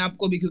अपने आप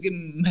को भी, क्योंकि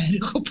मेरे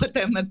को पता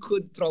है मैं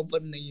खुद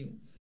प्रॉपर नहीं हूँ।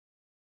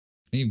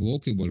 नहीं, वो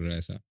क्यों बोल रहा है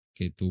ऐसा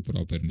कि तू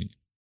प्रॉपर नहीं?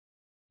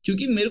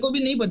 क्योंकि मेरे को भी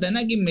नहीं पता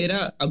ना कि मेरा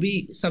अभी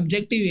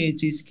सब्जेक्टिव है ये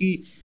चीज की।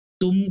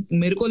 तुम,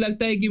 मेरे को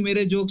लगता है कि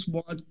मेरे जोक्स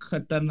बहुत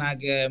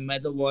खतरनाक है, मैं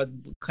तो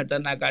बहुत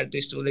खतरनाक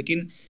आर्टिस्ट हूँ,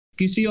 लेकिन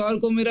किसी और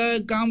को मेरा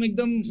काम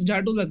एकदम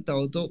झाटू लगता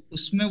हो तो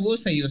उसमें वो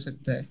सही हो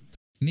सकता है।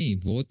 नहीं,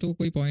 वो तो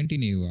कोई पॉइंट ही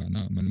नहीं हुआ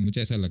ना, मतलब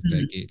मुझे ऐसा लगता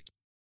है हम्म। कि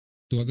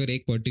तू अगर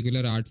एक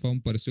पर्टिकुलर आर्ट फॉर्म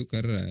परस्यू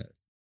कर रहा है,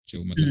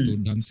 जो मतलब तू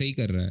हम्म। ढंग से ही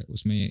कर रहा है,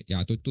 उसमें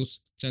या तो तू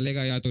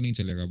चलेगा या तो नहीं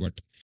चलेगा,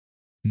 बट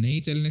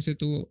नहीं चलने से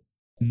तू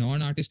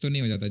नॉन आर्टिस्ट तो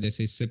नहीं हो जाता।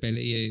 जैसे इससे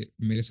पहले ये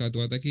मेरे साथ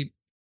हुआ था कि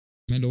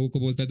मैं लोगों को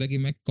बोलता था कि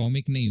मैं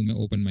कॉमिक नहीं हूँ, मैं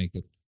ओपन माइक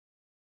हूँ,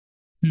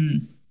 हम्म।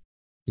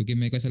 क्योंकि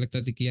मेरे को ऐसा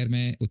लगता था कि यार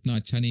मैं उतना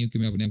अच्छा नहीं हूँ कि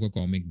मैं अपने आप को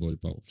कॉमिक बोल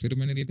पाऊँ। फिर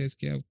मैंने रियलाइज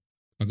किया,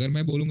 अगर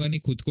मैं बोलूंगा नहीं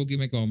खुद को कि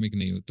मैं कॉमिक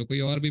नहीं हूँ, तो कोई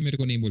और भी मेरे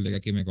को नहीं बोलेगा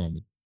कि मैं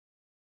कॉमिक।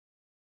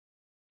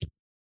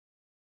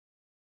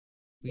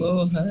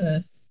 वो है,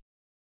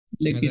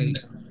 लेकिन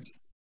मतलब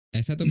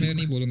ऐसा तो मैं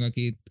नहीं बोलूंगा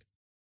कि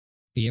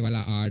ये वाला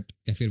आर्ट,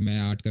 या फिर मैं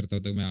आर्ट करता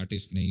हूँ तो मैं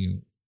आर्टिस्ट नहीं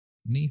हूँ।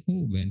 नहीं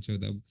हूँ बेंचो।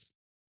 अब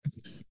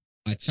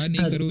अच्छा नहीं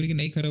हाँ, करूँ कि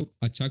नहीं करूँ,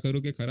 अच्छा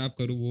करूँ कि खराब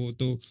करूँ, वो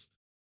तो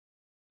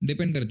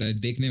डिपेंड करता है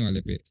देखने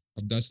वाले पे।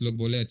 अब 10 लोग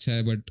बोले अच्छा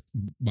है, बट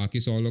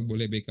बाकी 100 लोग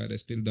बोले बेकार है,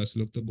 स्टिल 10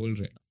 लोग तो बोल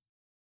रहे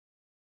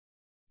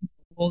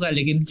होगा,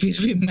 लेकिन फिर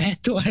भी मैं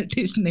तो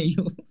आर्टिस्ट नहीं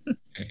हूँ।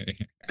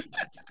 हैं।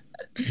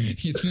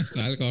 इतना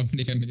साल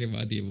कॉमेडी करने के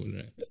बाद ये बोल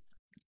रहा है।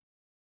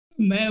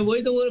 मैं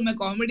वही तो बोल, मैं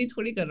कॉमेडी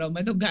थोड़ी कर रहा हूँ,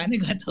 मैं तो गाने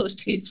गाता हूँ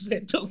स्टेज पे,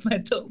 तो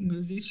मैं तो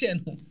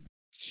म्यूजिशियन हूँ।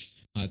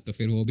 हाँ, तो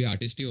फिर वो भी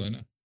आर्टिस्ट ही हुआ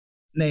ना।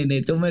 नहीं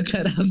नहीं, तो मैं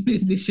खराब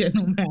म्यूजिशियन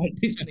हूँ, मैं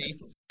आर्टिस्ट नहीं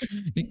हूँ।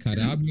 नहीं,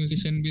 खराब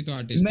म्यूजिशियन भी तो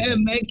आर्टिस्ट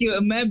ही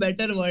मैं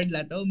बेटर वर्ड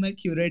लाता हूँ, मैं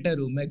क्यूरेटर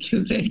हूँ, मैं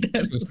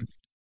क्यूरेटर हूँ। है।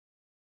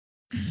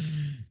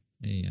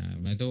 नहीं यार,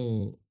 मैं तो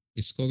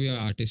इसको भी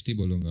आर्टिस्ट ही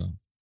बोलूंगा,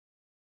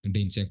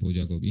 ढिंचैक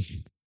पूजा को भी,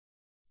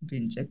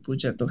 ढिंचैक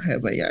पूछा तो है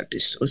भाई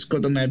आर्टिस्ट, उसको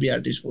तो मैं भी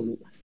आर्टिस्ट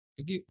बोलूंगा।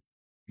 क्योंकि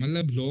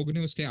मतलब लोग ने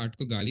उसके आर्ट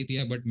को गाली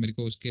दिया, बट मेरे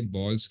को उसके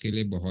बॉल्स के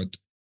लिए बहुत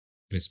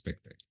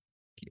रिस्पेक्ट है,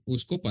 कि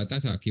उसको पता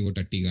था कि वो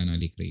टट्टी गाना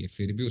लिख रही है,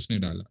 फिर भी उसने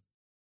डाला।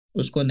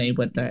 उसको नहीं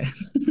पता है।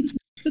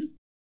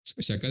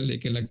 उसको शक्ल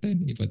देख के लगता है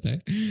नहीं पता है,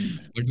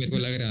 बट मेरे को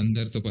लग रहा है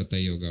अंदर तो पता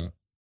ही होगा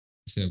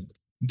सब।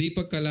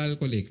 दीपक कलाल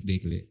को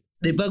देख ले।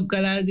 दीपक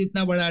कलाल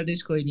जितना बड़ा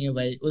आर्टिस्ट कोई नहीं है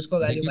भाई, उसको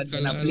गाली दीपक मत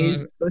देना कलाल और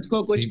प्लीज,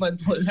 उसको कुछ दीप,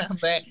 मत बोलना।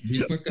 मैं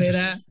दीपक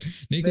मेरा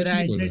नहीं, कुछ मेरा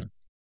नहीं बोल एंटर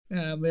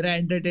रहा। मेरा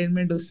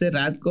एंटरटेनमेंट उससे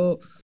रात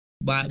को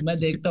मैं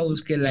देखता हूँ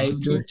उसके लाइव रात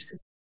जो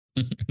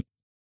को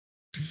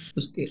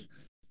उसके,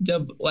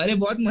 जब अरे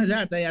बहुत मजा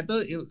आता है। या तो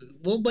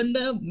वो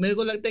बंदा मेरे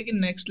को लगता है कि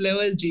नेक्स्ट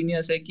लेवल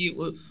जीनियस है कि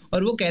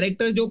और वो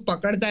कैरेक्टर जो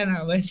पकड़ता है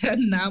ना, वैसा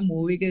ना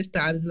मूवी के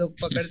स्टार्स लोग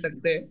पकड़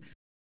सकते हैं।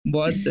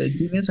 बहुत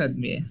जीनियस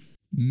आदमी है।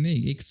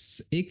 नहीं, एक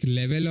एक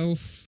लेवल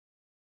ऑफ,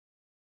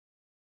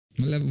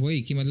 मतलब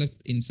वही कि मतलब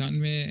इंसान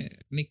में,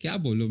 नहीं क्या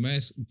बोलूं मैं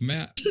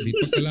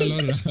दीपक कलाल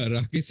और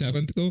राकेश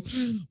सावंत को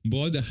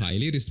बहुत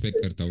हाईली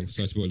रिस्पेक्ट करता हूँ,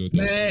 सच बोलूं तो।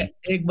 मैं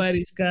एक बार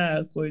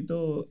इसका कोई तो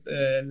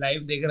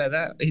लाइव देख रहा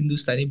था,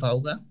 हिंदुस्तानी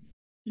भाव का,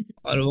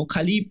 और वो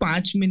खाली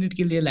 5 मिनट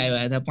के लिए लाइव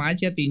आया था,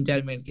 5 या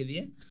 3-4 मिनट के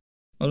लिए।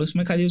 और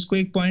उसमें खाली उसको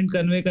एक पॉइंट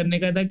कन्वे करने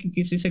का था कि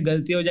किसी से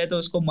गलती हो जाए तो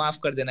उसको माफ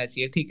कर देना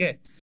चाहिए, ठीक है।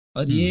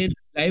 और हाँ। ये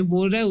लाइव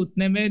बोल रहा है,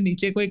 उतने में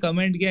नीचे कोई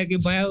कमेंट किया कि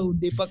भाई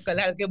दीपक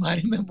कलाल के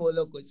बारे में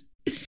बोलो कुछ।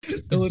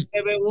 तो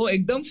उतने में वो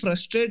एकदम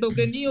फ्रस्ट्रेट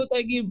होके, नहीं होता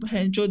है कि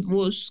भैंचोद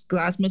वो उस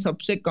क्लास में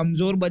सबसे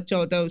कमजोर बच्चा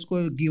होता है उसको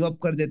गिव अप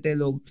कर देते हैं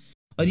लोग,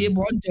 और ये हाँ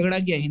बहुत झगड़ा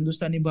किया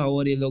हिंदुस्तानी भाव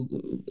और ये लोग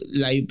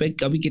लाइव पे,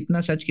 कभी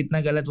कितना सच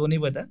कितना गलत वो नहीं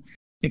पता,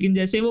 लेकिन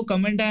जैसे ही वो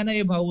कमेंट आया ना,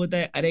 ये भाव होता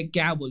है अरे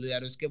क्या बोलूं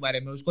यार उसके बारे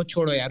में, उसको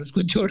छोड़ो यार,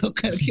 उसको छोड़ो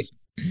करके।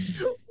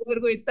 तो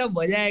मेरे को इतना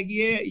मजा है कि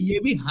ये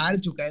भी हार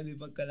चुका है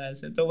दीपक कलाल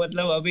से, तो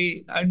मतलब अभी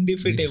दीप-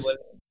 अनडिफिटेबल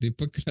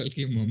दीपक कलाल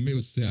की मम्मी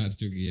उससे हार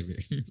चुकी है बे।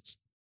 है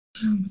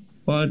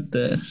बहुत।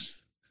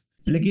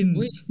 लेकिन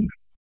वही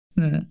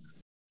हाँ,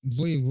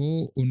 वही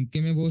वो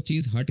उनके में वो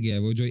चीज हट गया है,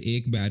 वो जो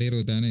एक बैरियर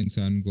होता है ना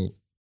इंसान को,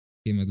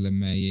 कि मतलब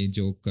मैं ये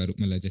जो कर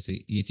मतलब जैसे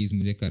ये चीज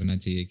मुझे करना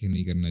चाहिए कि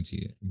नहीं करना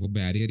चाहिए, वो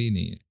बैरियर ही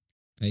नहीं है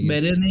आई गेस।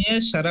 बैरियर नहीं है,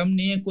 शर्म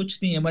नहीं है, कुछ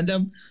नहीं है,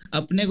 मतलब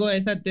अपने को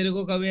ऐसा, तेरे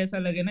को कभी ऐसा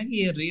लगे ना कि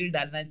ये रील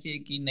डालना चाहिए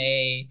कि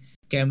नहीं,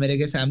 कैमरे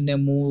के सामने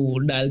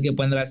मुंह डाल के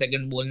 15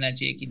 सेकंड बोलना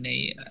चाहिए कि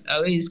नहीं,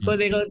 अबे इसको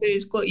देखो तो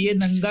इसको, ये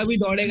नंगा भी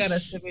दौड़ेगा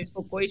रास्ते पे,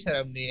 इसको कोई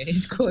शर्म नहीं है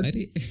इसको।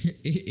 अरे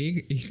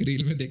एक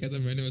रील में देखा था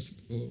मैंने,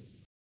 उसको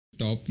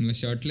टॉप में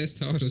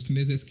शर्टलेस था और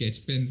उसने से स्केच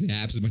पेन से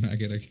एप्स बना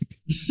के रखी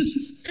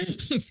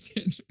थी।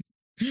 स्केच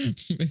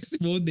वैसे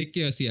वो देख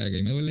के हंसी आ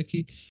गई, मैं बोला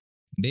कि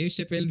देव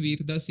चैपल,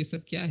 वीरदास, ये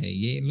सब क्या है,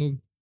 ये लोग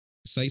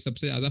सही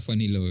सबसे ज्यादा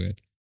फनी लोग है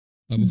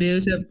अब। देव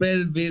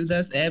चप्पल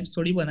वीरदास एप्स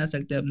थोड़ी बना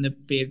सकते हैं अपने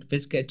पेट पे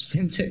स्केच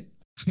पेन से।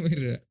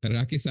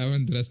 राखी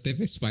सावंत रास्ते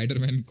पे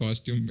स्पाइडरमैन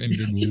कॉस्ट्यूम पहन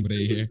के घूम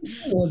रही है।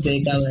 वो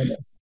देखा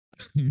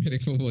मैंने। मेरे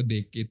को वो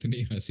देख के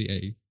इतनी हंसी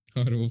आई।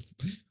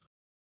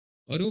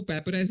 और वो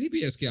पेपराजी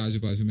भी है उसके आजू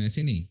बाजू में,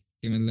 ऐसे नहीं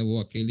कि मतलब वो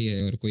अकेली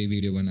है और कोई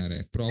वीडियो बना रहा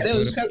है अरे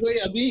प्रॉपर। उसका कोई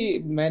अभी,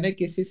 मैंने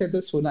किसी से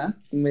तो सुना,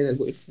 मेरा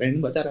कोई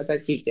फ्रेंड बता रहा था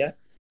कि क्या,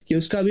 कि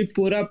उसका अभी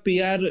पूरा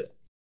पीआर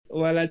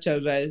वाला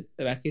चल रहा है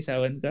राखी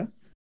सावंत का,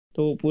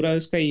 तो पूरा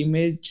उसका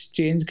इमेज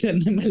चेंज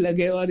करने में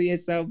लगे और ये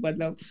सब,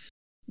 मतलब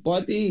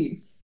बहुत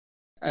ही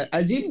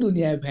अजीब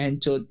दुनिया है बहन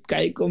चोद,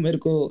 काई को मेरे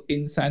को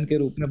इंसान के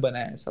रूप में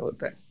बनाया, ऐसा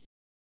होता है।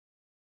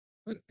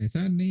 पर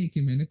ऐसा नहीं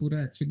कि मैंने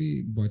पूरा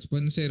एक्चुअली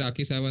बचपन से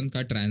राखी सावंत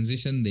का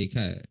ट्रांजिशन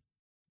देखा है।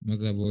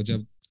 मतलब वो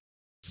जब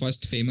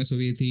फर्स्ट फेमस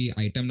हुई थी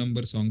आइटम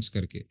नंबर सॉन्ग्स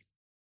करके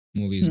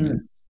मूवीज में, हम्म।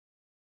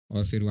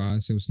 और फिर वहां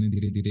से उसने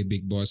धीरे धीरे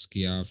बिग बॉस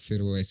किया,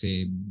 फिर वो ऐसे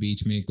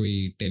बीच में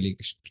कोई टेली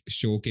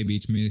शो के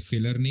बीच में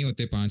फिलर नहीं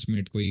होते 5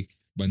 मिनट, कोई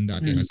बंदा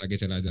आके हम्म। हंसा के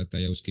चला जाता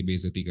है या उसकी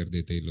बेइज्जती कर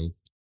देते हैं लोग,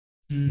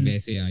 हम्म।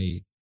 वैसे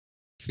आई।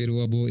 फिर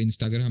वो अब वो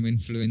इंस्टाग्राम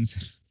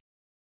इन्फ्लुएंसर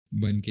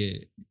बन के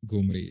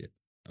घूम रही है,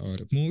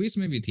 और मूवीज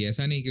में भी थी,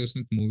 ऐसा नहीं कि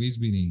उसने मूवीज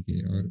भी नहीं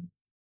की। और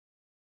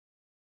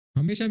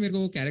हमेशा मेरे को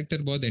वो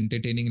कैरेक्टर बहुत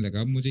एंटरटेनिंग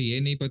लगा। अब मुझे ये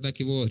नहीं पता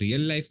कि वो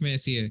रियल लाइफ में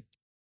ऐसी है,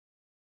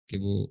 कि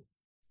वो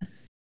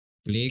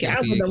प्ले क्या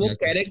करती है पता, कि वो या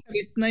कैरेक्टर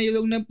इतना ये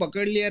लोग ने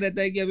पकड़ लिया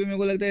रहता है कि अभी मेरे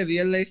को लगता है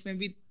रियल लाइफ में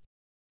भी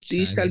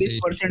तीस शायद चालीस ऐसे।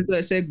 परसेंट तो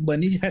ऐसे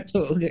बन ही जाते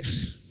होंगे।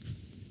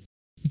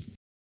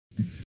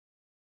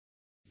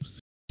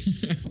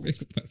 मेरे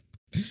को पता,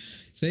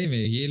 सही में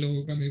ये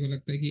लोगों का मेरे को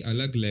लगता है कि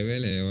अलग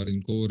लेवल है, और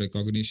इनको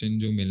रिकॉग्निशन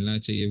जो मिलना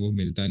चाहिए वो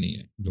मिलता नहीं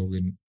है। लोग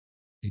इन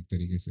एक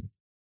तरीके से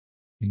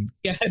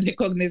क्या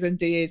रिकॉग्निशन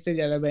चाहिए इससे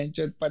ज्यादा,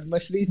 बेंचोद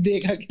पद्मश्री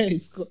देगा क्या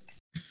इसको?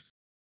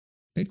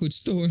 भाई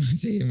कुछ तो होना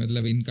चाहिए,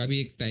 मतलब इनका भी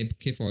एक टाइप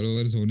के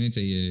फॉलोअर्स होने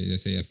चाहिए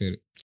जैसे, या फिर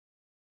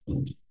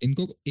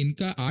इनको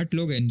इनका आर्ट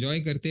लोग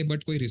एंजॉय करते हैं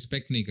बट कोई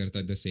रिस्पेक्ट नहीं करता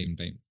एट द सेम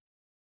टाइम।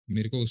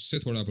 मेरे को उससे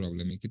थोड़ा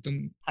प्रॉब्लम है कि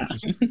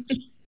उस,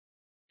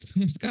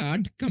 तुम उसका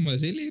आर्ट का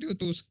मजे ले रहे हो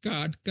तो उसका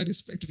आर्ट का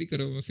रिस्पेक्ट भी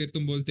करो। फिर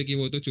तुम बोलते कि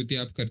वो तो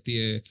चुतिया आप करती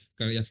है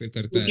या फिर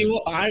करता क्योंकि है। वो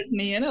आर्ट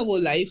नहीं है ना, वो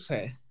लाइफ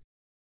है।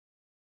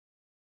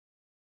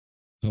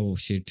 ओह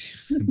शिट,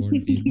 बहुत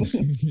डीप।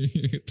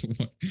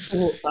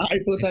 वो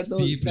आर्ट होता दैट्स तो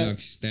डीप उसका,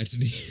 लक्स, दैट्स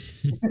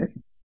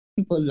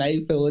डीप। वो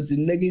लाइफ है, वो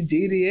जिंदगी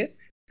जी रही है।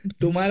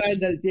 तुम्हारा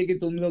गलती है कि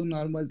तुम लोग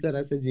नॉर्मल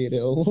तरह से जी रहे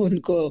हो, वो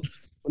उनको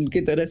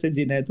उनकी तरह से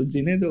जीना है तो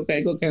जीने दो,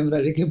 काहे को कैमरा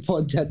लेके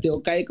पहुंच जाते हो,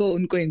 काहे को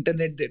उनको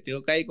इंटरनेट देते हो,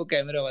 काहे को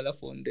कैमरा वाला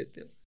फोन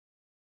देते हो।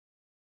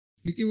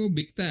 क्योंकि वो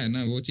बिकता है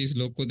ना, वो चीज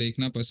लोग को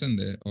देखना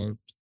पसंद है, और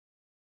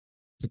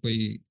तो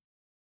कोई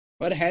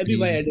और है भी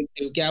भाई रीजन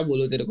एडिक्टिव, क्या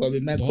बोलो तेरे को, अभी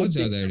मैं बहुत खुद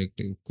ज्यादा देखता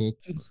एडिक्टिव को।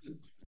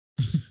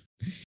 हूँ।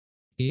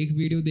 एक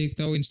वीडियो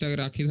देखता हूँ इंस्टाग्राम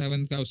राखी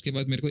सावंत का, उसके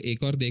बाद मेरे को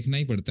एक और देखना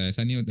ही पड़ता है।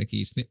 ऐसा नहीं होता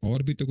कि इसने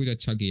और भी तो कुछ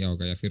अच्छा किया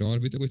होगा या फिर और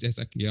भी तो कुछ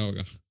ऐसा किया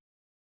होगा।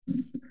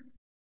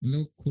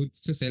 मतलब खुद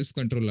से सेल्फ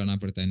कंट्रोल लाना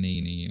पड़ता है,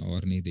 नहीं नहीं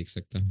और नहीं देख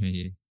सकता मैं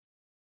ये।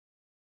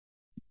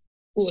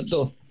 वो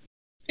तो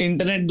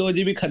इंटरनेट 2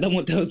 GB खत्म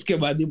होता है उसके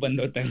बाद ही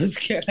बंद होता है,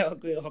 उसके अलावा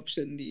कोई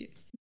ऑप्शन नहीं है।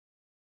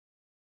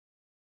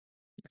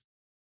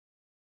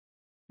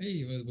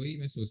 नहीं वही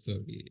मैं सोचता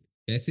हूँ कि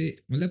कैसे,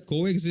 मतलब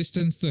को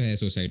एग्जिस्टेंस तो है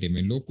सोसाइटी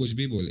में, लोग कुछ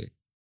भी बोले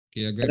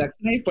कि अगर।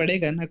 रखना ही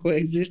पड़ेगा ना, कोई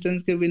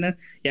एग्जिस्टेंस के बिना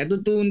या तो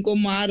तू उनको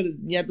मार,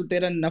 या तो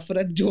तेरा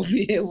नफरत जो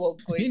भी है वो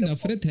कोई नहीं तो।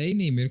 नफरत है ही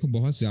नहीं, मेरे को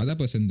बहुत ज्यादा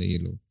पसंद है ये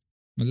लोग।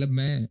 मतलब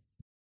मैं,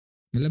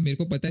 मतलब मेरे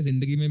को पता है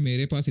जिंदगी में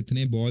मेरे पास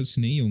इतने बॉल्स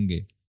नहीं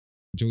होंगे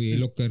जो ये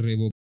लोग कर रहे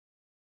वो।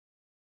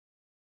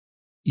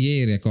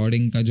 ये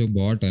रिकॉर्डिंग का जो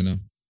बॉट है ना,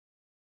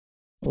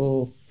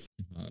 ओ।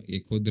 हाँ, ये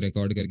खुद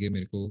रिकॉर्ड करके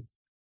मेरे को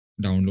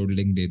डाउनलोड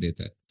लिंक दे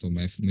देता है, तो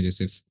मैं मुझे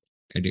सिर्फ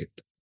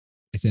एडिट,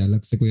 ऐसे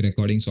अलग से कोई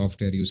रिकॉर्डिंग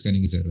सॉफ्टवेयर यूज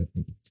करने की जरूरत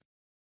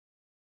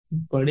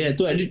नहीं। बढ़िया,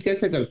 तू एडिट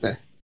कैसे करता है,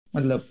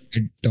 मतलब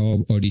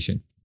एडोब ऑडिशन।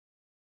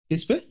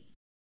 किस पे?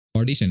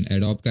 ऑडिशन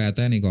एडोब का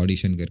आता है ना, एक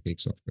ऑडिशन करके एक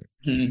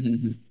सॉफ्टवेयर,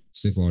 हम्म।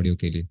 सिर्फ ऑडियो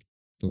के लिए,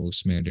 तो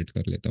उसमें एडिट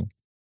कर लेता हूँ।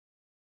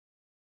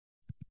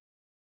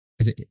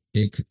 अच्छा,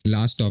 एक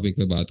लास्ट टॉपिक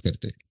पे बात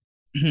करते हैं,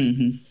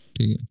 हम्म।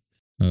 ठीक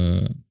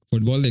है?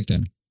 फुटबॉल देखते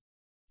हैं?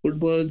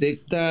 फुटबॉल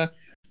देखता,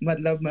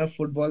 मतलब मैं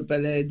फुटबॉल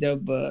पहले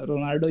जब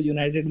रोनाल्डो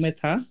यूनाइटेड में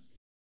था,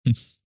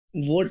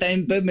 वो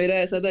टाइम पे मेरा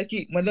ऐसा था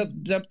कि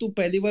मतलब जब तू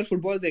पहली बार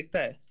फुटबॉल देखता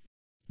है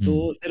तो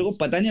हम्म, तेरे को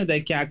पता नहीं होता है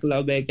क्या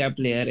क्लब है क्या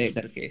प्लेयर है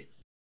करके,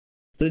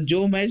 तो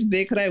जो मैच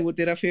देख रहा है वो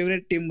तेरा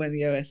फेवरेट टीम बन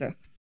गया वैसा।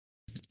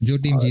 जो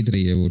टीम और जीत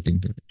रही है वो टीम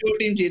पे। जो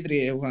टीम जीत रही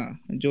है वहाँ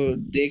जो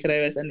देख रहा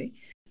है वैसा नहीं।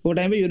 वो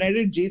टाइम पे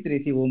यूनाइटेड जीत रही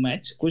थी वो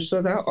मैच कुछ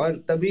तो था, और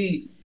तभी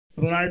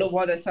रोनाल्डो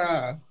बहुत ऐसा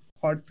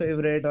हॉट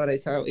फेवरेट और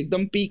ऐसा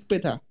एकदम पीक पे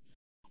था।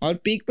 और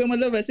पीक पे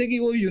मतलब वैसे कि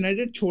वो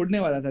यूनाइटेड छोड़ने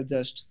वाला था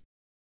जस्ट,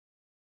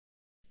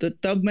 तो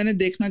तब मैंने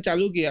देखना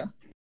चालू किया।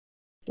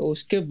 तो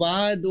उसके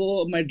बाद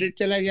वो मैड्रिड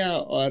चला गया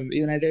और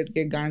यूनाइटेड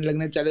के गांड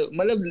लगने चले,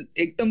 मतलब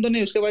एकदम तो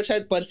नहीं, उसके बाद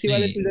शायद पर्सी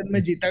वाले नहीं, सीजन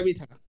में जीता भी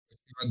था।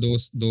 उसके बाद दो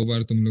दो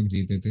बार तुम लोग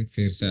जीते थे,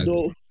 फिर दो, शायद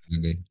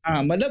लगे।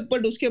 हाँ मतलब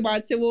बट उसके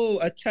बाद से वो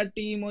अच्छा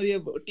टीम, और ये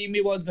टीम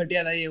भी बहुत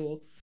घटिया था ये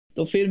वो।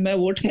 तो फिर मैं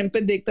वो टाइम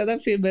पे देखता था,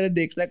 फिर मैंने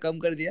देखना कम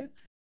कर दिया।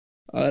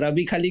 और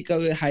अभी खाली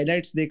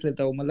हाइलाइट्स देख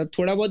लेता हूँ, मतलब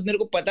थोड़ा बहुत मेरे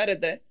को पता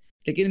रहता है,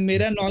 लेकिन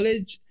मेरा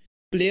नॉलेज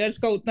प्लेयर्स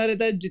का उतना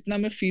रहता है जितना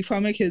मैं फीफा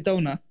में खेलता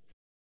हूँ ना।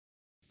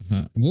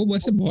 हाँ, वो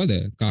वैसे बहुत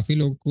है, काफी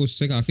लोग को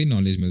उससे काफी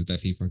नॉलेज मिलता है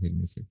फीफा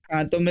खेलने से।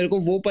 हाँ तो मेरे को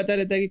वो पता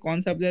रहता है कि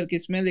कौन सा प्लेयर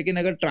किस में है, लेकिन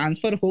अगर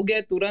ट्रांसफर हो गया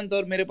है तुरंत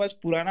और मेरे पास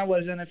पुराना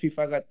वर्जन है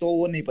फीफा का तो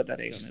वो नहीं पता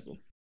रहेगा मेरे को।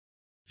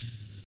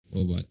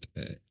 वो बात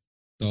है।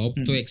 तो अब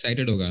तो हम्म।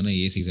 एक्साइटेड होगा ना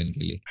ये सीजन के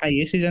लिए? हाँ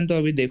ये सीजन तो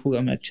अभी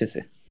देखूंगा मैं अच्छे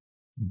से।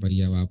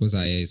 बढ़िया, वापस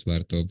आया है इस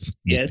बार तो, अब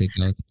देखते यस।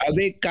 क्या होता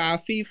अभी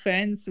काफी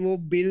फैंस वो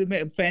बिल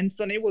में, फैंस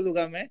तो नहीं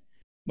बोलूंगा मैं,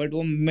 बट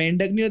वो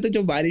मेंढक नहीं होते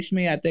जो बारिश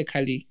में ही आते हैं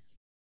खाली,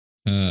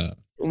 है। हाँ,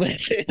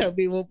 वैसे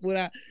अभी वो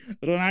पूरा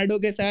रोनाल्डो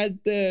के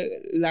साथ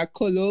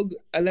लाखों लोग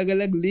अलग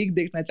अलग लीग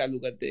देखना चालू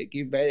करते हैं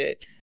कि मैं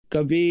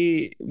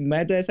कभी,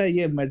 मैं तो ऐसा,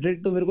 ये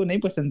मैड्रिड तो मेरे को नहीं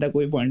पसंद था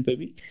कोई पॉइंट पे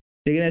भी,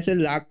 लेकिन ऐसे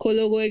लाखों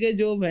लोग होंगे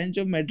जो बहन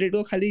जो मैड्रिड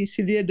को खाली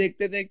इसीलिए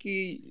देखते थे कि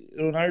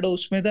रोनाल्डो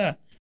उसमें था।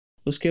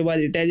 उसके बाद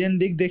इटालियन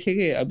लीग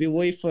देखेंगे, अभी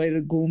वही फिर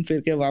घूम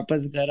फिर के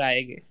वापस घर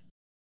आएंगे।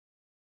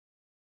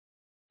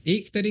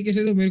 एक तरीके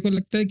से तो मेरे को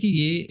लगता है कि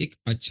ये एक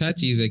अच्छा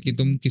चीज है कि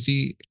तुम किसी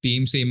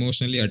टीम से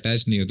इमोशनली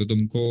अटैच नहीं हो, तो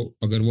तुमको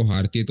अगर वो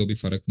हारती है तो भी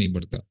फर्क नहीं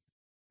पड़ता।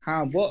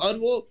 हाँ वो, और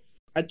वो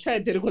अच्छा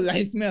है तेरे को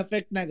लाइफ में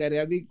अफेक्ट ना करे।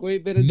 अभी कोई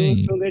मेरे दोस्त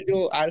नहीं। लोग हैं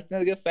जो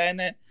आर्सेनल के फैन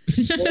है,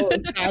 वो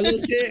सालों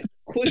से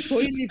खुश हो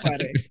ही नहीं पा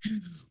रहे।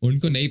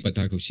 उनको नहीं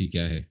पता खुशी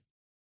क्या है।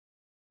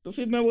 तो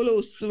फिर मैं बोलो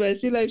उस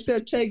वैसी लाइफ से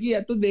अच्छा है कि या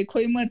तो देखो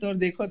ही मत, और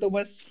देखो तो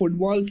बस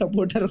फुटबॉल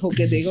सपोर्टर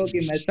होके देखो कि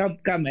मैं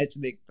सबका मैच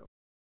देखता हूँ।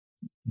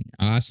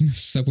 आर्सेनल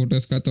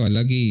सपोर्टर्स का तो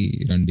अलग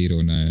ही रंडी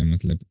रोना है,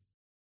 मतलब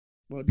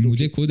बहुत दुखी।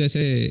 मुझे खुद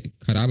ऐसे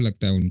खराब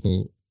लगता है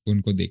उनको,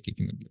 उनको देख के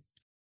कि मतलब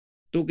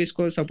तू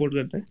किसको सपोर्ट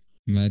करता है?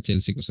 मैं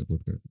चेल्सी को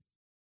सपोर्ट करता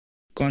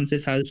कौन से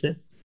साल से? हूँ।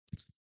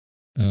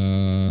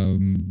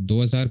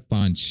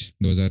 2005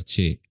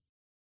 2006,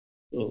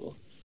 तो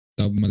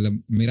तब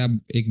मतलब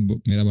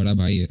मेरा बड़ा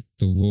भाई है,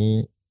 तो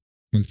वो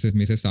मुझसे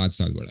मेरे से 7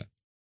 साल बड़ा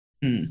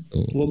है।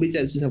 तो वो भी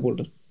चेल्सी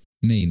सपोर्टर?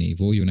 नहीं नहीं,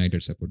 वो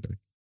यूनाइटेड सपोर्टर है।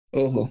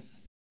 ओहो।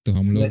 तो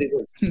हम लोग, वेरी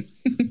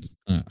गुड।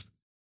 हाँ,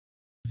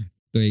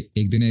 तो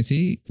एक दिन ऐसे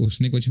ही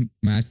उसने कुछ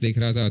मैच देख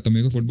रहा था, तो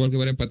मेरे को फुटबॉल के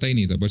बारे में पता ही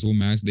नहीं था, बस वो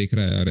मैच देख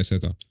रहा है और ऐसा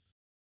था।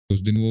 उस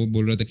दिन वो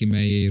बोल रहा था कि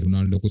मैं ये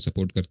रोनाल्डो को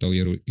सपोर्ट करता हूँ,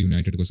 ये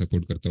यूनाइटेड को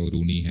सपोर्ट करता हूँ,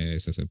 रूनी है,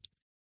 ऐसा सब।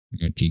 मैं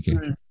कहा, ठीक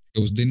है।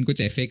 तो उस दिन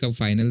कुछ एफए कप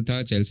फाइनल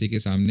था चेल्सी के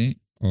सामने,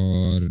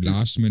 और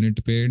लास्ट मिनट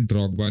पे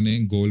ड्रॉगबा ने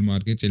गोल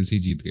मार के चेल्सी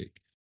जीत गई।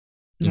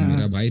 तो हाँ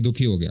मेरा भाई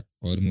दुखी हो गया,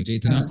 और मुझे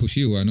इतना हाँ।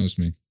 खुशी हुआ ना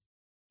उसमें।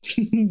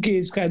 कि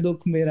इसका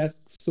दुख मेरा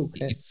सुख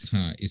है।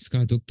 हाँ,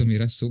 इसका दुख तो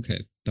मेरा सुख है।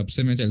 तब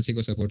से मैं चेल्सी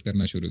को सपोर्ट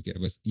करना शुरू किया,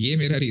 बस ये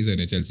मेरा रीजन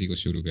है चेल्सी को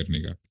शुरू करने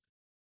का।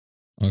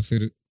 और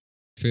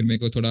फिर मेरे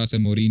को थोड़ा सा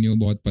मोरिनियो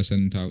बहुत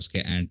पसंद था, उसके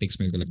एंटिक्स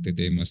मेरे को लगते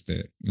थे मस्त है,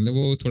 मतलब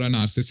वो थोड़ा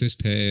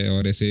नार्सिसिस्ट है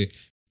और ऐसे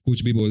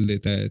कुछ भी बोल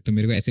देता है, तो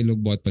मेरे को ऐसे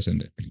लोग बहुत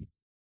पसंद है।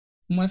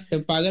 मस्त है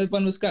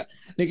पागलपन उसका।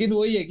 लेकिन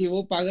वही है कि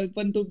वो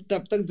पागलपन तुम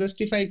तब तक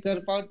जस्टिफाई कर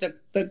पाओ जब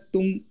तक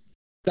तुम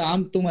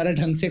काम तुम्हारा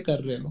ढंग से कर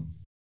रहे हो।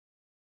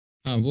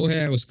 हाँ, वो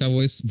है उसका,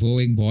 वो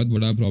एक बहुत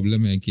बड़ा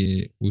प्रॉब्लम है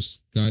कि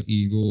उसका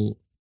ईगो,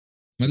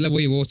 मतलब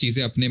वही वो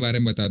चीजें अपने बारे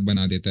में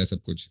बना देता है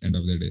सब कुछ एंड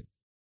ऑफ द डे,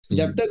 तो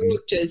जब तक वो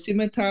चेल्सी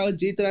में था और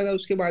जीत रहा था,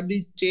 उसके बाद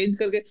भी चेंज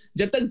करके,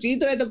 जब तक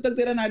जीत रहा है तब तक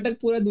तेरा नाटक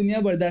पूरा दुनिया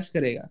बर्दाश्त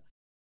करेगा।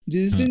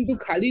 जिस हाँ दिन तू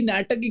खाली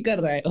नाटक ही कर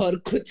रहा है और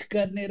कुछ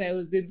कर नहीं रहा है,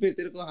 उस दिन फिर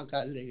तेरे को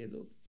हकाल देंगे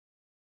लोग।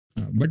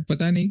 हाँ, बट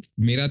पता नहीं,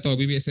 मेरा तो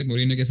अभी भी ऐसे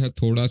मोरिनियो के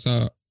साथ थोड़ा सा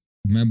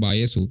मैं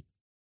बायस हूँ,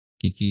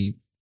 क्योंकि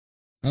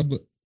अब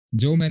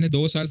जो मैंने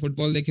 2 साल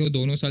फुटबॉल देखे वो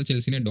दोनों साल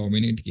चेल्सी ने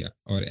डोमिनेट किया,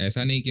 और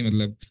ऐसा नहीं कि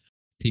मतलब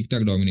ठीक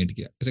ठाक डोमिनेट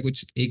किया, ऐसे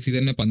कुछ एक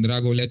सीजन में 15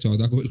 गोल या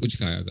 14 गोल कुछ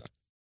खाया था।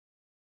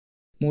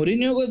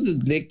 मोरिनियो को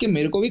देख के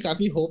मेरे को भी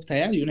काफी होप था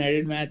यार,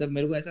 यूनाइटेड में आया तब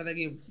मेरे को ऐसा था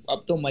कि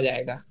अब तो मजा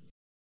आएगा।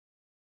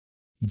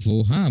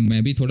 वो हाँ,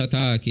 मैं भी थोड़ा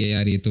था कि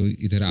यार ये तो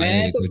इधर आएगा,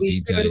 मैं ये तो तो बीच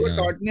जीत में, मेरे को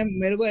जाएगा। टॉटनहम,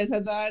 मेरे को ऐसा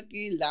था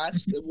कि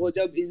लास्ट वो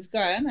जब इसका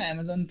आया ना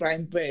अमेज़न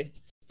प्राइम पे,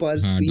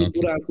 स्पर्स, हाँ, ये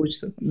पूरा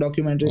कुछ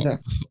डॉक्यूमेंट्री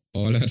था,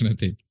 ऑल और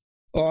नथिंग।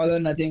 ऑल और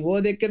नथिंग, वो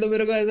देख के तो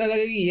मेरे को ऐसा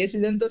लगा कि ये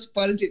सीजन तो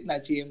स्पर्स जीतना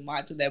चाहिए,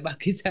 मार दे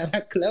बाकी सारा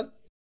क्लब,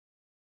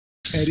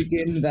 हैरी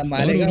केन और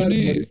मारेगा और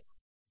उन्होंने बोल।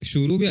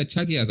 शुरू भी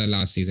अच्छा किया था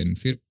लास्ट सीजन,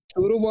 फिर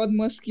शुरू बहुत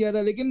मस्त किया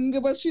था, लेकिन उनके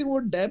पास फिर वो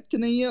डेप्थ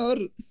नहीं है,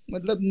 और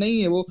मतलब नहीं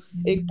है वो,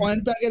 एक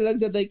पॉइंट पे आके लग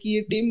जाता है कि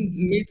ये टीम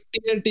मिड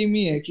टीयर टीम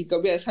ही है, कि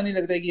कभी ऐसा नहीं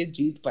लगता है कि ये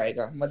जीत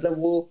पाएगा, मतलब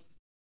वो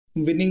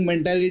विनिंग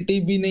मेंटालिटी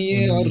भी नहीं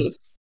है, उन और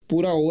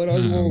पूरा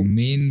ओवरऑल वो। हाँ,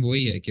 मेन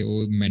वही है कि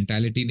वो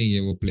मेंटालिटी नहीं है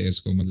वो प्लेयर्स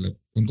को, मतलब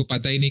उनको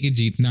पता ही नहीं कि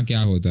जीतना क्या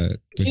होता है,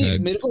 तो नहीं,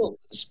 शायद। मेरे को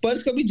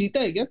स्पर्स कभी जीता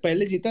है क्या?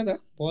 पहले जीता था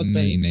बहुत पहले,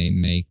 नहीं नहीं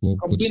नहीं, वो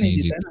कभी कुछ नहीं नहीं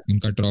जीता है जीत, ना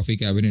उनका ट्रॉफी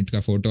कैबिनेट का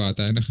फोटो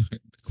आता है ना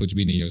कुछ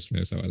भी नहीं है उसमें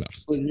ऐसा वाला।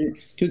 कुछ भी।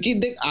 क्योंकि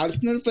देख,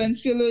 आर्सेनल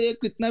फैंस के लिए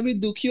कितना भी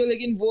दुखी हो,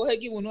 लेकिन वो है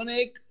कि उन्होंने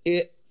एक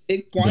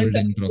पॉइंट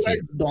गोल्डन तक पूरा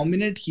ट्रॉफी।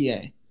 डोमिनेट किया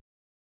है,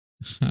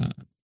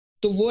 हाँ।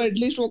 तो वो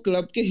एटलीस्ट वो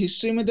क्लब के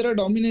हिस्ट्री में तेरा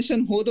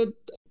डोमिनेशन हो, तो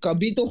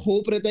कभी तो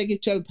होप रहता है कि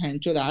चल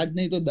भैंचोद आज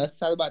नहीं तो 10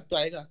 साल बाद तो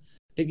आएगा।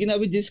 लेकिन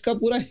अभी जिसका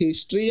पूरा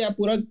हिस्ट्री या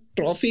पूरा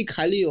ट्रॉफी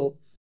खाली हो,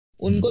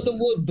 उनको तो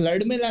वो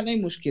ब्लड में लाना ही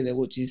मुश्किल है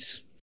वो चीज।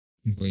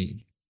 वही,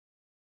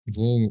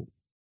 वो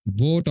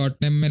वो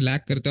टॉटनहम में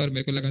लैक करता है, और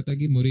मेरे को लगा था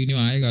कि मूरिन्हो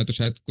आएगा तो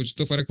शायद कुछ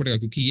तो फर्क पड़ेगा,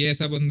 क्योंकि ये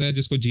ऐसा बंदा है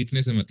जिसको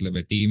जीतने से मतलब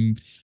है, टीम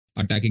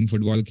अटैकिंग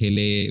फुटबॉल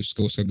खेले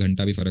उसको उसका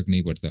घंटा भी फर्क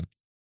नहीं पड़ता।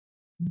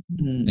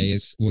 हम्म।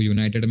 वो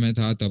यूनाइटेड में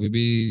था तभी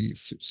भी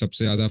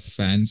सबसे ज्यादा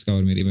फैंस का,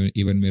 और मेरी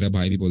इवन मेरा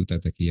भाई भी बोलता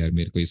था कि यार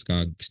मेरे को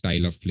इसका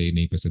स्टाइल ऑफ प्ले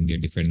नहीं पसंद, ये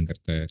डिफेंड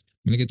करता है।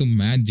 मतलब कि तुम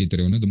मैच जीत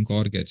रहे हो ना, तुमको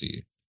और क्या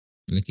चाहिए?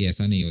 मतलब कि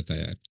ऐसा नहीं होता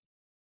यार।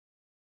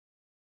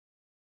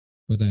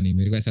 पता नहीं,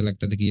 मेरे को ऐसा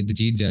लगता था कि ये तो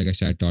जीत जाएगा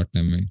शायद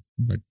टॉटनहम में,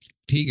 बट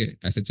ठीक है,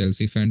 ऐसे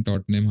चेल्सी फैन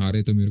टॉटनहम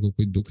हारे तो मेरे को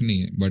कोई दुख नहीं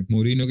है, बट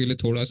मोरिनो के लिए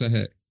थोड़ा सा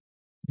है।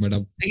 बट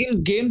अब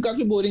लेकिन गेम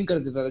काफी बोरिंग कर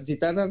देता था,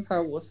 जिताता था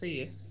वो सही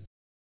है,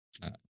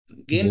 हाँ,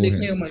 गेम वो है।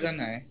 देखने का मजा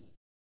ना आए।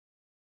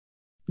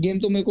 गेम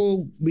तो मेरे को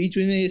बीच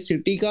में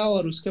सिटी का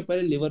और उसके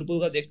पहले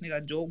लिवरपूल का देखने का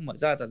जो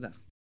मजा आता था।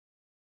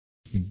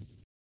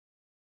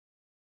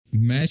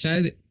 मैं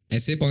शायद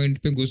ऐसे पॉइंट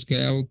पे घुस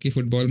गया हूँ कि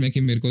फुटबॉल में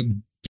कि मेरे को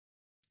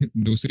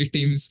दूसरी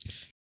टीम्स,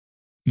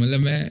 मतलब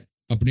मैं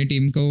अपनी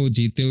टीम को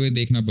जीते हुए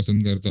देखना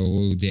पसंद करता हूँ,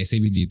 वो जैसे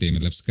भी जीते,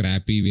 मतलब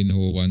स्क्रैपी विन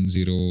हो,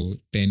 1-0,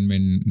 10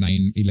 man,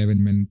 9, 11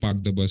 man park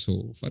the bus हो,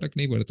 फर्क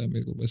नहीं पड़ता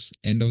मेरे को, बस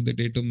एंड ऑफ द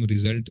डे तुम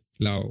रिजल्ट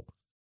लाओ।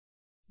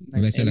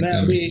 नहीं वैसे नहीं, मैं लगता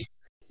है मेरे अभी,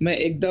 को। मैं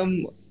एकदम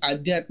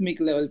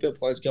आध्यात्मिक लेवल पे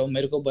पहुंच गया हूँ,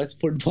 मेरे को बस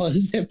फुटबॉल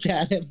से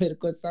प्यार है, मेरे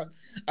को सब।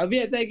 अभी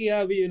ऐसा है कि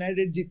हाँ, अभी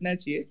यूनाइटेड जीतना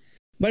चाहिए,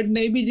 बट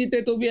नहीं भी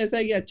जीते तो भी ऐसा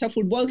है कि अच्छा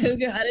फुटबॉल हाँ खेल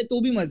के हारे तो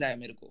भी मजा है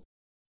मेरे को।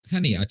 हाँ,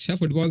 नहीं अच्छा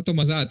फुटबॉल तो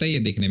मजा आता ही है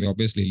देखने में,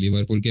 ऑब्वियसली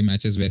लिवरपूल के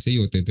मैचेस वैसे ही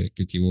होते थे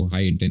क्योंकि वो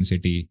हाई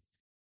इंटेंसिटी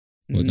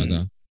होता हम्म।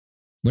 था।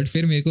 बट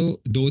फिर मेरे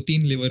को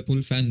 2-3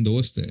 लिवरपूल फैन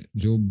दोस्त है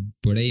जो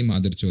बड़े ही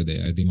मादरचोद है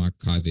यार, दिमाग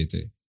खा देते,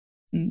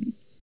 हम्म।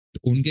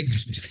 तो उनके घर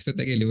में कैसा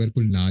था कि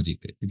लिवरपूल ना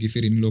जीते, क्योंकि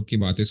फिर इन लोग की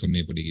बातें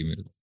सुननी पड़ेगी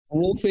मेरे को।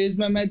 वो फेज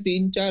में मैं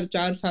 3 4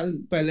 4 साल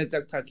पहले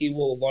तक था कि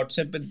वो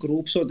व्हाट्सएप पे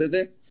ग्रुप्स होते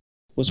थे,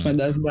 हाँ, उसमें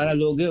 10 12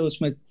 लोग हैं,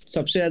 उसमें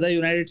सबसे ज्यादा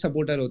यूनाइटेड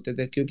सपोर्टर होते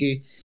थे, क्योंकि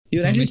तो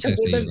यूनाइटेड हमेशा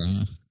ऐसे ही सपोर्टर होगा,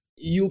 हाँ।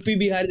 यूपी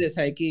बिहार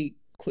जैसा है कि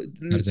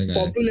हर जगह है।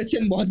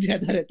 पॉपुलेशन बहुत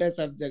ज्यादा रहता है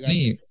सब जगह पे।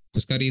 नहीं,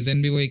 उसका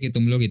रीजन भी वो है कि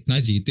तुम लोग इतना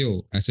जीते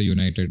हो ऐसे,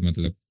 यूनाइटेड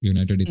मतलब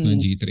यूनाइटेड इतना हम्म।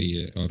 जीत रही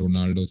है, और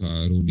रोनाल्डो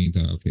था, रूनी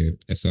था, फिर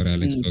एसआर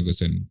एलेक्स हम्म।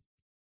 फर्गुसन,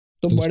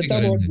 तो तो उसके बढ़ता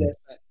कारण बहुत है।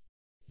 जैसा है।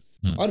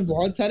 हाँ। और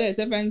बहुत सारे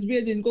ऐसे फैंस भी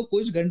है जिनको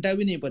कुछ घंटा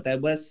भी नहीं पता है,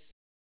 बस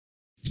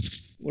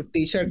वो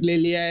टी शर्ट ले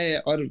लिया है,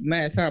 और मैं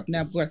ऐसा अपने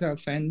आप को ऐसा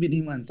फैन भी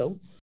नहीं मानता हूँ,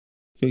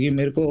 क्योंकि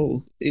मेरे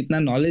को इतना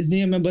नॉलेज नहीं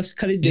है, मैं बस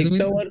खाली ये तो देखता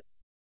फिर हूँ और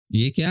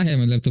ये क्या है,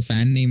 मतलब तो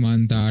फैन नहीं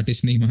मानता,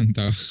 आर्टिस्ट नहीं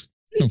मानता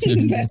अपने आप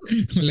मैं, को,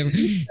 मतलब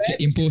क्या मैं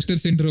इम्पोस्टर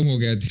सिंड्रोम हो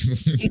गया तेरे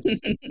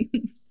को?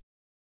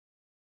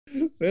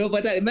 मेरे को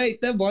पता है, मैं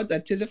इतना बहुत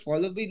अच्छे से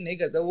फॉलो भी नहीं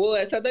करता, वो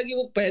ऐसा था कि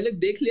वो पहले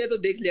देख लिया तो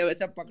देख लिया,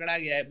 वैसा पकड़ा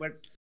गया है,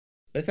 बट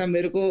वैसा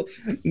मेरे को,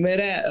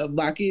 मेरा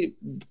बाकी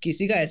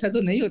किसी का ऐसा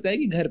तो नहीं होता है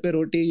कि घर पे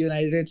रोटी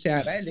यूनाइटेड से आ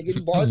रहा है, लेकिन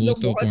हाँ, बहुत वो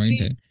लोग तो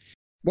पॉइंट है।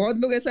 बहुत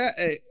लोग ऐसा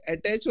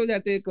अटैच हो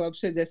जाते हैं क्लब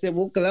से, जैसे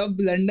वो क्लब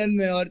लंदन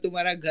में और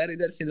तुम्हारा घर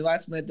इधर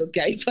सिलवास में, तो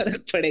क्या ही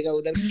फर्क पड़ेगा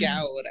उधर क्या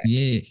हो रहा है।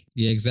 ये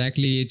ये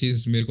एग्जैक्टली ये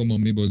चीज मेरे को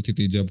मम्मी बोलती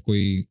थी जब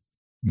कोई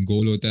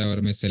गोल होता है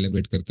और मैं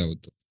सेलिब्रेट करता हूँ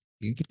तो,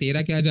 कि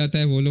तेरा क्या जाता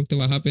है, वो लोग तो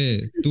वहां पे,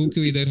 तू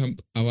क्यों इधर हम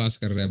आवाज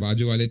कर रहा है,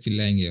 बाजू वाले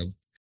चिल्लाएंगे अब,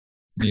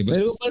 नहीं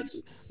मेरे को बस।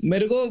 बस,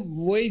 मेरे को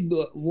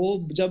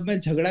वो जब मैं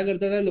झगड़ा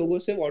करता था लोगों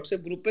से व्हाट्सएप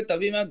ग्रुप पे,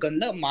 तभी मैं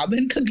गंदा माँ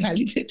बहन का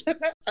गाली देता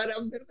था, और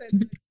अब मेरे को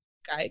ऐसा,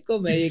 काय को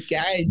मैं, ये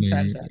क्या है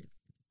इंसान नहीं, था।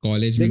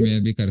 कॉलेज में लेकिन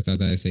मैं भी करता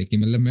था ऐसे, कि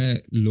मतलब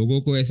मैं लोगों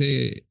को ऐसे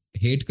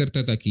हेट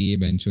करता था कि ये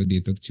बेंचो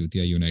दिए तो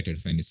चूतिया यूनाइटेड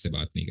फैन, इससे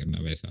बात नहीं करना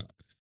वैसा।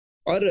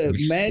 और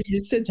मैं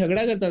जिससे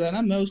झगड़ा करता था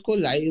ना, मैं उसको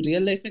लाइव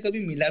रियल लाइफ में कभी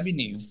मिला भी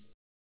नहीं हूँ।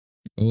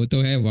 वो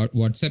तो है,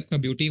 व्हाट्सएप का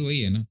ब्यूटी वही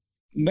है ना।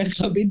 मैं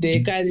कभी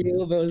देखा नहीं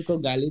हूँ, मैं उसको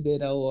गाली दे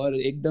रहा हूँ और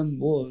एकदम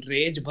वो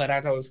रेज भरा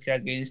था उसके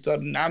अगेंस्ट,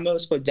 और ना मैं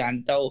उसको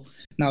जानता हूँ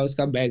ना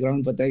उसका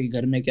बैकग्राउंड पता है कि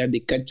घर में क्या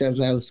दिक्कत चल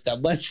रहा है उसका,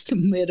 बस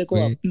मेरे को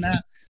कोई अपना।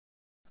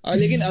 और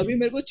लेकिन अभी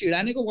मेरे को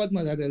चिढ़ाने को बहुत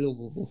मजा आता है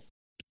लोगों को,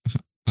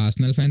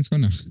 आर्सेनल फैंस को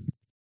ना।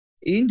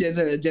 In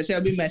general. जैसे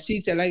अभी मैसी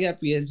चला गया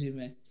पीएसजी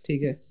में,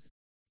 ठीक है,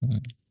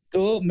 हाँ,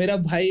 तो मेरा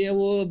भाई है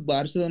वो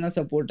बार्सिलोना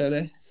सपोर्टर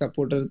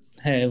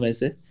है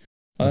वैसे,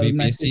 और अभी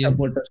मैसी पीएसजी है।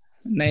 सपोर्टर।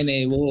 नहीं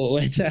नहीं, वो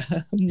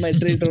वैसा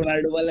मैड्रिड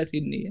रोनाल्डो वाला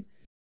सीन नहीं है।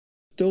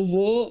 तो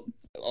वो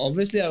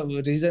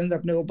ऑब्वियसली रीजंस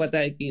अपने को पता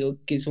है कि वो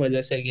किस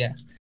वजह से गया,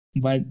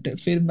 बट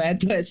फिर मैं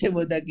तो ऐसे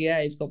बोलता कि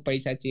यार इसको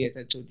पैसा चाहिए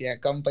था, चूतिया,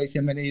 कम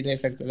पैसे में नहीं रह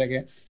सकता था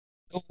क्या।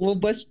 तो वो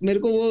बस मेरे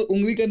को वो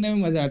उंगली करने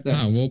में मजा आता है।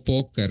 हाँ, वो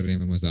पोक कर रहे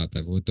में मजा आता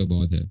है, वो तो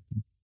बहुत है।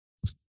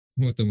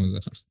 वो तो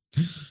मजा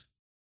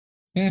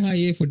है। हाँ,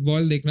 ये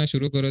फुटबॉल देखना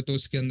शुरू करो तो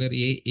उसके अंदर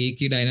ये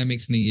एक ही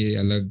डायनामिक्स नहीं, ये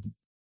अलग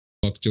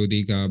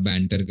बकचोदी का,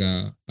 बैंटर का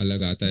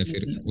अलग आता है,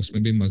 फिर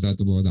उसमें भी मजा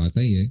तो बहुत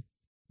आता ही है।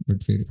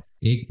 बट फिर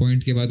एक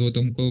पॉइंट के बाद वो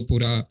तुमको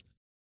पूरा,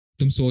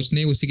 तुम सोचने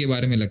ही उसी के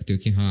बारे में लगते हो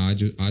कि हाँ,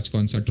 आज आज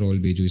कौन सा ट्रोल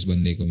भेजू इस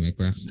बंदे को मैं,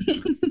 क्या।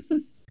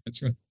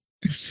 अच्छा।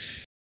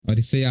 और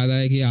इससे याद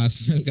आया कि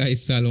आर्सेनल का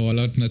इस साल ऑल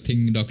और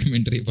नथिंग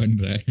डॉक्यूमेंट्री बन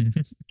रहा है।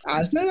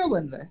 आर्सेनल का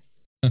बन रहा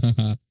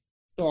है,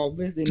 तो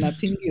ऑब्वियसली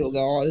नथिंग ही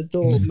होगा, और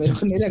तो मेरे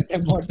को नहीं लगता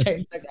बहुत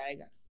टाइम तक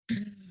आएगा।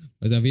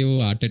 बस अभी वो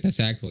आर्टेटा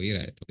सैक हो ही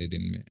रहा है थोड़े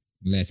दिन में,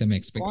 मतलब ऐसा मैं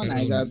एक्सपेक्ट कर कौन रहा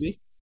आएगा हूँ। अभी?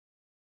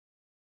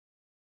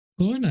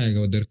 कौन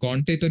आएगा उधर?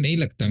 कॉन्टे तो नहीं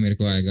लगता मेरे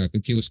को आएगा,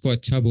 क्योंकि उसको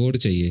अच्छा बोर्ड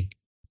चाहिए,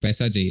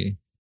 पैसा चाहिए।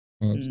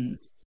 और हम्म।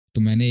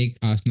 तो मैंने एक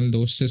आर्सेनल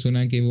दोस्त से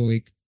सुना कि वो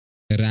एक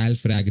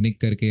रैल्फ रैगनिक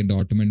करके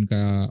डॉर्टमंड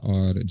का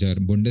और जर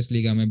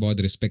बुंडेसलीगा में बहुत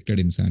रिस्पेक्टेड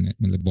इंसान है,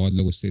 मतलब बहुत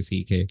लोग उससे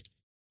सीखे।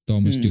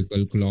 थॉमस हम्म।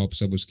 ट्यूकल, क्लॉप,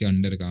 सब उसके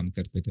अंडर काम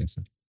करते थे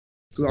ऐसा।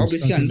 क्लॉप उसका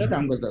इसके अंडर सुन,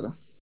 काम करता था?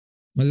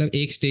 मतलब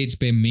एक स्टेज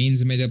पे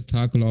मेंस में जब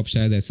था क्लॉप,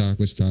 शायद ऐसा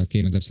कुछ था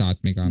कि मतलब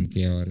साथ में काम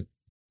किया, और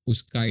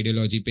उसका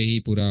आइडियोलॉजी पे ही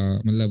पूरा,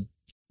 मतलब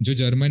जो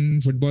जर्मन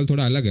फुटबॉल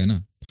थोड़ा अलग है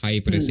ना, हाई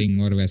हम्म।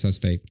 प्रेसिंग और वैसा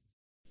टाइप।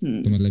 तो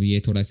हम्म। मतलब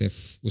ये थोड़ा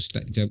सा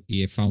जब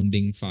ये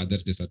फाउंडिंग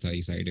फादर्स जैसा था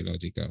इस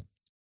आइडियोलॉजी का।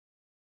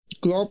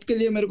 क्लॉप के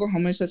लिए मेरे को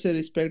हमेशा से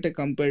रिस्पेक्ट है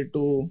कंपेयर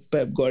टू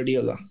पेप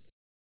गार्डियोला।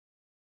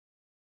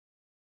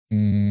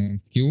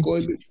 क्यों?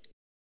 कोई भी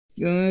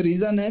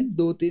रीजन है,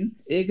 दो तीन।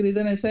 एक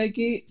रीजन ऐसा है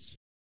कि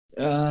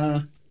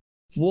अ,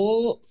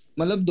 वो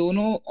मतलब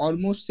दोनों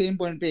ऑलमोस्ट सेम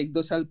पॉइंट पे एक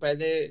दो साल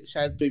पहले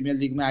शायद प्रीमियर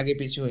लीग में आगे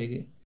पीछे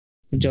होएंगे,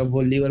 जब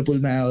वो लिवरपूल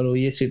में आया और वो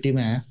ये सिटी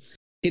में आया।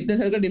 कितने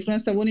साल का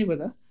डिफरेंस था वो नहीं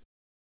पता,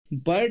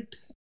 बट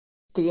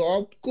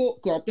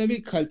क्लॉप ने भी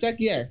खर्चा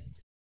किया है,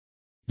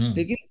 हाँ,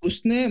 लेकिन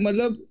उसने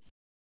मतलब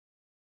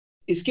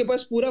इसके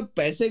पास पूरा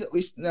पैसे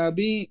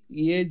अभी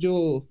ये जो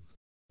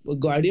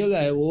गार्डियोला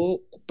है वो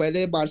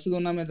पहले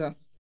बार्सिलोना में था,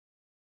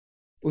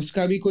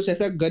 उसका भी कुछ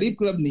ऐसा गरीब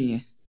क्लब नहीं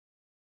है।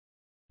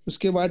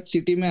 उसके बाद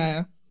सिटी में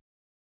आया,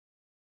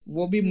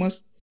 वो भी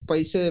मस्त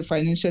पैसे,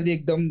 फाइनेंशियली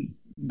एकदम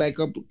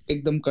बैकअप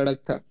एकदम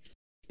कड़क था।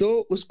 तो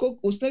उसको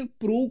उसने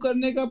प्रूव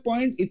करने का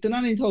पॉइंट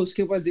इतना नहीं था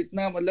उसके पास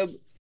जितना मतलब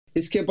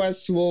इसके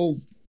पास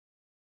वो,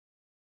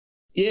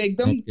 ये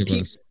एकदम आपके ठीक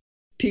पास।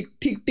 ठीक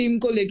ठीक टीम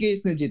को लेके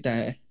इसने जीता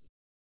है।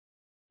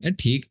 यार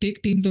ठीक ठीक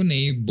टीम तो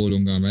नहीं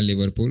बोलूंगा मैं,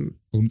 लिवरपूल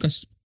उनका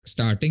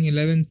स्टार्टिंग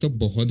 11 तो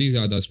बहुत ही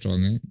ज्यादा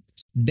स्ट्रांग है,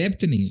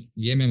 डेप्थ नहीं है,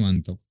 ये मैं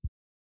मानता हूँ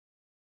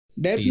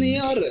डेप्थ टीम नहीं है,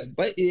 में। और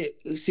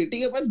भाई सिटी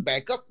के पास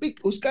बैकअप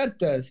पिक उसका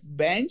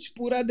बेंच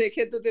पूरा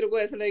देखे तो तेरे को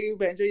ऐसा लगेगा कि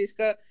बेंच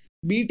इसका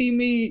बी टीम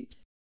ही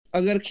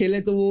अगर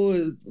खेले तो वो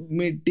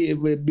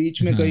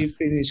बीच में हाँ, कहीं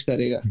फिनिश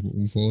करेगा।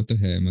 वो तो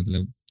है,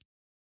 मतलब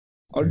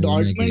और वो मैं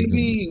एग्री डॉर्टमेंट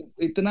भी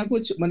करूंगा। इतना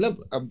कुछ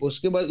मतलब, अब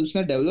उसके बाद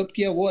उसने डेवलप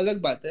किया वो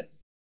अलग बात है,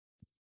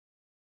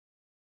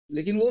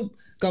 लेकिन वो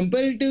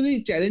कंपैरेटिवली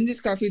चैलेंजेस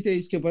काफी थे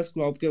इसके पास,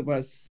 क्लॉप के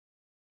पास,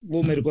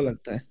 वो हाँ, मेरे को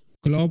लगता है।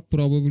 क्लॉप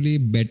प्रोबेबली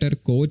बेटर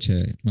कोच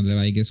है, मतलब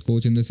I guess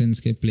coach in the sense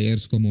के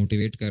प्लेयर्स को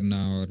मोटिवेट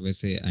करना और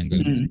वैसे एंगल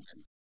में। हम्म।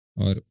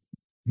 और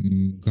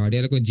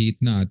गार्डियोला को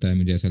जीतना आता है,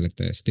 मुझे ऐसा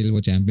लगता है, स्टिल वो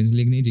चैंपियंस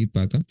लीग नहीं जीत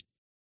पाता।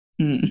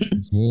 हम्म।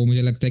 वो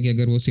मुझे लगता है कि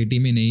अगर वो सिटी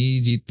में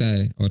नहीं जीतता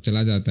है और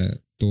चला जाता है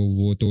तो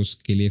वो तो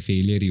उसके लिए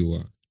फेलियर ही हुआ।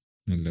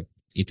 मतलब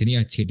इतनी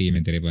अच्छी टीम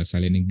है तेरे पास,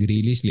 साले ने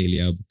ग्रीलिश ले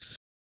लिया अब।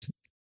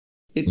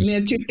 इतनी उस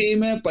अच्छी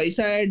टीम है,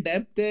 पैसा है,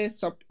 डेप्थ है,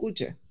 सब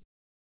कुछ है,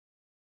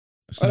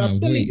 और हाँ, अब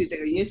तो नहीं वही।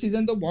 जीतेगा ये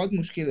सीजन, तो बहुत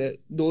मुश्किल है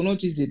दोनों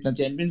चीज जीतना,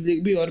 चैंपियंस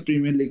लीग भी और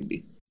प्रीमियर लीग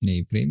भी।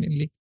 नहीं, प्रीमियर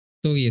लीग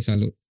तो ये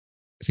साल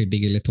सिटी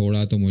के लिए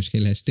थोड़ा तो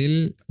मुश्किल है,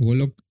 स्टिल वो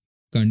लोग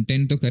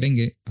कंटेंट तो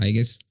करेंगे आई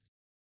गेस।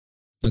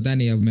 पता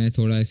नहीं, अब मैं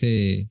थोड़ा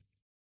ऐसे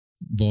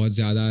बहुत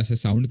ज्यादा ऐसे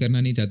साउंड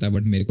करना नहीं चाहता,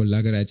 बट मेरे को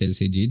लग रहा है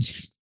चेल्सी जीत।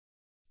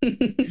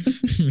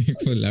 मेरे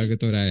को लग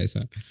तो रहा है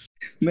ऐसा,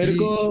 मेरे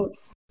को क्योंकि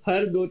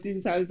हर दो तीन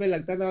साल पे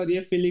लगता था, और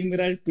ये फीलिंग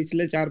मेरा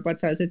पिछले चार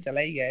पांच साल से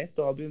चला ही गया है।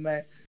 तो अभी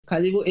मैं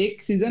खाली वो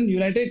एक सीजन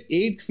यूनाइटेड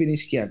एट्थ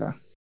फिनिश किया था,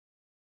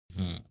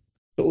 हाँ,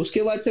 तो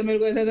उसके बाद से मेरे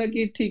को ऐसा था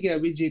कि ठीक है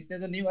अभी जीतने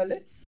तो नहीं वाले,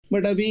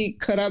 बट अभी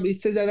खराब,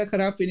 इससे ज्यादा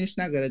खराब फिनिश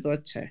ना करे तो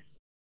अच्छा है।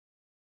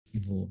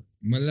 वो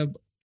मतलब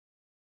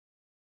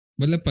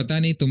पता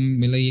नहीं तुम,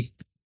 मतलब ये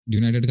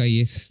यूनाइटेड का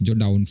ये जो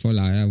डाउनफॉल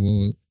आया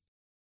वो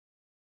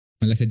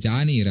मतलब ऐसे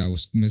जा नहीं रहा,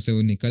 उसमें से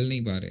वो निकल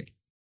नहीं पा रहे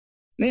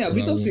नहीं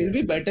अभी थोड़ा तो वो। फिर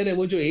भी बेटर है,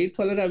 वो जो 8th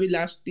वाला था अभी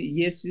लास्ट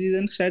ये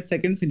सीजन शायद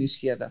सेकंड फिनिश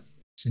किया था।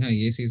 हाँ,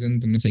 ये सीजन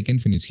तुमने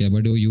सेकंड फिनिश किया,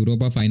 बट वो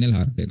यूरोपा फाइनल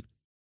हार गए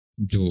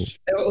जो।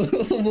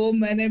 वो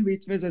मैंने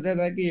बीच में सोचा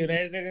था कि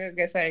यूनाइटेड का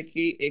कैसा है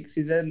कि एक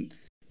सीजन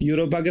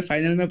यूरोपा के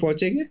फाइनल में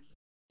पहुंचेंगे,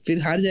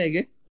 फिर हार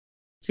जाएंगे,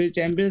 फिर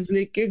चैंपियंस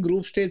लीग के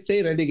ग्रुप स्टेज से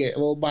ही रेडी गए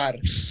वो बाहर,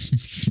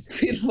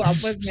 फिर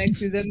वापस नेक्स्ट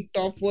सीजन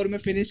टॉप 4 में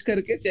फिनिश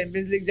करके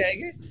चैंपियंस लीग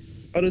जाएंगे,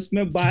 और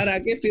उसमें बाहर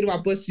आके फिर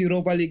वापस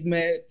यूरोपा लीग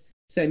में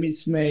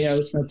सेमीज में या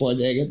उसमें पहुंच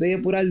जाएंगे। तो ये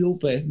पूरा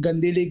लूप है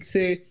गंदी लीग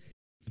से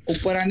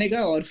ऊपर आने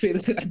का और फिर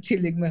अच्छी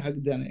लीग में हक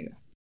जाने का।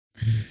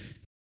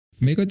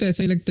 मेरे को तो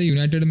ऐसा ही लगता है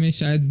यूनाइटेड में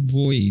शायद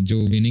वो ही जो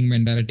विनिंग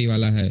मेंटालिटी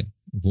वाला है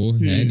वो है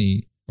हम्म।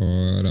 नहीं।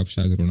 और अब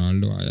शायद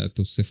रोनाल्डो आया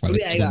तो उससे अभी फर्क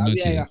तो आएगा, पड़ना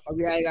अभी आएगा,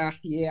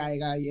 चाहिए। अभी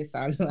आएगा, ये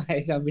साल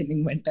आएगा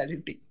विनिंग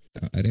मेंटालिटी।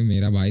 अरे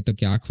मेरा भाई तो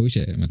क्या खुश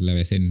है, मतलब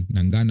ऐसे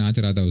नंगा नाच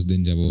रहा था उस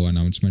दिन जब वो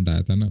अनाउंसमेंट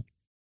आया था ना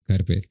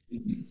घर पे।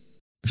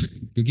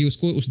 क्योंकि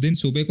उसको उस दिन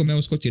सुबह को मैं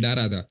उसको चिढ़ा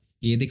रहा था,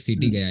 ये देख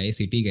सिटी गया, ये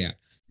सिटी गया।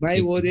 भाई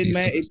कि वो दिन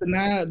मैं इसको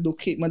इतना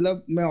दुखी,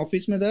 मतलब मैं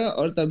ऑफिस में था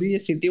और तभी ये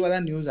सिटी वाला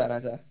न्यूज आ रहा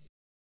था,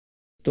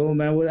 तो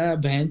मैं बोला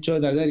बहन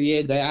चोद अगर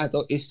ये गया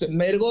तो इससे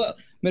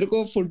मेरे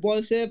को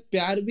फुटबॉल से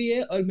प्यार भी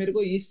है और मेरे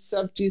को इस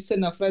सब चीज से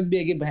नफरत भी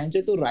है कि बहन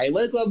चोद तू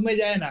राइवल क्लब में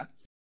जाए ना,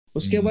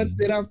 उसके बाद हम्म,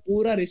 तेरा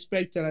पूरा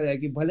रिस्पेक्ट चला जाए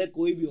कि भले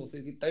कोई भी हो,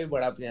 फिर कितना भी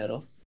बड़ा प्लेयर हो।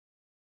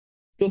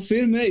 तो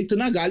फिर मैं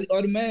इतना गाली,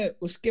 और मैं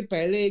उसके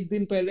पहले एक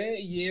दिन पहले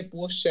ये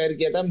पोस्ट शेयर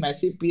किया था,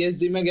 मैसी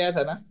पीएसजी में गया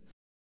था ना,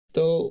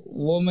 तो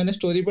वो मैंने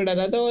स्टोरी पे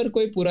डाला था और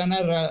कोई पुराना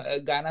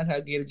गाना था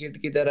गिरगिट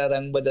की तरह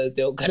रंग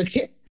बदलते हो करके,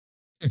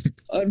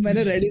 और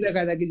मैंने रेडी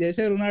रखा था कि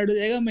जैसे रोनाल्डो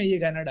जाएगा मैं ये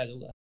गाना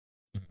डालूंगा।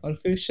 और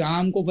फिर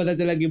शाम को पता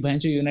चला कि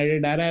भैंस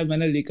यूनाइटेड आ रहा है,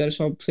 मैंने लिकर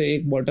शॉप से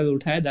एक बोतल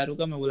उठाया दारू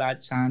का, मैं बोला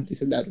आज शांति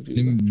से दारू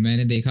पीऊंगा।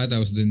 मैंने देखा था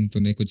उस दिन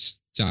तूने कुछ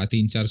चार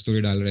तीन चार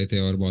स्टोरी डाल रहे थे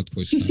और बहुत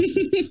खुश था।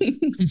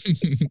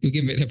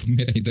 क्योंकि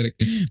मेरा इधर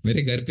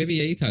मेरे घर पे भी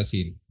यही था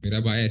सीन, मेरा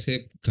भाई ऐसे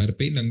घर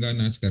पे ही नंगा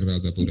नाच कर रहा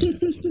था पूरा।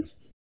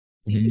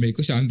 मेरे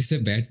को शांति से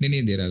बैठने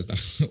नहीं दे रहा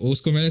था।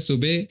 उसको मैंने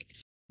सुबह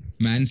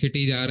मैन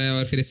सिटी जा रहा है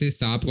और फिर ऐसे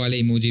सांप वाले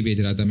इमोजी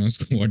भेज रहा था मैं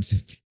उसको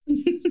व्हाट्सएप पे।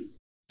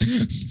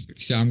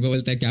 शाम को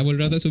बोलता है क्या बोल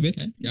रहा था सुबह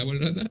है? क्या बोल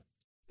रहा था?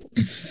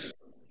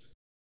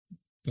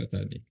 पता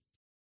नहीं।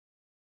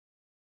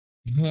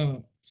 हाँ,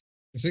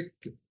 वैसे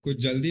कुछ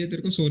जल्दी है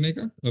तेरे को सोने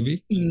का अभी?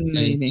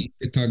 नहीं एक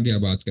नहीं थक गया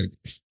बात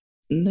करके।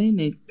 नहीं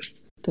नहीं,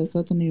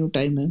 तका तो नहीं, वो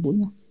टाइम है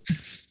बोलना।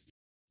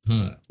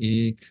 हाँ,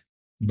 एक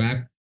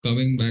back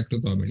coming back to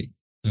comedy.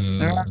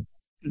 हाँ,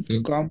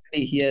 तो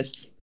कॉमेडी यस।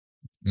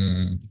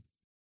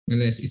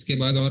 मतलब इसके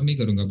बाद और नहीं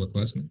करूंगा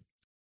बकवास में।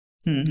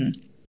 हम्म।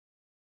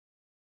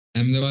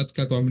 अहमदाबाद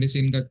का कॉमेडी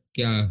सीन का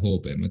क्या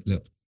होप है,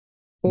 मतलब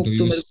डू होप तो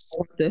यू? मेरे को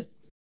बहुत है,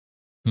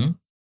 हाँ।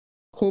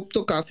 होप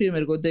तो काफी है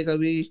मेरे को। देख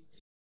अभी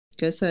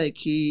कैसा है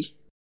कि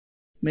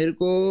मेरे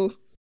को,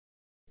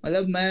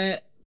 मतलब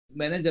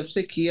मैंने जब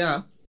से किया,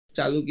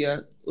 चालू किया,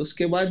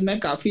 उसके बाद मैं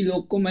काफी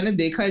लोग को मैंने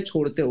देखा है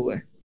छोड़ते हुए,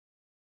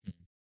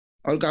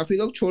 और काफी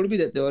लोग छोड़ भी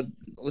देते हैं, और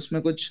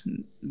उसमें कुछ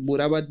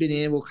बुरा बात भी नहीं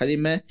है, वो खाली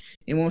मैं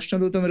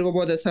इमोशनल हूँ तो मेरे को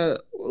बहुत ऐसा,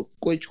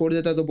 कोई छोड़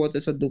देता तो बहुत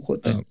ऐसा दुख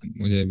होता है।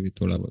 मुझे भी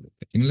थोड़ा बहुत होता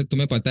है कि मतलब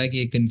तुम्हें पता है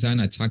कि एक इंसान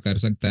अच्छा कर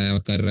सकता है और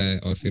कर रहा है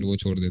और फिर वो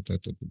छोड़ देता है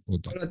तो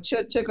होता और अच्छे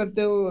अच्छे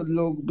करते हो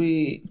लोग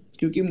भी,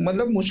 क्योंकि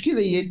मतलब मुश्किल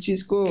है ये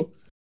चीज को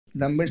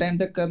लंबे टाइम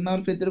तक करना,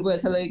 और फिर तेरे को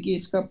ऐसा लगे कि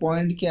इसका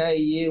पॉइंट क्या है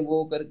ये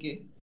वो करके। है।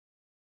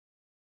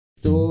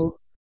 तो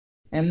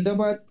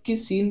अहमदाबाद की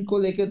सीन को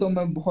लेके तो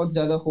मैं बहुत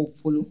ज्यादा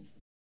होपफुल हूँ,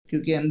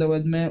 क्योंकि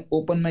अहमदाबाद में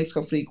ओपन माइक्स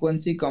का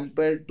फ्रीक्वेंसी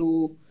कंपेयर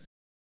टू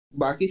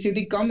बाकी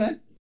सिटी कम है,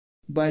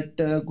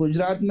 बट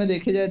गुजरात में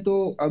देखे जाए तो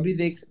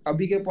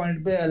अभी के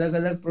पॉइंट पे अलग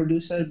अलग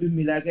प्रोड्यूसर भी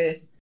मिला के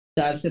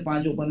 4 से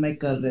 5 ओपन माइक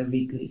कर रहे हैं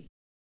वीकली।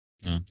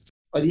 हाँ,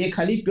 और ये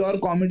खाली प्योर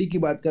कॉमेडी की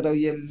बात कर रहा हूँ,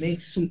 ये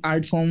मिक्स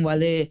आर्ट फॉर्म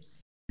वाले,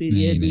 फिर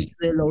ये नहीं नहीं,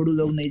 दूसरे लौड़ू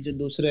लोग नहीं जो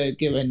दूसरे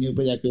के वेन्यू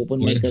पे जाके ओपन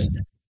वो माइक करते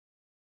हैं,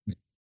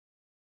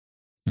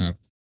 हाँ।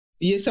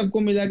 ये सबको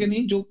मिला के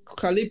नहीं, जो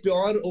खाली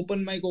प्योर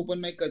ओपन माइक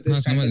करते हैं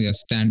हाँ, समझ स्टैंड गया, अप,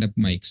 स्टैंड अप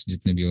माइक्स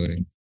जितने भी हो रहे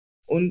हैं।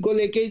 उनको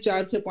लेके ही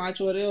 4 से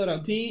 5 हो रहे हैं। और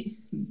अभी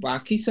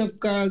बाकी सब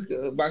का,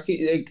 बाकी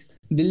एक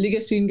दिल्ली के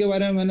सीन के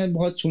बारे में मैंने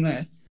बहुत सुना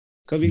है,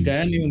 कभी हम्म,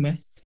 गया नहीं हूँ मैं,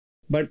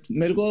 बट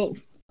मेरे को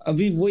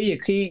अभी वही है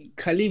कि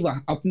खाली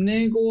वहाँ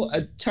अपने को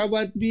अच्छा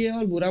बात भी है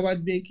और बुरा बात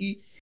भी है कि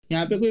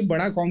यहाँ पे कोई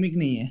बड़ा कॉमिक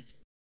नहीं है,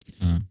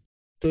 हाँ।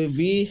 तो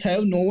we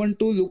have no one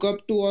two look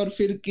up to, और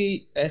फिर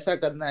कि ऐसा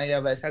करना है या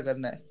वैसा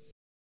करना है।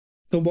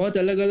 तो बहुत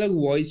अलग अलग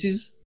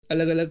वॉइसेस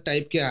अलग अलग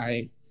टाइप के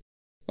आए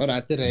और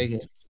आते रह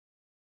गए।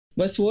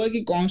 बस वो है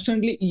कि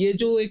कॉन्स्टेंटली ये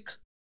जो एक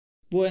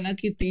वो है ना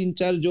कि 3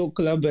 4 जो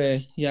क्लब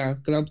है, या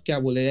क्लब क्या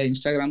बोले, या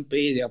इंस्टाग्राम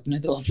पेज है, अपने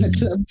तो अपना हम्म,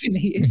 क्लब भी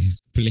नहीं है।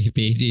 प्ले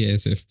पेज ही है,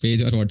 सिर्फ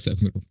पेज और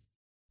व्हाट्सएप में।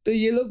 तो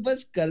ये लोग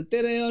बस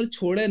करते रहे और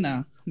छोड़े ना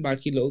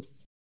बाकी लोग।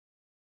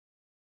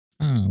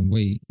 हाँ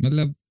वही,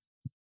 मतलब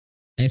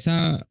ऐसा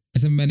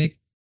ऐसा मैंने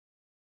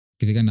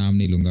किसी का नाम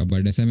नहीं लूंगा,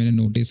 बट ऐसा मैंने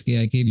नोटिस किया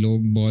है कि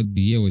लोग बहुत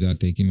दिए हो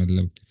जाते हैं कि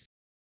मतलब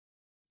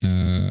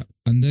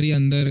अंदर ही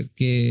अंदर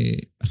के,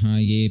 हाँ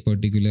ये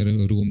पर्टिकुलर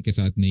रूम के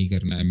साथ नहीं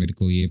करना है मेरे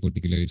को, ये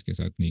पर्टिकुलर इसके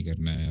साथ नहीं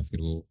करना है, या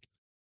फिर वो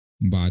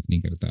बात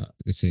नहीं करता।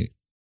 जैसे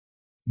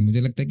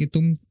मुझे लगता है कि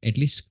तुम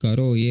एटलीस्ट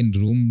करो, ये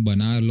रूम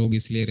बना लोग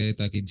इसलिए रहे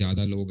ताकि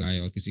ज्यादा लोग आए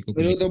और किसी को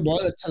मेरे कोई को तो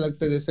बहुत अच्छा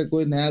लगता है जैसे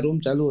कोई नया रूम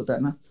चालू होता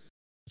है ना,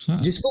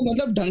 हाँ जिसको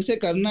मतलब ढंग से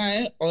करना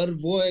है, और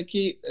वो है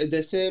कि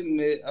जैसे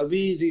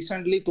अभी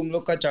रिसेंटली तुम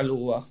लोग का चालू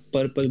हुआ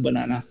पर्पल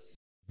बनाना,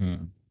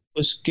 हाँ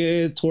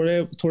उसके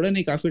थोड़े थोड़े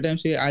नहीं काफी टाइम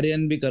से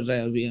आर्यन भी कर रहा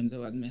है अभी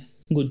अहमदाबाद में,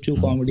 गुज्जू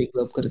हाँ कॉमेडी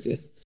क्लब करके।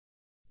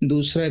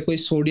 दूसरा है कोई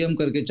सोडियम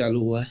करके चालू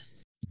हुआ है।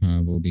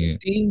 हाँ वो भी है।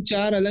 तीन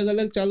चार अलग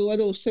अलग चालू हुआ,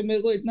 तो उससे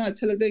मेरे को इतना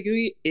अच्छा लगता है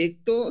क्योंकि एक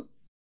तो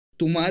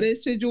तुम्हारे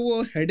से जो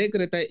वो हेडेक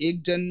रहता है,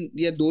 एक जन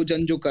या दो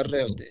जन जो कर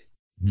रहे तो होते हैं,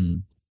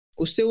 हम्म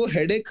उससे वो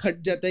हेडेक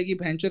हट जाता है कि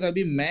भैंचोद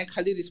अभी मैं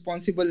खाली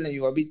रिस्पॉन्सिबल नहीं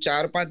हूँ, अभी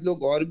चार पांच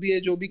लोग और भी है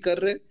जो भी कर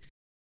रहे हैं,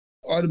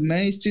 और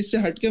मैं इस चीज से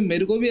हट के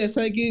मेरे को भी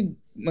ऐसा है कि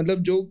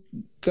मतलब जो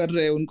कर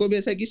रहे हैं उनको भी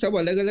ऐसा है कि सब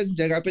अलग अलग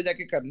जगह पे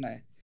जाके करना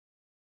है,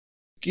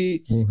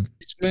 कि वो है।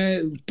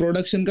 इसमें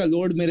प्रोडक्शन का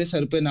लोड मेरे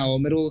सर पे ना हो,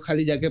 मेरे को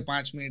खाली जाके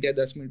 5 मिनट या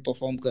 10 मिनट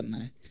परफॉर्म करना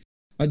है।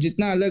 और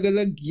जितना अलग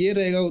अलग ये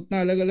रहेगा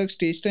उतना अलग अलग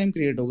स्टेज टाइम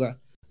क्रिएट होगा।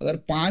 अगर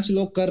 5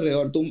 लोग कर रहे हो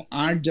और तुम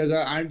 8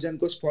 जगह 8 जन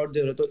को स्पॉट दे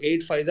रहे हो तो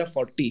 8 5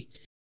 40।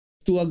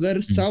 तू अगर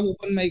हम्म सब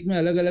ओपन माइक में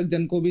अलग अलग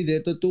जन को भी दे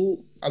तो तू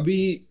अभी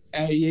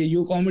ये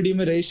यू कॉमेडी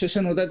में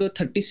रजिस्ट्रेशन होता है तो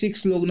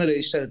 36 लोग ने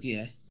रजिस्टर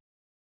किया है।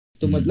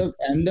 तो हम्म मतलब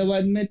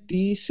अहमदाबाद में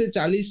 30 से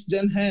 40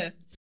 जन है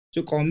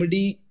जो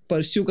कॉमेडी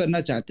परस्यू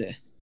करना चाहते हैं।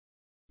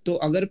 तो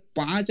अगर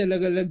 5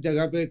 अलग अलग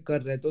जगह पे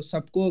कर रहे हैं तो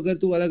सबको अगर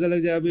तू अलग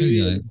अलग जगह पे मिल भी,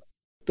 जाएगा।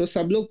 तो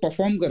सब लोग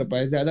परफॉर्म कर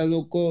पाए, ज्यादा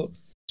लोग को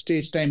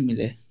स्टेज टाइम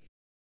मिले।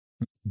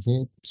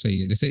 वो सही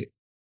है। जैसे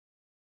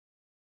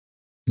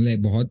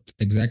मतलब बहुत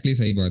एग्जैक्टली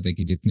सही बात है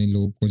कि जितने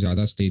लोग को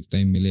ज्यादा स्टेज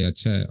टाइम मिले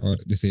अच्छा है।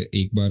 और जैसे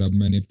एक बार अब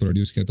मैंने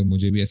प्रोड्यूस किया तो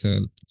मुझे भी ऐसा,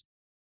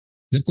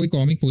 जब कोई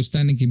कॉमिक पूछता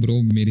है ना कि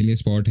ब्रो मेरे लिए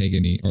स्पॉट है कि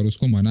नहीं, और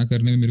उसको मना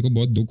करने में मेरे को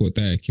बहुत दुख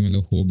होता है कि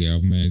मतलब हो गया,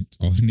 अब मैं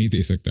और नहीं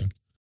दे सकता।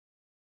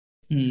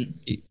 हम्म।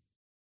 कि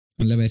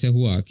मतलब ऐसे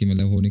हुआ कि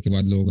मतलब होने के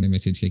बाद लोगों ने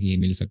मैसेज किया कि ये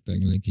मिल सकता है,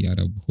 मतलब कि यार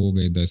अब हो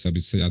गए 10, अब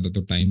इससे ज्यादा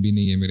तो टाइम भी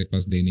नहीं है मेरे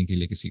पास देने के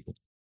लिए किसी को।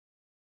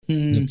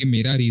 हम्म। जबकि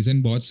मेरा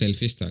रीजन बहुत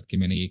सेल्फिश था कि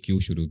मैंने ये क्यों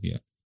शुरू किया,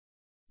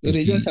 तो क्योंकि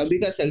रीजन सभी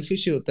का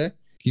सेल्फिश ही होता है।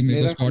 कि मेरे को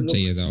मेरा हम स्पॉट लोग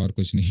चाहिए था और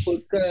कुछ नहीं।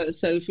 खुद का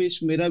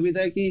सेल्फिश मेरा भी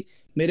था कि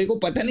मेरे को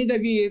पता नहीं था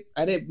कि ये,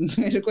 अरे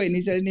मेरे को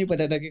इनिशियली नहीं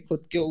पता था कि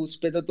खुद के उस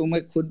पे तो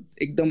तुम्हें खुद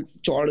एकदम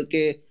चौड़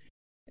के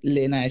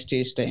लेना है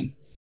स्टेज टाइम।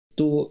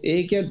 तो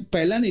एक या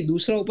पहला नहीं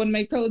दूसरा ओपन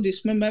माइक था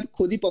जिसमें मैं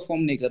खुद ही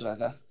परफॉर्म नहीं कर रहा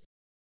था।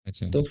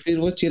 अच्छा। तो फिर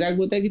वो चिराग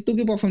बोलता है कि तू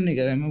क्यों परफॉर्म नहीं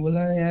कर रहा है, मैं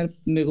बोला यार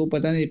मेरे को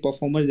पता नहीं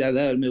परफॉर्मर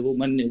ज्यादा है और मेरे को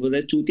मन नहीं,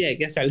 बोला चूतिया है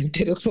क्या साले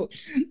तेरे को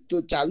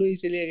तो चालू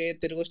इसीलिए गए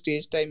तेरे को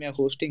स्टेज टाइम या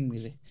होस्टिंग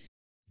मिले।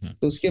 हाँ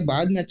तो उसके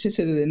बाद में अच्छे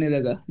से लेने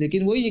लगा,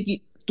 लेकिन वही है कि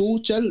तू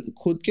चल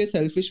खुद के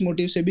सेल्फिश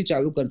मोटिव से भी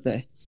चालू करता है,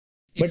 नहीं,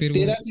 बट फिर वो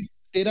तेरा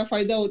तेरा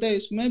फायदा होता है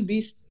इसमें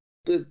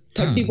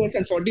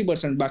 30%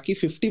 40%, बाकी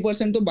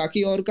 50% तो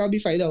बाकी और का भी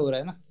फायदा हो रहा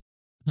है ना।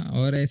 हाँ,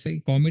 और ऐसे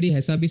कॉमेडी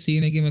ऐसा भी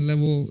सीन है कि मतलब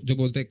वो जो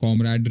बोलते हैं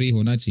कॉमराडरी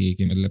होना चाहिए,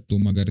 कि मतलब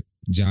तुम अगर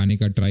जाने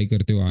का ट्राई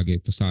करते हो आगे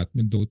तो साथ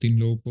में 2 3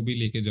 लोगों को भी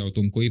लेके जाओ,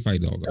 तुमको ही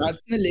फायदा होगा।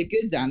 साथ में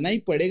लेके जाना ही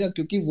पड़ेगा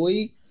क्योंकि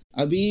वही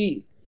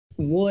अभी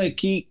वो है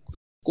कि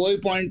कोई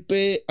पॉइंट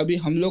पे अभी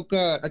हम लोग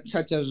का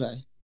अच्छा चल रहा है,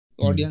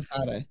 हम्म ऑडियंस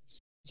आ रहा है,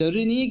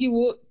 जरूरी नहीं है कि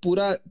वो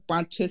पूरा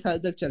 5 6 साल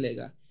तक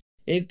चलेगा।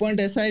 एक पॉइंट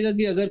ऐसा आएगा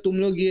कि अगर तुम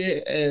लोग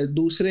ये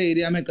दूसरे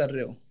एरिया में कर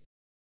रहे हो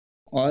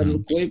और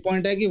हाँ कोई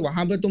पॉइंट है कि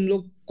वहां पे तुम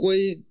लोग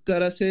कोई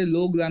तरह से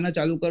लोग लाना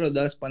चालू करो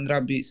 10 15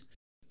 20,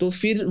 तो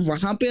फिर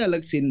वहां पे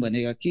अलग सीन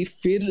बनेगा कि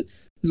फिर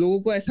लोगों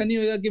को ऐसा नहीं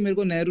होगा कि मेरे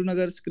को नेहरू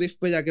नगर स्क्रिप्ट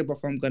पे जाके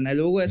परफॉर्म करना है,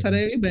 लोगों को ऐसा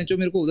रहेगा कि बेंचो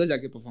मेरे को उधर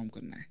जाके परफॉर्म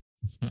करना है।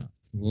 हाँ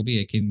वो भी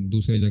है कि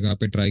दूसरे जगह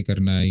पे ट्राई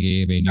करना है,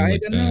 ये वेन्यू ट्राई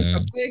अच्छा करना है और है।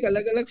 सबका एक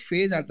अलग अलग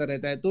फेज आता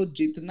रहता है, तो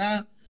जितना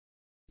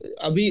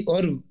अभी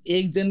और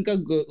एक जन का,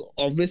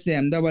 ऑब्वियसली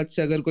अहमदाबाद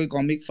से अगर कोई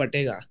कॉमिक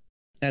फटेगा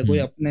या कोई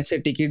हम्म अपने से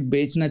टिकट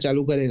बेचना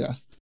चालू करेगा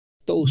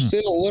तो हाँ उससे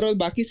ओवरऑल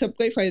बाकी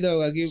सबका ही फायदा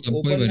होगा कि सबको ही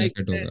ओपन माइक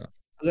बेनिफिट में होगा।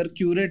 अगर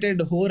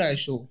क्यूरेटेड हो रहा है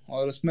शो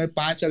और उसमें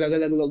 5 अलग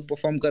अलग लोग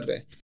परफॉर्म कर रहे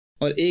हैं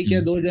और एक या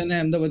हम्म दो जन है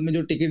अहमदाबाद में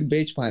जो टिकट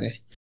बेच पा रहे हैं,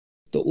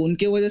 तो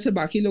उनके वजह से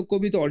बाकी लोग को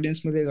भी तो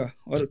ऑडियंस मिलेगा,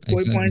 और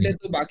कोई पॉइंट एग्जैक्टली। है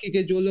तो बाकी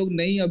के जो लोग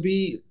नहीं अभी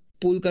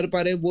पुल कर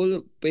पा रहे वो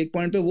एक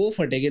पॉइंट पे वो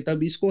फटेंगे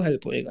तब इसको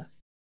हेल्प होएगा।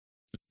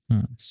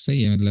 हाँ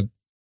सही है। मतलब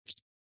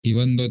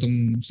इवन दो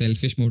तुम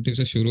सेल्फिश मोटिव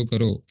से शुरू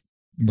करो,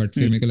 बट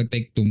फिर हम्म। मेरे को लगता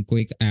है कि तुमको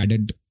एक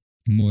एडेड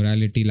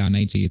मोरालिटी लाना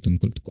ही चाहिए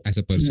तुमको एज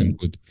अ पर्सन हम्म।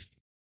 खुद।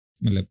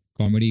 मतलब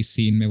कॉमेडी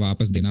सीन में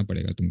वापस देना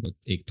पड़ेगा तुमको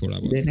एक थोड़ा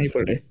बहुत। देना ही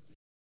पड़े,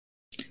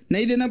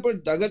 नहीं देना पड़,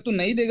 अगर तू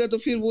नहीं देगा तो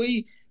फिर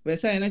वही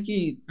वैसा है ना कि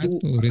हाँ तू।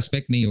 तो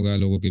रिस्पेक्ट नहीं होगा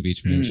लोगों के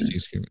बीच में उस हम्म।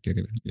 चीज़ के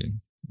तेरे लिए।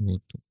 वो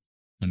तो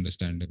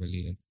अंडरस्टैंडेबल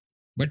ही है।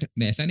 बट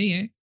ऐसा नहीं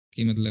है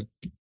कि मतलब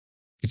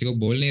किसी को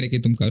बोल नहीं रहे कि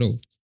तुम करो,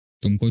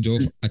 तुमको जो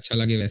अच्छा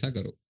लगे वैसा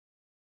करो।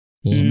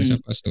 वो हमेशा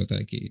हम्म। फर्स्ट होता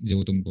है कि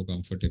जो तुमको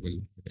कंफर्टेबल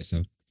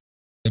वैसा।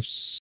 जब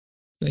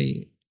सही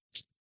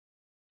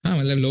हाँ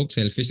मतलब लोग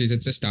सेल्फिश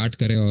इज्जत से स्टार्ट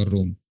करें और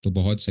रूम तो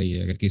बहुत सही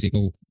है। अगर किसी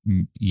को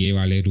ये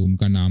वाले रूम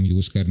का नाम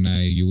यूज करना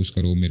है यूज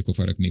करो, मेरे को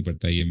फर्क नहीं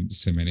पड़ता, ये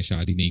इससे मैंने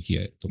शादी नहीं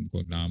किया है,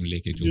 तुमको नाम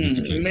लेके जो भी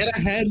करना है मेरा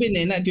करो। है भी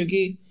नहीं ना,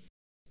 क्योंकि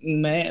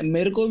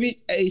मेरे को भी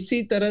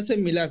इसी तरह से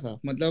मिला था।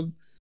 मतलब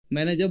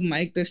मैंने जब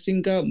माइक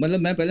टेस्टिंग का, मतलब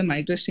मैं पहले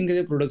माइक टेस्टिंग के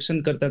लिए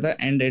प्रोडक्शन करता था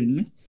एंड एंड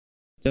में।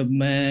 जब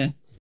मैं,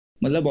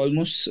 मतलब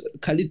ऑलमोस्ट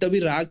खाली तभी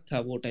राग था,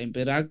 वो टाइम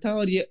पे राग था,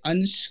 और ये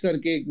अंश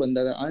करके एक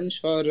बंदा था,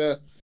 अंश और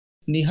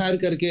निहार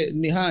करके,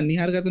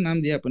 निहार का तो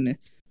नाम दिया अपन ने,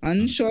 हाँ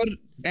अंश। और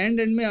एंड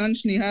एंड में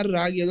अंश, निहार,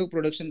 राग ये लोग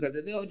प्रोडक्शन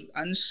करते थे, और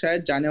अंश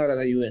शायद जाने वाला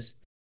था यूएस।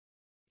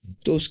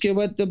 तो उसके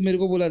बाद तब मेरे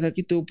को बोला था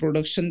कि तू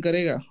प्रोडक्शन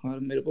करेगा, और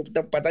मेरे को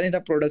तब पता नहीं था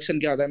प्रोडक्शन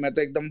क्या होता है। मैं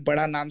तो एकदम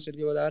बड़ा नाम सुन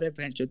के बोला, अरे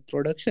भैंचोद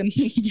प्रोडक्शन।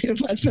 फिर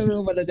बाद में मेरे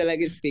को पता चला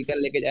कि स्पीकर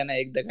लेके जाना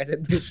है एक जगह से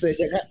दूसरे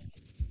जगह।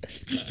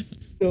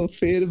 तो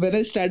फिर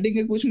मैंने स्टार्टिंग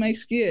के कुछ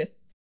माइक्स किए,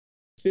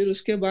 फिर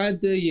उसके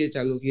बाद ये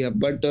चालू किया।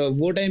 बट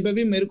वो टाइम पे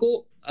भी मेरे को,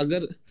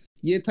 अगर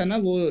ये था ना,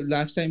 वो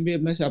लास्ट टाइम भी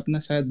मैं अपना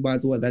शायद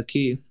बात हुआ था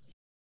कि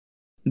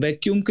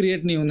वैक्यूम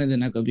क्रिएट नहीं होने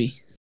देना कभी।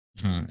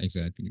 हाँ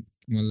एग्जैक्टली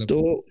मतलब।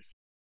 तो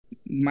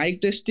माइक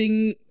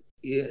टेस्टिंग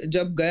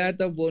जब गया,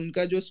 तब वो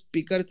उनका जो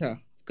स्पीकर था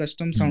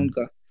कस्टम साउंड हम्म,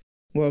 का,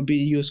 वो अभी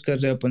यूज कर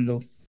रहे हैं अपन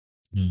लोग।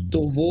 तो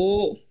हम्म,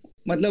 वो,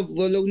 मतलब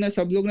वो लोग ने,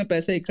 सब लोग ने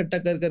पैसा इकट्ठा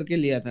कर करके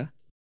लिया था।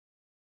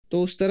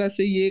 तो उस तरह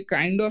से ये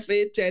काइंड ऑफ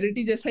ए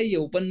चैरिटी जैसा ही है।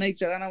 ओपन माइक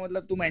चलाना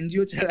मतलब तुम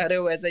एनजीओ चला रहे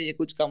हो वैसा ही है,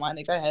 कुछ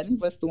कमाने का है नहीं,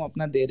 बस तुम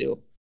अपना दे रहे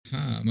हो।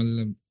 हाँ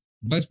मतलब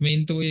बस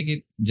मेन तो ये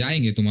कि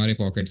जाएंगे तुम्हारे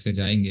पॉकेट से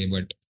जाएंगे,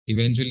 but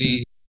eventually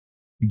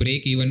hmm,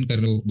 break even कर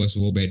लो, बस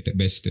वो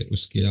बेस्ट है।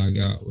 उसके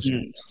आगे उस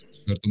हम्म।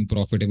 अगर तुम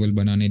प्रॉफिटेबल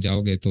बनाने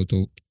जाओगे तो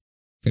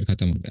फिर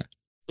खत्म हो गया।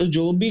 तो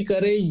जो भी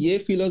करे ये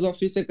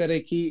फिलोसॉफी से करे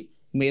कि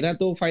मेरा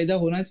तो फायदा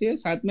होना चाहिए,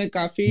 साथ में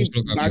काफी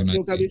दूसरों का भी होना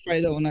बाकियों का भी चाहिए।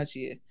 फायदा होना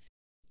चाहिए।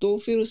 तो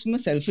फिर उसमें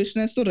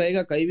सेल्फिशनेस तो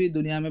रहेगा, कहीं भी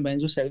दुनिया में बहन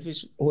जो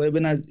सेल्फिश हुए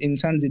बिना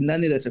इंसान जिंदा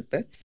नहीं रह सकता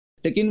है।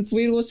 लेकिन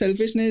फिर वो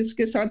सेल्फिशनेस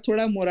के साथ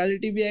थोड़ा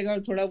मोरालिटी भी आएगा,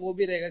 और थोड़ा वो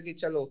भी रहेगा कि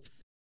चलो,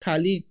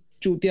 खाली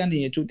चूतिया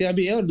नहीं है, चूतिया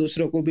भी है और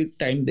दूसरों को भी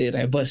टाइम दे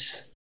रहा है, बस।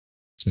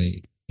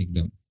 सही,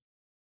 एकदम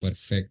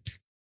परफेक्ट।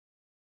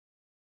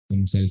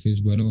 तुम सेल्फिश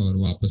बनो और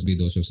वापस भी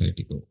दो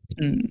सोसाइटी को।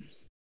 हम्म।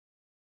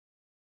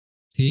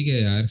 ठीक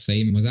है यार,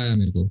 सही, मजा आया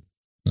मेरे को।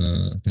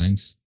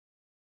 थैंक्स।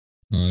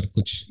 और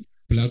कुछ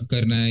प्लग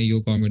करना है यू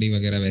कॉमेडी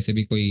वगैरह, वैसे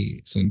भी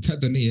कोई सुनता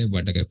तो नहीं है,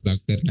 बट अगर प्लग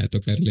करना है तो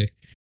कर ले।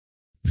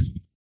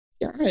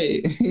 क्या है?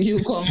 यू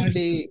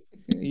कॉमेडी,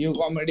 यू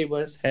कॉमेडी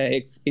बस है,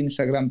 एक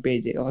इंस्टाग्राम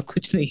पेज है और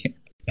कुछ नहीं है।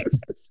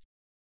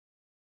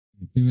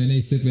 मैंने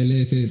इससे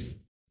पहले ऐसे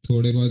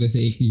थोड़े बहुत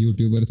ऐसे एक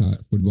यूट्यूबर था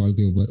फुटबॉल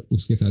के ऊपर,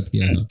 उसके साथ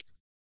किया था।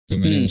 तो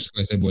मैंने हम्म।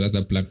 उसको ऐसे बोला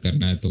था प्लग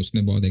करना है, तो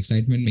उसने बहुत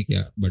एक्साइटमेंट में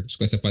किया, बट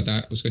उसको ऐसे पता,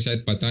 उसको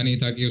शायद पता नहीं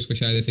था कि उसको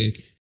शायद ऐसे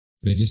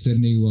रजिस्टर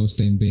नहीं हुआ उस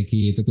टाइम पे कि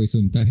ये तो कोई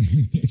सुनता है।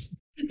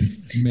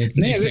 मैं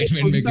इतने नहीं, अगर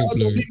एक्साइटमेंट में सुनता क्यों हो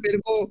तो भी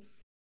प्लग।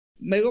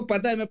 मेरे को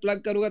पता है, मैं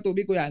प्लग करूंगा तो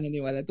भी कोई आने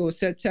नहीं वाला है। तो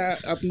उससे अच्छा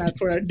अपना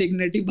थोड़ा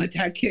डिग्निटी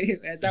बचा के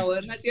ऐसा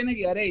होना चाहिए ना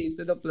कि अरे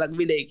इससे तो प्लग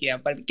भी नहीं किया,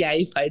 पर क्या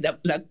ही फायदा,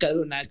 प्लग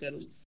करूं ना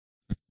करूं।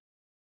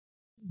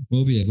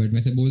 वो भी है, बट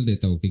मैं से बोल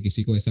देता हूँ कि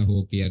किसी को ऐसा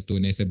हो कि यार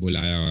तूने इसे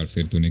बुलाया और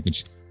फिर तूने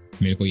कुछ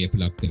मेरे को ये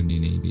प्लग करने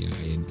नहीं दिया,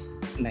 ये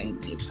नहीं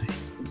नहीं भाई।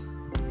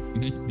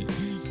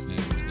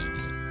 नहीं।